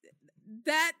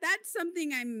 that's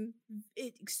something I'm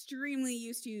extremely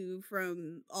used to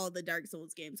from all the Dark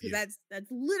Souls games because that's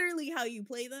literally how you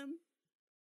play them.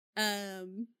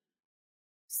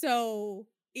 So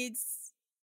it's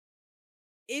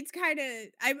kind of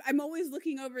I'm always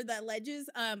looking over the ledges.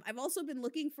 I've also been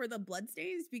looking for the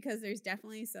bloodstains because there's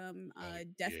definitely some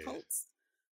death cults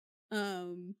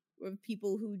of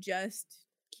people who just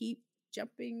keep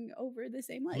jumping over the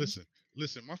same ledge.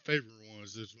 Listen, my favorite ones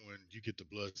worst is when you get the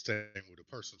blood stain where the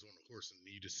person's on the horse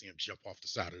and you just see him jump off the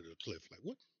side of the cliff. Like,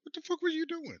 what the fuck were you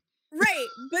doing? Right,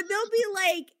 but there'll be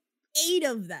like 8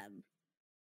 of them.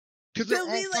 Because they They'll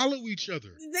all be like- follow each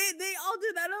other. They all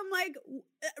do that. I'm like,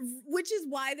 which is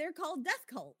why they're called death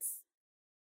cults.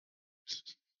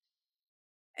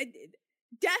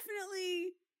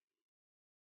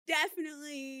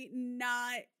 Definitely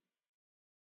not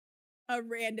a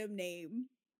random name.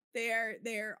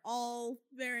 They're all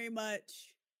very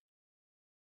much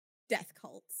death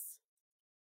cults.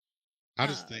 I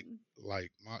just think, Um,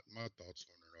 like, my thoughts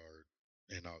on it are,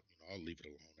 and I'll leave it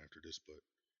alone after this, but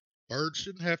birds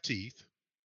shouldn't have teeth.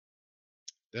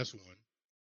 That's one.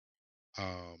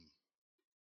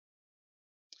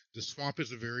 The swamp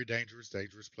is a very dangerous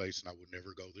place, and I would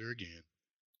never go there again.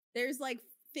 There's like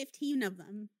 15 of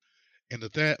them. And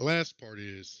that last part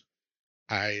is,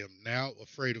 I am now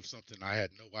afraid of something I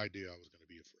had no idea I was going to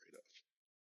be afraid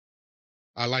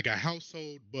of. Like a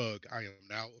household bug, I am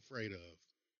now afraid of.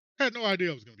 I had no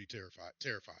idea I was going to be terrified.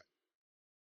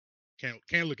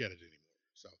 Can't look at it anymore.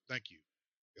 So thank you,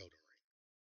 Elden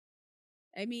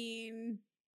Ring. I mean,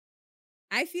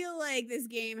 I feel like this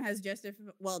game has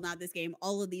not this game,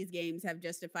 all of these games have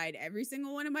justified every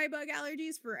single one of my bug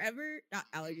allergies forever. Not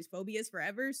allergies, phobias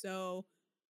forever. So,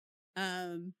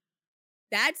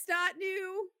 that's not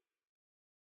new.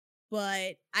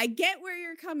 But I get where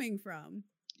you're coming from.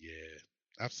 Yeah,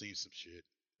 I've seen some shit.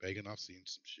 Bacon, I've seen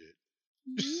some shit.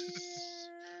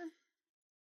 Yeah.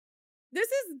 This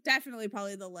is definitely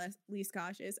probably the least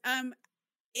cautious.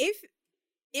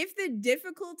 If the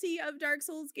difficulty of Dark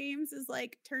Souls games is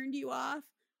like turned you off,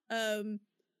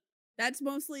 that's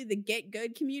mostly the Get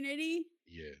Good community.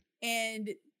 Yeah. And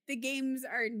the games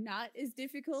are not as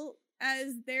difficult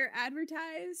as they're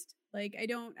advertised. Like, I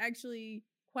don't actually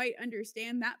quite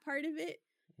understand that part of it.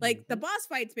 Like, the boss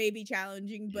fights may be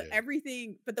challenging, but Yeah.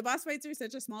 but the boss fights are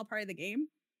such a small part of the game.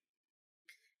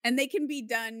 And they can be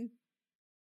done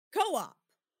co-op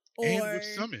And with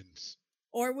summons.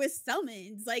 or with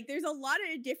summons. Like, there's a lot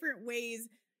of different ways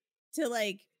to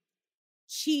like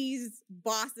cheese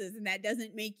bosses, and that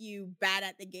doesn't make you bad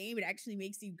at the game. It actually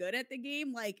makes you good at the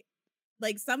game. Like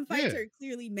some fights Yeah. are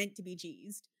clearly meant to be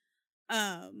cheesed.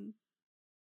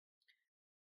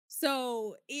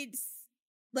 So it's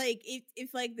like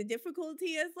if like the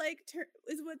difficulty is like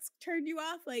is what's turned you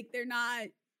off, like they're not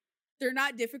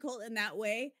difficult in that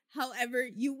way. However,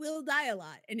 you will die a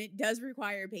lot, and it does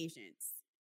require patience.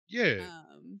 Yeah.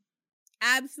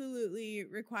 Absolutely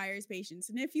requires patience.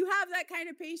 And if you have that kind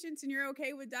of patience and you're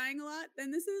okay with dying a lot,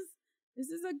 then this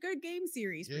is a good game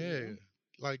series for Yeah. you.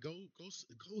 Like, go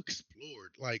explore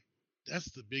it. Like,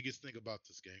 that's the biggest thing about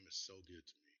this game. It's so good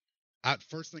to me.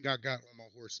 First thing I got on my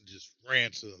horse and just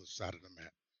ran to the other side of the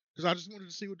map because I just wanted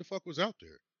to see what the fuck was out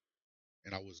there,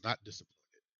 and I was not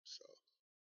disappointed. So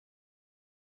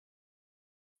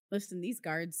Listen, these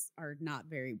guards are not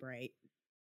very bright.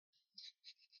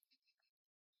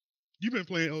 you've been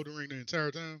playing Elden Ring the entire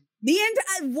time? What do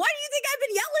you think I've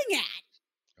been yelling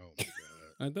at? Oh my god.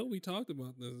 I thought we talked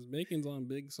about this. Bacon's on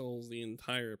Big Souls the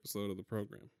entire episode of the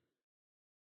program.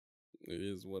 It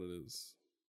is what it is.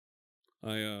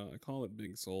 I call it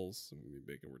Big Souls. So me and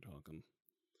Bacon we're talking.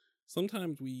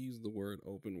 Sometimes we use the word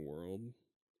open world,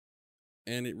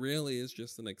 and it really is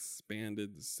just an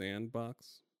expanded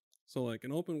sandbox. So, like,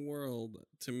 an open world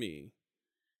to me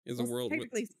is a world with,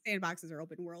 Technically, sandboxes are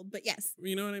open world, but yes,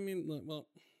 you know what I mean? Well,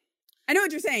 I know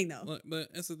what you're saying though. but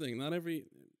that's the thing. Not every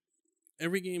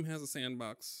game has a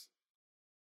sandbox,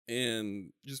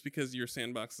 and just because your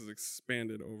sandbox is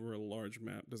expanded over a large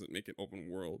map doesn't make it open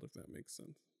world. If that makes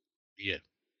sense. Yeah.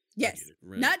 Yes,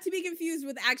 Right. not to be confused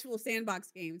with actual sandbox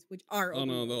games, which are Oh open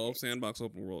no, the world games. sandbox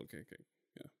open world. Okay.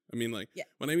 Yeah. I mean, like, Yeah.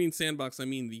 when I mean sandbox, I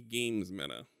mean the game's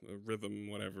meta, the rhythm,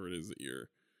 whatever it is that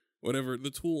whatever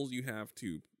the tools you have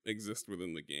to exist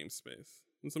within the game space.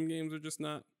 And some games are just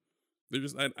not. They're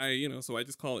just so I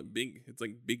just call it big. It's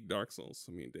like big Dark Souls.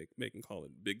 I mean, they can call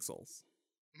it Big Souls.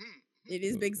 It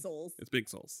is Big Souls. It's Big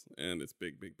Souls, and it's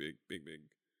big. Yeah,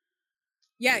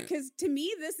 Yeah. because to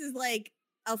me, this is like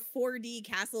a 4D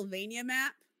Castlevania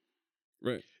map.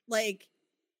 Right. Like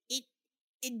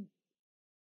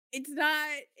it's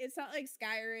not like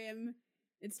Skyrim.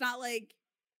 It's not like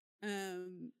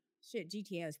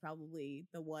GTA is probably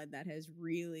the one that has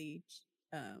really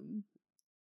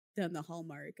done the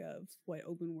hallmark of what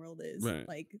open world is. Right.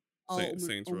 Like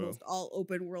Saints Row. almost all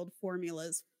open world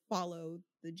formulas follow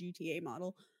the GTA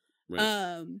model.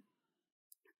 Right.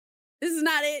 This is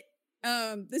not it.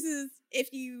 This is if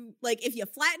you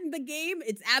flatten the game,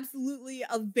 it's absolutely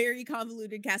a very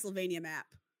convoluted Castlevania map.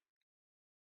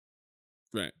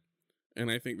 Right. And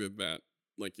I think that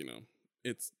like,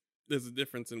 there's a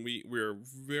difference, and we're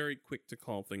very quick to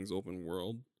call things open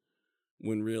world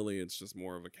when really it's just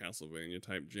more of a Castlevania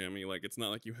type jammy. Like, it's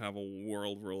not like you have a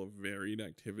world full of varied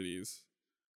activities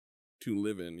to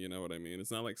live in, you know what I mean? It's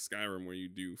not like Skyrim where you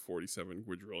do 47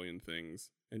 quadrillion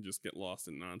things and just get lost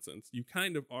in nonsense. You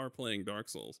kind of are playing Dark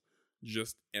Souls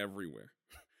just everywhere.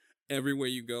 Everywhere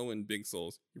you go in Big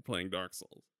Souls, you're playing Dark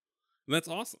Souls. And that's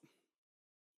awesome.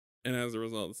 And as a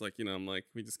result, it's like, you know, I'm like,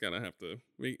 we just gotta have to,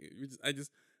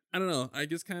 I don't know. I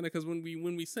just kind of, because when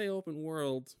we say open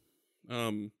world,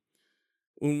 when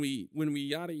we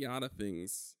yada yada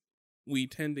things, we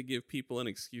tend to give people an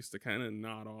excuse to kind of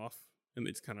nod off, and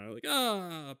they just kind of like,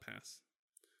 pass.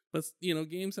 But, you know,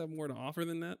 games have more to offer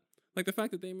than that. Like the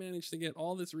fact that they managed to get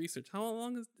all this research. How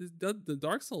long is this? The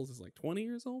Dark Souls is like 20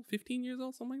 years old, 15 years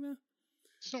old, something like that.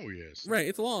 So yes, Right.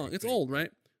 It's long. It's old,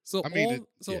 right? So I mean,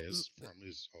 it's from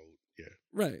his old, yeah.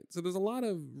 Right. So there's a lot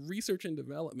of research and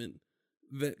development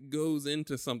that goes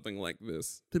into something like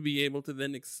this to be able to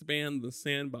then expand the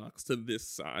sandbox to this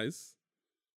size.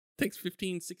 It takes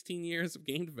 15, 16 years of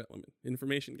game development,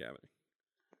 information gathering.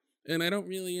 And I don't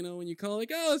really, you know, when you call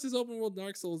like, oh, this is open world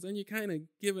Dark Souls, then you kind of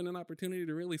given an opportunity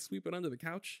to really sweep it under the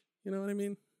couch. You know what I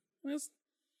mean? There's,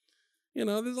 you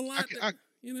know, there's a lot.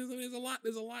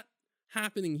 There's a lot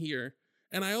happening here.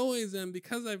 And I always am,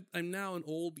 because I'm now an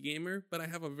old gamer, but I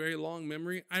have a very long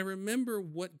memory. I remember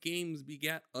what games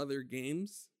begat other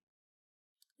games.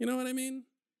 You know what I mean?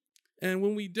 And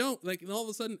when we don't, like, and all of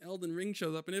a sudden Elden Ring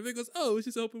shows up and everybody goes, oh, it's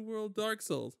just open world Dark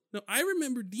Souls. No, I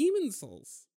remember Demon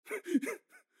Souls.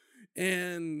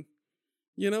 And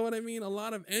you know what I mean? A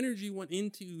lot of energy went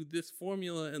into this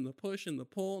formula and the push and the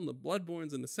pull and the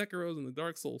Bloodborns and the Sekiros and the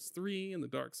Dark Souls 3 and the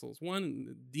Dark Souls 1 and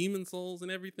the Demon Souls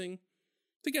and everything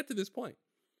to get to this point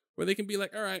where they can be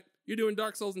like, all right, you're doing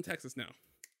Dark Souls in Texas now.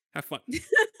 Have fun. Not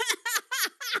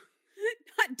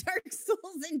Dark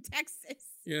Souls in Texas.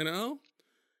 You know?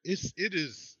 It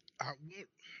is.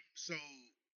 So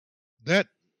that,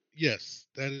 yes,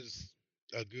 that is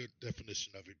a good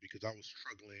definition of it, because I was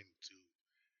struggling to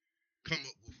come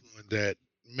up with one that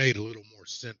made a little more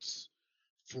sense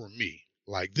for me.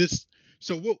 Like this.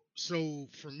 So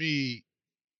for me,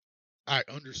 I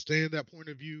understand that point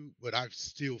of view, but I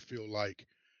still feel like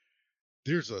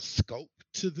there's a scope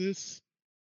to this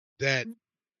that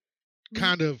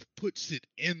kind of puts it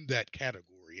in that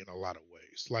category in a lot of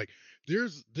ways. Like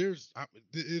this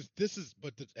is,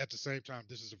 but at the same time,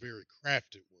 this is a very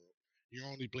crafted world. You're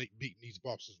only beating these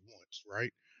bosses once,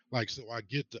 right? Like, so I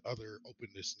get the other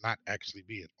openness not actually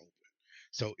being open.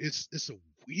 So it's a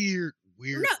weird.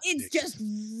 No, it's mix. just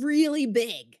really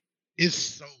big. It's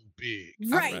so big.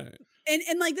 Right.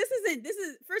 And like this is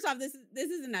first off, this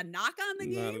isn't a knock on the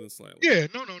game. Not in the slightest. Yeah,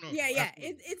 no. Yeah.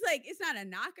 It's like, it's not a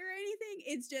knock or anything.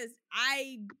 It's just,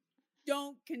 I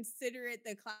don't consider it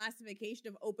the classification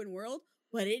of open world,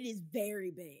 but it is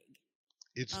very big.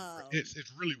 It's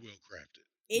really well crafted.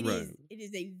 It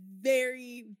is a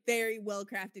very, very well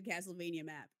crafted Castlevania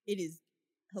map. It is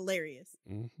hilarious.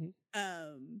 Mm-hmm.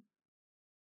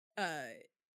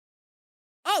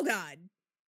 Oh God.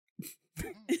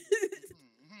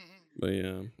 But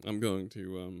yeah, I'm going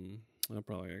to I'll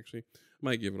probably actually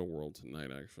might give it a whirl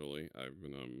tonight. Actually, I've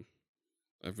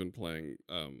been playing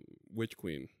Witch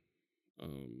Queen.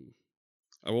 I'm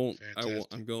going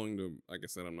to, like I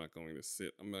said, I'm not going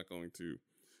to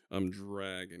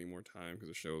drag any more time,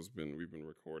 because we've been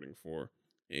recording for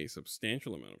a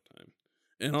substantial amount of time,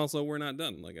 and also we're not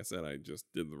done. Like I said, I just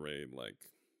did the raid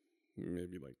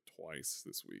maybe twice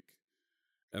this week,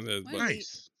 and then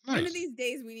Nice. One of these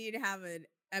days we need to have an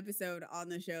episode on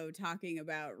the show talking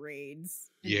about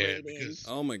raids. And Yeah, raiding. because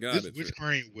oh my god, this Witch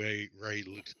Queen raid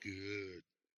looks good.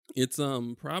 it's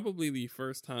probably the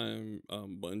first time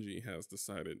Bungie has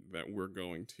decided that we're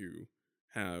going to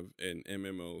have an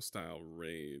MMO style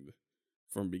raid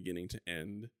from beginning to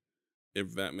end,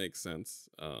 if that makes sense.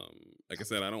 Like I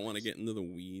said, I don't want to get into the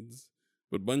weeds,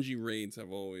 but Bungie raids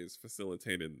have always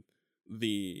facilitated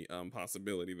the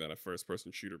possibility that a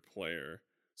first-person shooter player,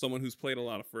 someone who's played a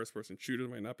lot of first-person shooters,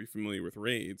 might not be familiar with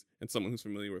raids, and someone who's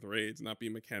familiar with raids not be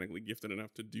mechanically gifted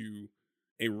enough to do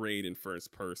a raid in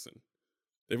first person.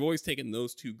 They've always taken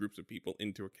those two groups of people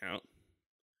into account.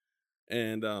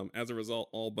 And as a result,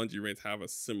 all Bungie raids have a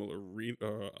similar rhythm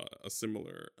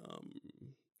to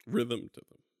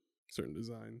them, certain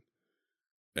design.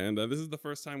 And this is the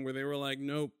first time where they were like,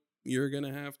 nope, you're going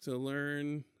to have to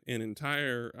learn an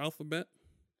entire alphabet.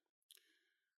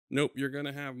 Nope, you're going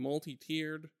to have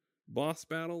multi-tiered boss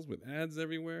battles with ads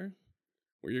everywhere,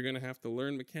 where you're going to have to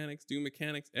learn mechanics, do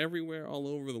mechanics everywhere, all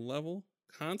over the level,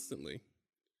 constantly.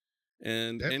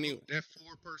 And That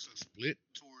 4-person split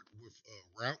with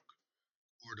Rauk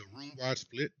wide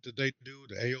split that they do,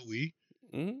 the AOE,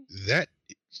 Mhm. that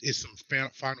is some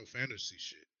Final Fantasy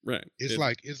shit. Right. It's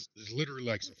like it's literally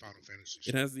like some Final Fantasy It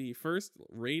shit. has the first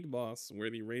raid boss where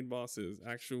the raid boss is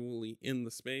actually in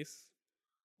the space,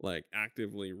 like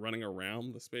actively running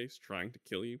around the space, trying to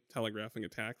kill you, telegraphing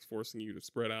attacks, forcing you to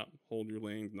spread out, hold your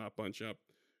lanes, not bunch up,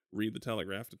 read the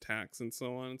telegraphed attacks, and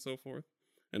so on and so forth,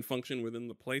 and function within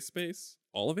the play space,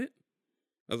 all of it,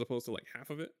 as opposed to like half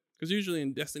of it. Because usually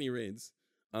in Destiny raids,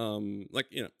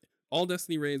 all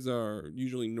Destiny raids are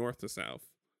usually north to south,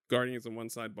 Guardians on one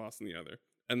side, boss on the other.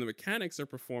 And the mechanics are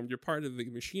performed. You're part of the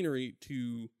machinery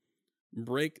to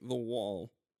break the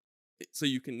wall so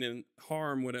you can then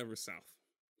harm whatever's south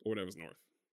or whatever's north.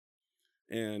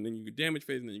 And then you get damage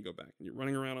phase and then you go back. And you're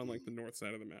running around on like the north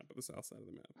side of the map or the south side of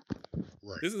the map.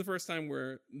 Right. This is the first time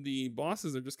where the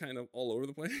bosses are just kind of all over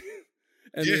the place.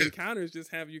 And Yeah. the encounters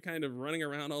just have you kind of running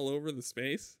around all over the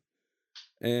space.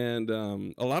 And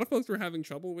a lot of folks were having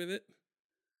trouble with it.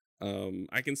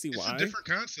 I can see why. It's a different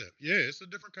concept. Yeah, it's a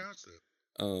different concept.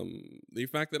 The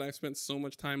fact that I've spent so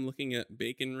much time looking at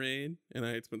Bacon Raid and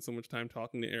I had spent so much time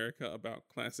talking to Erica about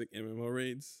classic MMO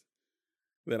raids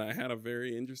that I had a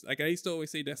very interesting, like I used to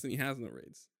always say Destiny has no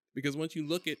raids, because once you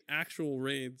look at actual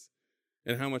raids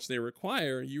and how much they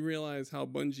require, you realize how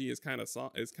Bungie is kind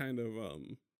of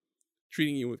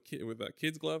treating you with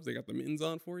kids gloves. They got the mittens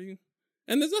on for you,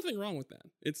 and there's nothing wrong with that.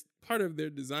 It's part of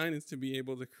their design is to be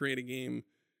able to create a game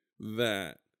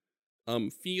that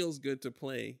feels good to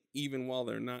play, even while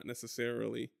they're not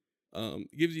necessarily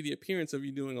gives you the appearance of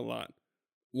you doing a lot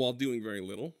while doing very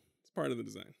little. It's part of the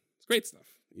design. It's great stuff,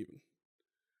 even.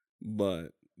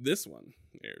 But this one,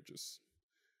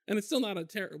 and it's still not a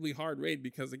terribly hard raid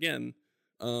because again,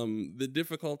 the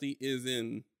difficulty is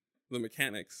in the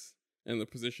mechanics and the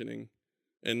positioning,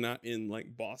 and not in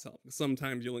like boss help.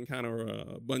 Sometimes you'll encounter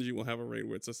Bungie will have a raid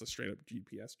where it's just a straight up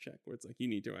GPS check, where it's like you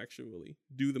need to actually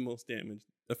do the most damage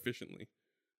efficiently,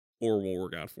 or will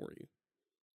work out for you.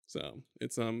 So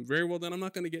it's very well done. I'm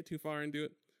not going to get too far into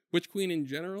it. Witch Queen in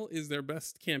general is their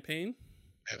best campaign,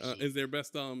 is their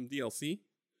best DLC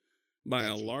by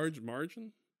a large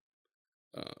margin.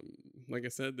 Like I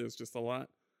said, there's just a lot.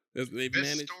 They've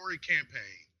managed Story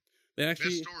campaign. They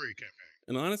actually Best story campaign.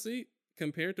 And honestly,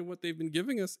 compared to what they've been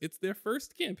giving us, it's their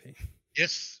first campaign.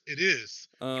 Yes, it is.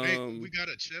 When we Um, got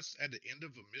a chest at the end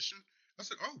of a mission. I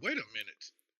said, "Oh, wait a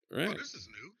minute! right? Oh, this is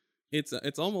new."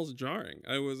 It's almost jarring.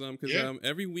 I was because Yeah.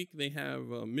 every week they have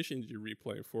missions you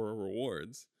replay for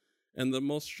rewards, and the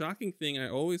most shocking thing I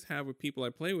always have with people I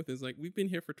play with is like, we've been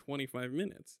here for 25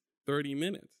 minutes, 30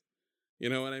 minutes. You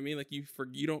know what I mean? Like you've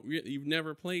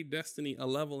never played Destiny, a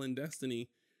level in Destiny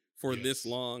for this Yes.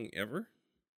 long ever,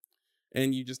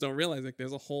 and you just don't realize like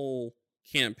there's a whole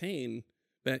campaign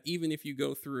that even if you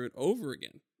go through it over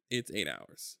again, it's 8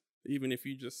 hours. Even if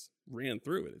you just ran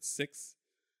through it, it's 6.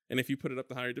 And if you put it up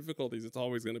to higher difficulties, it's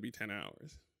always going to be 10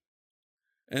 hours.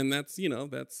 And that's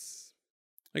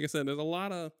like I said, there's a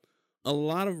lot of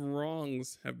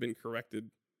wrongs have been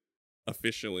corrected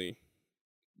officially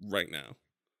right now.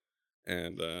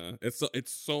 And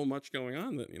it's so much going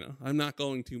on that, I'm not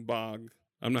going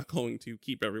to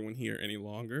keep everyone here any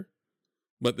longer.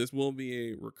 But this will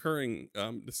be a recurring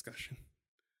discussion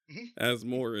Mhm. as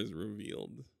more is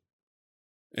revealed.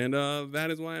 And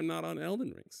that is why I'm not on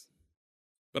Elden Rings.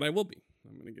 But I will be.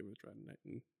 I'm going to give it a try tonight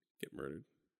and get murdered.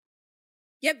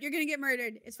 Yep, you're gonna get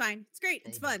murdered. It's fine. It's great.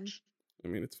 It's Oh, fun. much. I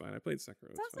mean, it's fine. I played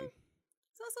Sekiro. It's fine.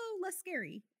 It's also less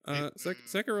scary.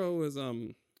 Sekiro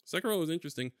was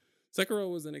interesting. Sekiro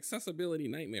was an accessibility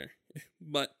nightmare,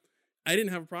 but I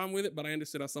didn't have a problem with it. But I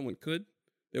understood how someone could.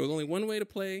 There was only one way to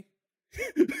play.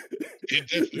 It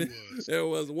definitely was. There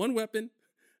was one weapon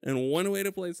and one way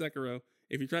to play Sekiro.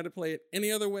 If you tried to play it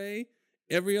any other way,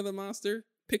 every other monster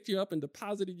picked you up and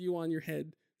deposited you on your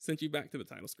head, sent you back to the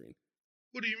title screen.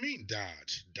 What do you mean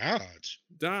dodge? Dodge.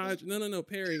 Dodge. No,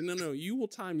 parry. No. You will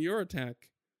time your attack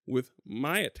with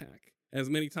my attack as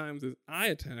many times as I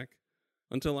attack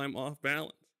until I'm off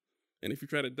balance. And if you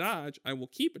try to dodge, I will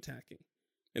keep attacking.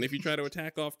 And if you try to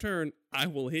attack off turn, I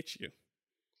will hit you.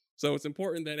 So it's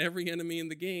important that every enemy in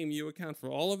the game, you account for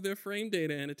all of their frame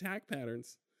data and attack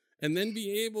patterns, and then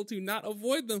be able to not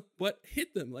avoid them, but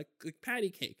hit them like patty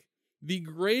cake. The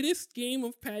greatest game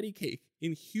of patty cake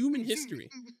in human history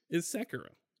is Sekiro.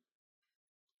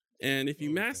 And if you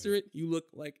Okay. master it, you look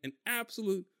like an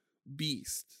absolute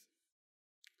beast.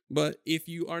 But if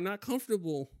you are not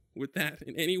comfortable with that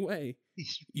in any way,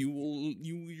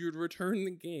 you'd return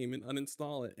the game and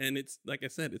uninstall it. And it's like I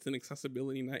said, it's an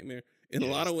accessibility nightmare. In a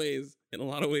lot of ways,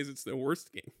 it's the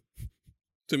worst game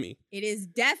to me. It is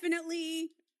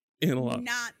definitely In a lot,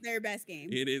 not their best game.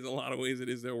 it is a lot of ways. It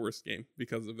is their worst game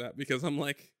because of that. Because I'm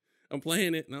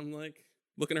playing it and I'm like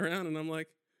looking around and I'm like,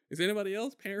 is anybody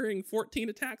else parrying 14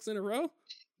 attacks in a row?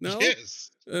 No.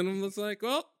 Yes. And I'm just like,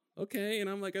 well, okay. And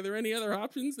I'm like, are there any other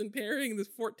options than parrying this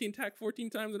 14 attack 14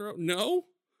 times in a row? No.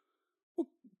 Well,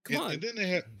 come on. And then they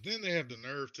have the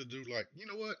nerve to do like, you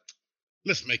know what?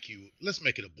 Let's make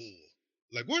it a bull.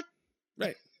 Like what?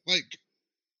 Right. Like,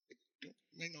 it don't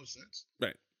make no sense.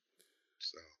 Right.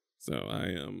 So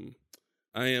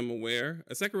I am aware.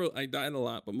 Sekiro, I died a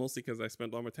lot, but mostly because I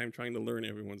spent all my time trying to learn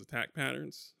everyone's attack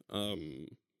patterns.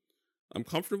 I'm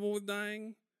comfortable with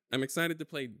dying. I'm excited to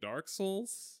play Dark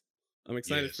Souls. I'm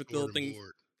excited for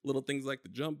little things like the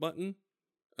jump button.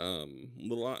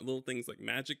 Little things like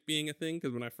magic being a thing.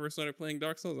 Because when I first started playing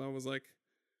Dark Souls, I was like,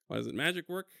 why doesn't magic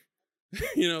work?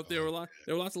 There were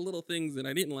lots of little things that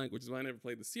I didn't like, which is why I never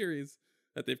played the series,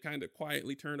 that they've kind of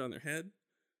quietly turned on their head.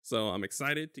 So I'm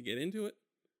excited to get into it.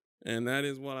 And that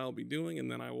is what I'll be doing. And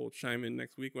then I will chime in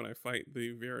next week when I fight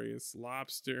the various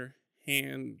lobster,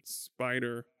 hand,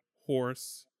 spider,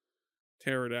 horse,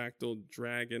 pterodactyl,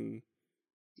 dragon,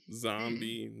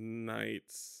 zombie,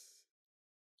 knights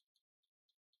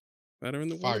that are in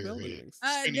the world of Elden Rings.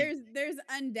 There's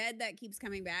undead that keeps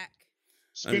coming back.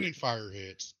 Spinning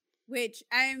fireheads. Which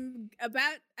they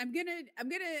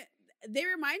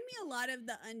remind me a lot of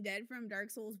the undead from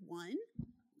Dark Souls 1.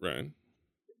 Right.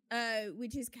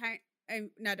 Which is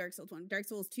not Dark Souls 1, Dark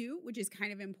Souls 2, which is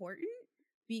kind of important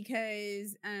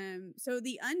because so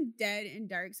the undead in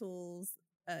Dark Souls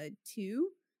 2,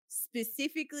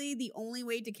 specifically the only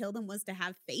way to kill them was to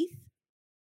have faith.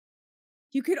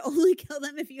 You could only kill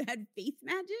them if you had faith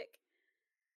magic.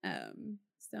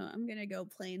 So I'm gonna go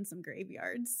play in some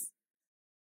graveyards.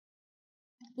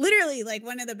 Literally, like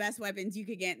one of the best weapons you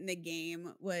could get in the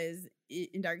game was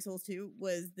in Dark Souls 2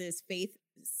 was this faith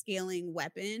scaling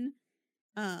weapon.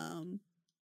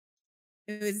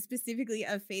 It was specifically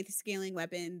a faith scaling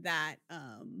weapon that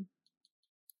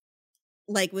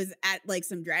was at like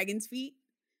some dragon's feet.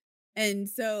 And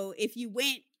so if you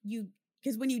went,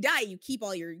 because when you die, you keep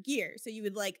all your gear. So you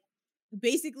would like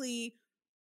basically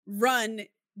run,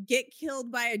 get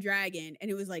killed by a dragon, and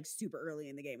it was like super early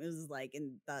in the game. It was like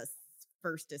in the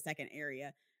first to second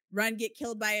area. Run, get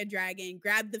killed by a dragon,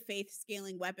 grab the faith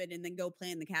scaling weapon, and then go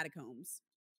play in the catacombs.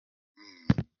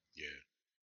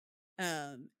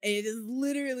 Yeah. It is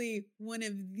literally one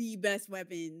of the best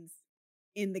weapons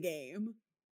in the game.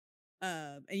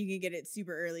 And you can get it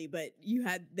super early, but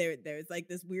there's like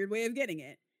this weird way of getting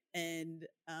it. And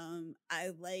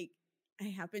I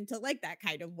happen to like that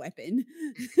kind of weapon.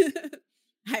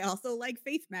 I also like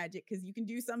faith magic because you can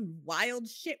do some wild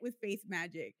shit with faith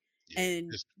magic. Yeah,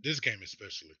 and this game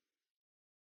especially.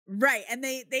 Right. And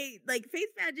they like faith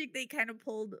magic, they kind of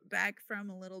pulled back from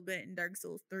a little bit in Dark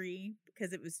Souls 3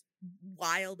 because it was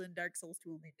wild in Dark Souls 2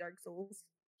 and Dark Souls.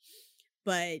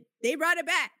 But they brought it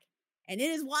back and it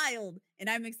is wild and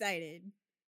I'm excited.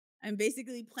 I'm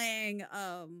basically playing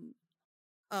a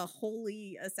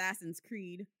holy Assassin's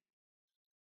Creed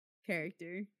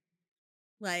character.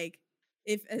 Like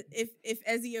if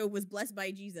Ezio was blessed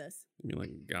by Jesus. You mean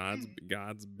like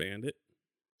God's bandit?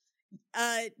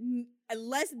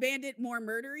 Less bandit, more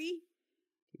murdery.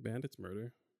 Bandits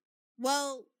murder.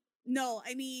 Well, no,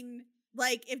 I mean,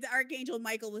 like if the Archangel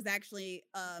Michael was actually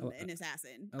an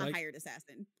assassin, a hired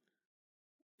assassin.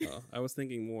 I was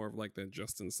thinking more of like the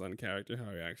Justin Sun character,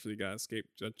 how he actually got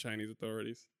escaped Chinese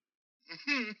authorities.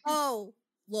 Oh,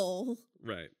 lol.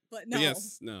 Right. But no. But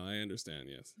yes, no, I understand.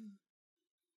 Yes.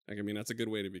 Like, I mean, that's a good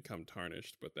way to become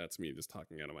tarnished, but that's me just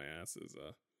talking out of my ass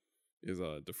is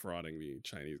defrauding the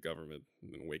Chinese government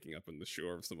and then waking up on the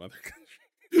shore of some other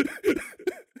country.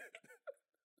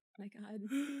 My God.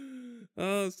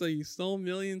 Oh, so you stole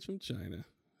millions from China.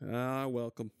 Ah,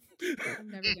 welcome. I'm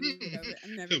never gonna get over it.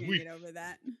 I'm never gonna get over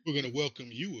that. We're gonna welcome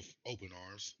you with open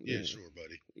arms. Yeah, sure,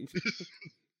 buddy.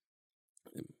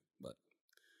 But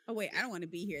oh wait, I don't want to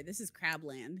be here. This is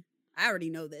Crabland. I already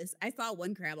know this. I saw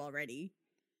one crab already.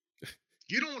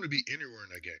 You don't want to be anywhere in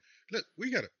that game. Look,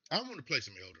 I want to play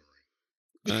some Elden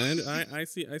Ring. And I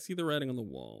see the writing on the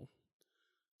wall.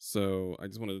 So I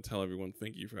just wanted to tell everyone,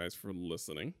 thank you guys for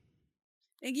listening.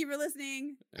 Thank you for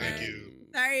listening. Thank you.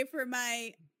 Sorry for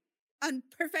my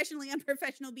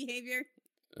unprofessional behavior.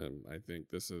 I think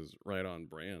this is right on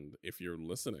brand. If you're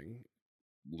listening,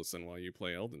 listen while you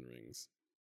play Elden Rings.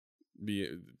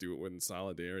 Do it in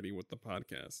solidarity with the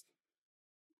podcast.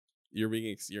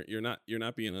 You're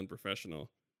not being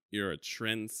unprofessional. You're a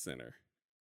trend center,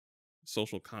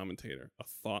 social commentator, a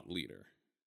thought leader.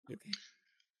 Okay.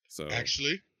 So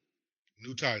actually,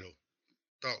 new title,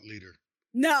 thought leader.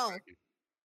 No.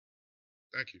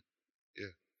 Thank you.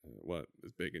 What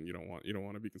is Bacon? You don't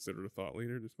want to be considered a thought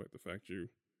leader, despite the fact you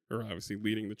are obviously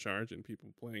leading the charge in people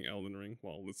playing Elden Ring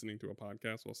while listening to a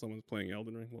podcast while someone's playing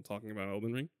Elden Ring while talking about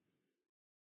Elden Ring.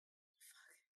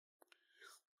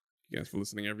 You guys for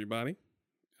listening, everybody.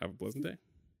 Have a pleasant day.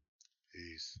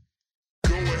 Peace.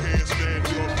 Go ahead, stand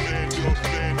up, stand up,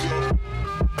 stand up.